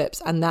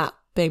apocalypse and that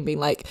being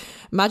like,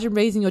 imagine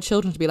raising your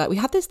children to be like, we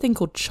had this thing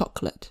called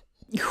chocolate.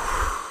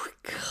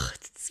 God,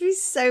 this would be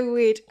so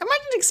weird.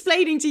 Imagine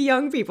explaining to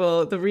young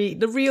people the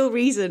real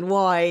reason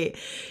why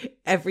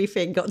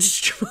everything got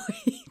destroyed.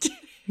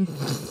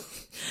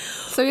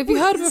 So have you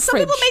heard of a Some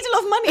fridge? people made a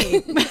lot of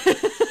money.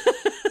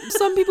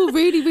 Some people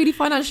really, really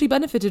financially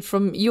benefited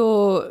from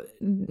your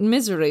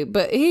misery.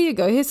 But here you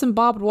go. Here's some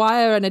barbed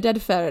wire and a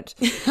dead ferret.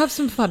 Have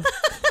some fun.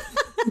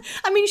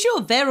 I mean,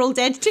 sure, they're all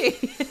dead too.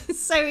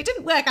 So it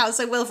didn't work out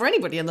so well for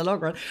anybody in the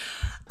long run.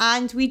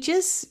 And we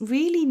just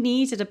really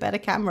needed a better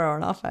camera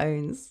on our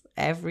phones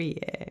every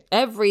year.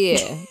 Every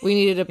year we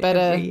needed a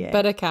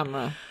better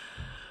camera.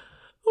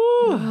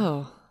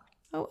 Oh,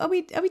 are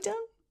we done?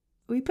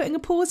 Are we putting a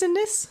pause in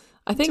this?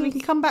 I think so we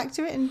can come back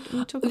to it and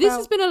talk about... This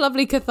has been a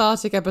lovely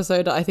cathartic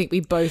episode that I think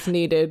we both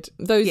needed.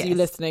 Those of you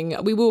listening,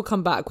 we will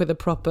come back with a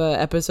proper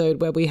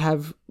episode where we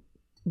have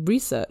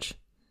research.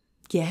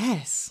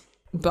 Yes.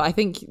 But I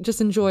think just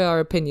enjoy our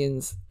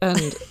opinions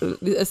and a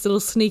little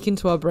sneak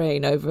into our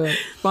brain over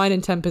mine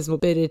and Tempest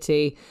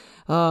morbidity.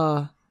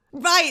 Right,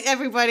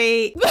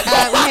 everybody. We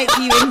hope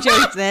you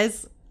enjoyed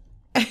this.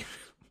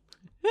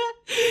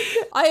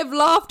 I have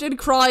laughed and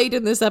cried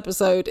in this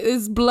episode. It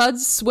is blood,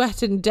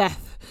 sweat and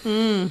death.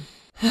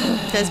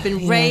 There's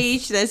been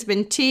rage, there's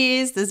been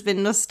tears, there's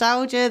been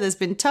nostalgia, there's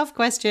been tough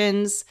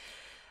questions.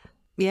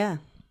 Yeah.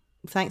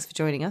 Thanks for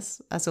joining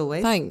us, as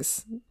always.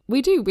 Thanks.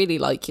 We do really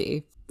like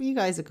you. You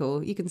guys are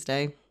cool. You can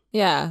stay.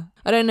 Yeah.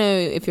 I don't know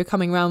if you're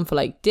coming round for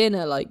like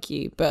dinner like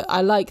you, but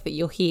I like that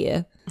you're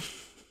here.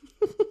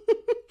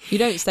 You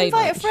don't stay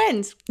Invite much. a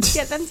friend.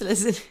 Get them to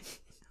listen.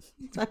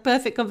 It's a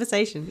perfect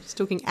conversation. Just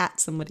talking at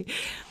somebody.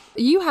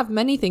 You have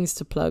many things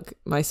to plug,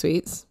 my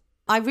sweets.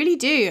 I really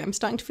do. I'm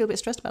starting to feel a bit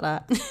stressed about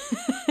that.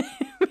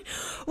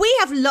 We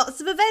have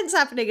lots of events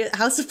happening at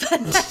House of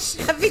Burlesque.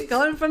 Having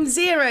gone from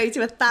 0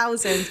 to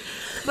 1,000.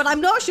 But I'm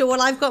not sure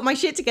what I've got my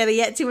shit together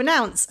yet to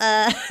announce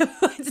by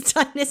the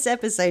time this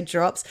episode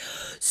drops.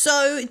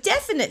 So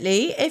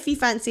definitely, if you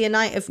fancy a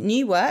night of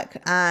new work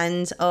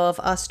and of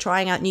us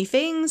trying out new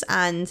things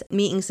and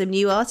meeting some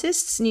new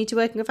artists new to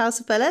working with House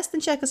of Burlesque,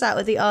 then check us out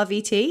at the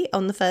RVT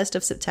on the 1st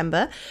of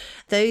September.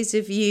 Those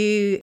of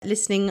you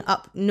listening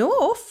up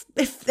north,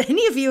 if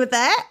any of you are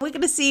there, we're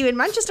going to see you in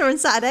Manchester on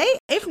Saturday.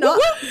 If not,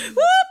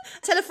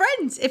 tell a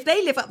friend if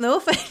they live up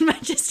north in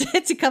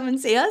Manchester to come and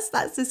see us.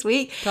 That's this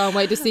week. Can't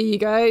wait to see you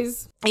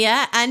guys.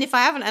 Yeah, and if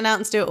I haven't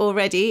announced it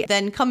already,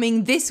 then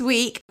coming this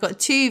week, I've got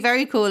 2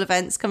 very cool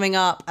events coming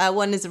up.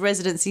 One is a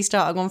residency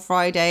starting on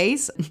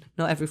Fridays.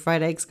 Not every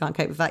Friday because I can't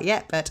cope with that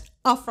yet, but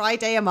our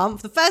Friday a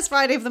month. The first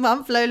Friday of the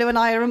month, Lolo and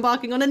I are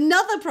embarking on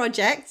another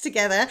project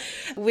together,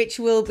 which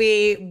will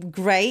be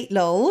great,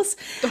 lols.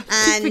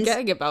 And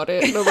forgetting about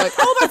it. And I'm like,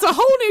 oh, that's a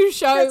whole new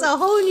show. That's a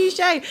whole new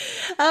show.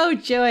 Oh,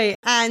 joy.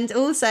 And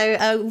also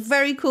a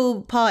very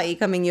cool party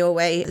coming your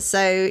way.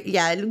 So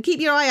yeah,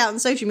 keep your eye out on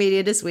social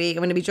media this week.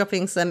 I'm going to be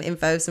dropping some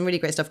info, some really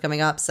great stuff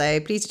coming up.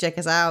 So please check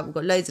us out. We've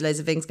got loads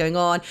of things going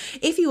on.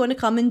 If you want to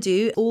come and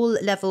do all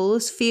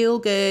levels, feel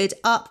good,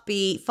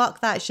 upbeat,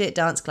 fuck that shit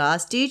dance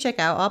class, do check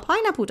out our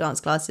Pineapple dance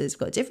classes. We've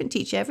got a different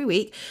teacher every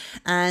week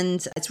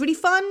and it's really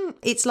fun.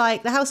 It's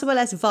like the House of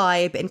Burlesque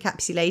vibe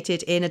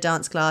encapsulated in a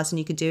dance class, and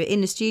you can do it in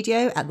the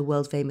studio at the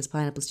world famous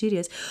Pineapple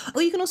Studios,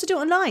 or you can also do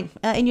it online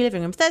in your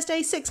living room.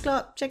 Thursday, 6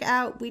 o'clock. Check it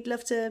out. We'd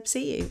love to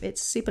see you.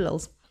 It's super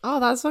lols. Oh,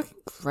 that's fucking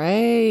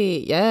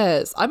great.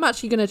 Yes. I'm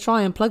actually going to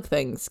try and plug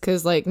things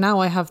because like now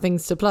I have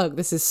things to plug.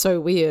 This is so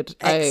weird.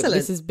 Excellent.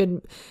 This has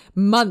been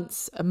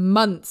months and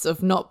months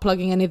of not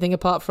plugging anything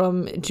apart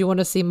from, do you want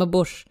to see my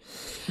bush?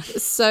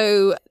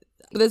 So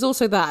there's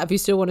also that, if you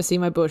still want to see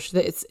my bush,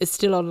 that it's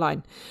still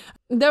online.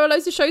 There are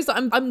loads of shows that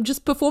I'm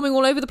just performing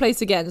all over the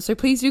place again. So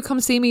please do come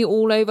see me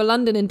all over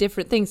London in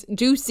different things.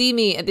 Do see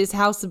me at this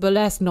House of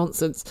Burlesque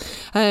nonsense.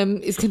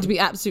 It's going to be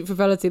absolute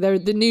frivolity. The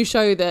new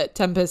show that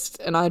Tempest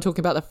and I are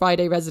talking about, the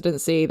Friday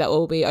residency that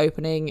will be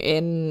opening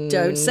in...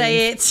 Don't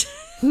say it.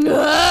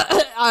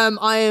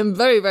 I am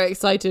very, very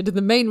excited.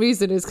 The main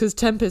reason is because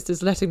Tempest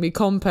is letting me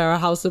compare a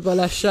House of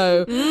Burlesque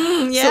show.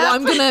 Yeah. So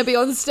I'm going to be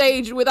on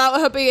stage without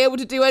her being able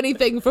to do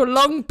anything for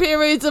long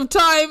periods of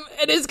time.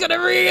 And it's going to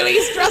really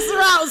stress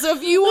her out. So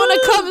if you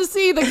want to come and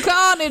see the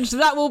carnage,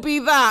 that will be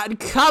that.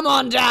 Come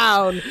on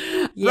down.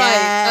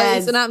 Yes. Right.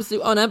 It's an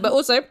absolute honour. But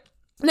also,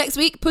 next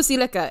week, Pussy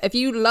Liquor. If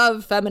you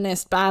love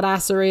feminist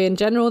badassery in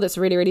general, that's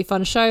a really, really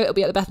fun show. It'll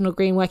be at the Bethnal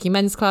Green Working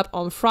Men's Club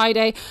on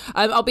Friday.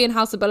 I'll be in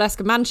House of Burlesque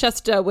in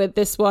Manchester with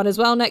this one as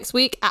well next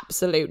week.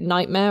 Absolute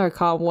nightmare. I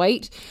can't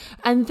wait.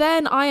 And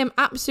then I am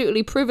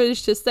absolutely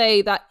privileged to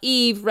say that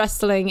Eve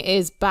Wrestling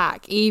is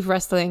back. Eve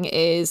Wrestling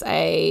is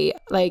a,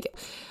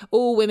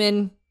 all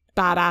women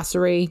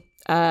badassery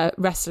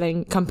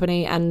wrestling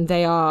company, and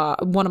they are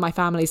one of my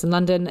families in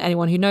London.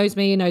 Anyone who knows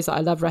me knows that I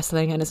love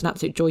wrestling, and it's an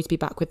absolute joy to be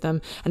back with them.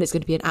 And it's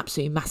going to be an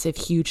absolutely massive,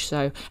 huge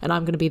show, and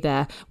I'm going to be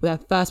there with our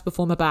first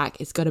performer back.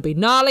 It's going to be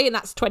gnarly, and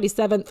that's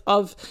 27th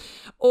of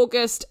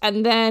August.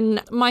 And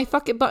then my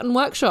Fuck It Button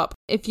workshop.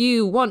 If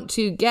you want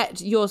to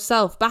get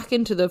yourself back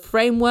into the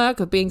framework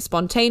of being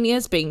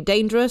spontaneous, being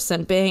dangerous,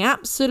 and being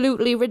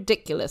absolutely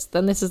ridiculous,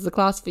 then this is the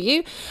class for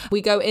you.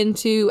 We go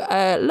into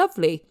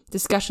lovely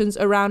discussions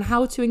around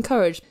how to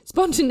encourage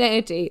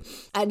spontaneity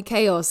and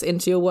chaos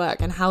into your work,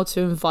 and how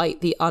to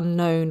invite the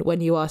unknown when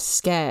you are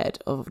scared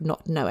of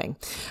not knowing.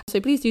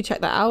 So please do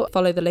check that out.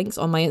 Follow the links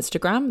on my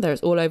Instagram. They're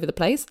all over the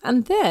place.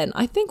 And then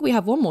I think we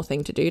have one more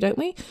thing to do, don't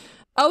we?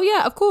 Oh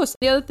yeah, of course.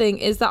 The other thing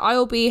is that I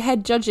will be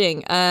head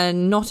judging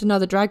Not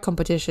Another Drag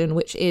Competition,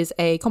 which is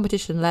a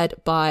competition led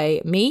by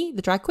me,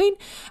 the drag queen,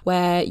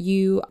 where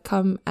you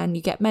come and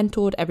you get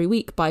mentored every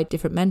week by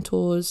different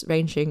mentors,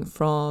 ranging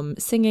from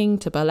singing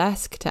to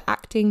burlesque to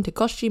acting to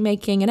costume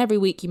making. And every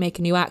week you make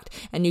a new act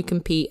and you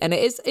compete. And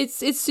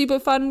it's super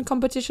fun,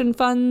 competition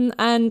fun.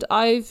 And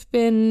I've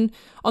been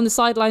on the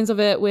sidelines of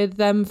it with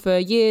them for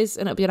years,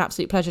 and it'll be an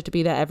absolute pleasure to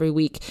be there every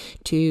week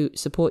to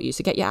support you.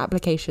 So get your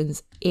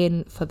applications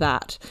in for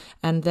that.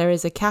 And there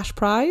is a cash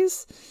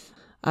prize.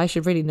 I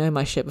should really know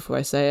my shit before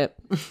I say it.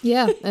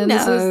 Yeah. And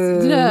No,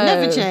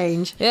 never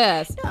change.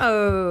 Yes.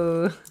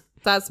 No.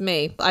 That's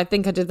me. I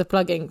think I did the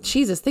plugging.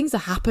 Jesus, things are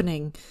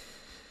happening.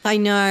 I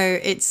know.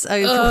 It's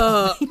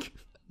so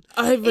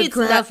I regret. It's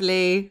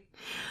lovely.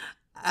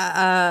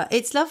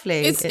 It's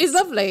lovely. It's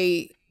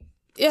lovely.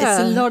 Yeah.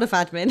 It's a lot of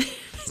admin.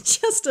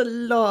 Just a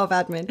lot of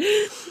admin.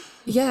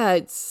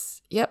 Yeah,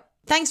 yep.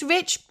 Thanks,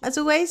 Rich, as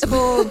always,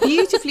 for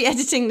beautifully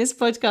editing this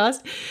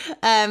podcast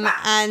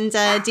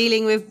and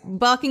dealing with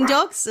barking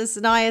dogs, as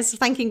Naya's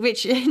thanking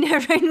Rich in her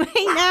own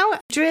way now.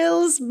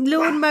 Drills,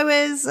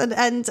 lawnmowers,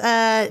 and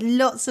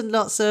lots and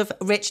lots of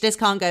richness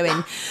can't go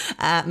in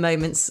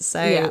moments.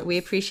 So we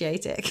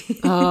appreciate it.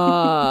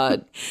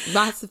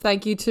 Massive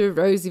thank you to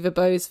Rosie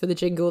Verbose for the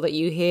jingle that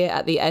you hear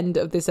at the end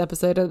of this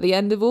episode and at the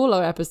end of all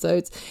our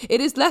episodes. It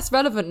is less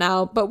relevant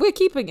now, but we're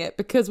keeping it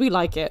because we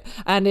like it.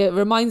 And it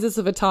reminds us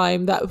of a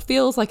time that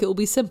feels like it will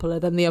be simpler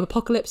than the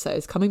apocalypse that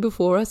is coming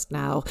before us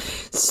now.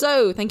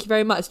 So thank you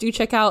very much. Do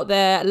check out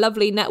their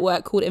lovely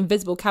network called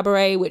Invisible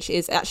Cabaret, which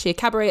is actually a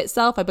cabaret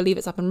itself. I believe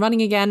it's up and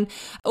running again,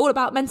 all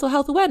about mental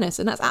health awareness,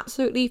 and that's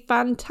absolutely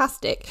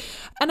fantastic.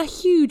 And a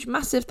huge,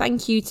 massive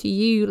thank you to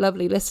you,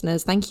 lovely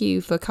listeners. Thank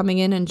you for coming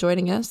in and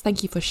joining us.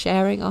 Thank you for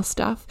sharing our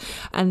stuff,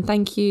 and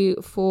thank you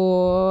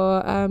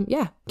for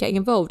getting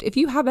involved. If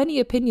you have any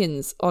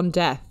opinions on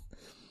death,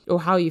 or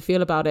how you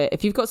feel about it,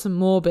 if you've got some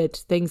morbid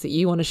things that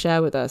you want to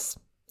share with us,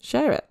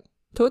 share it.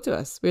 Talk to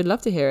us. We'd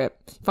love to hear it.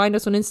 Find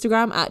us on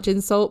Instagram at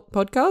Ginsalt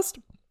Podcast.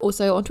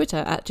 Also on Twitter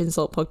at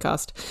Ginsalt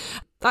Podcast.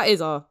 That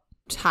is our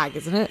tag,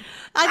 isn't it?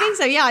 I think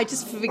so, yeah. I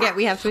just forget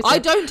we have Twitter. I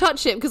don't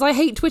touch it because I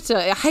hate Twitter.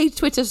 I hate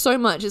Twitter so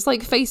much. It's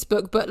like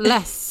Facebook, but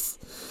less.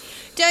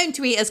 Don't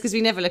tweet us because we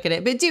never look at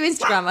it, but do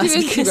Instagram us.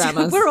 Do Instagram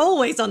us. We're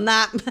always on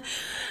that.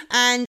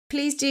 And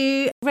please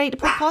do rate the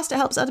podcast. It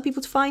helps other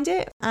people to find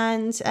it.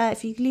 And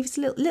if you leave us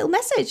a little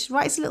message,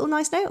 write us a little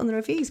nice note on the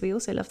reviews. We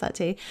also love that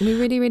too. We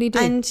really, really do.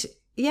 And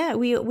yeah,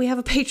 we have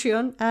a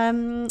Patreon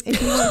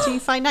if you want to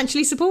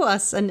financially support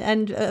us.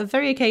 And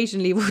very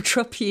occasionally we'll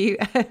drop you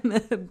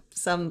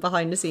some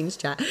behind the scenes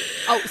chat.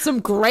 Oh, some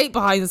great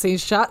behind the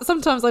scenes chat.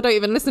 Sometimes I don't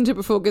even listen to it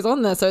before it goes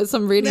on there. So it's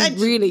some really,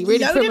 really,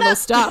 really criminal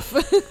stuff.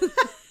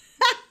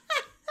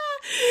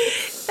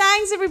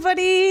 Thanks,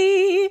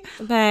 everybody.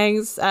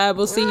 Thanks.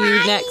 We'll see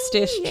you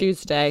next-ish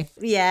Tuesday.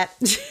 Yeah.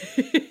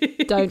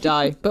 Don't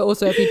die. But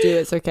also, if you do,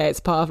 it's okay. It's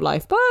part of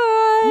life. Bye.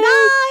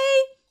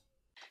 Bye.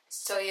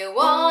 So you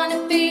want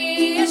to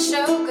be a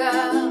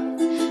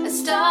showgirl, a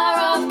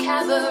star of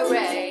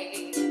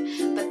cabaret,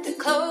 but the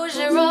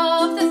closure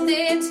of the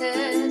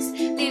theatres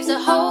leaves a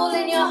hole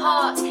in your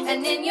heart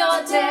and in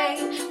your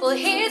day. Well,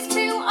 here's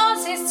two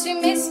artists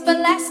who miss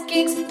burlesque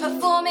gigs,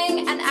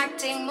 performing and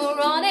acting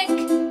moronic.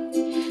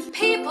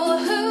 People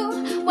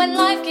who, when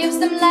life gives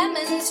them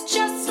lemons,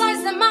 just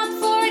slice them up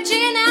for a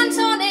gin and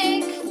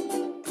tonic.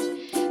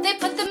 They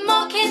put the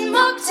mock in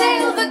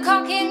mocktail, the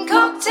cock in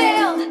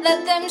cocktail.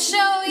 Let them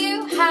show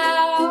you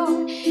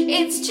how.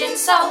 It's gin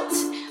salt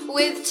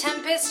with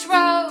Tempest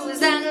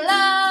Rose and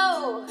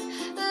low,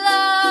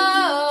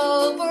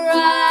 low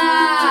brow.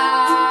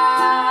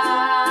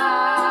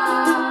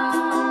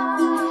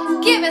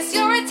 give us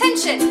your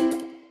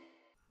attention.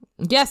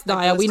 Yes,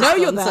 Naya, we know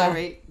you're there.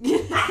 Sorry.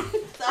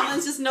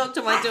 Someone's just knocked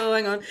on my door.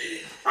 Hang on.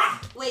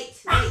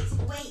 Wait.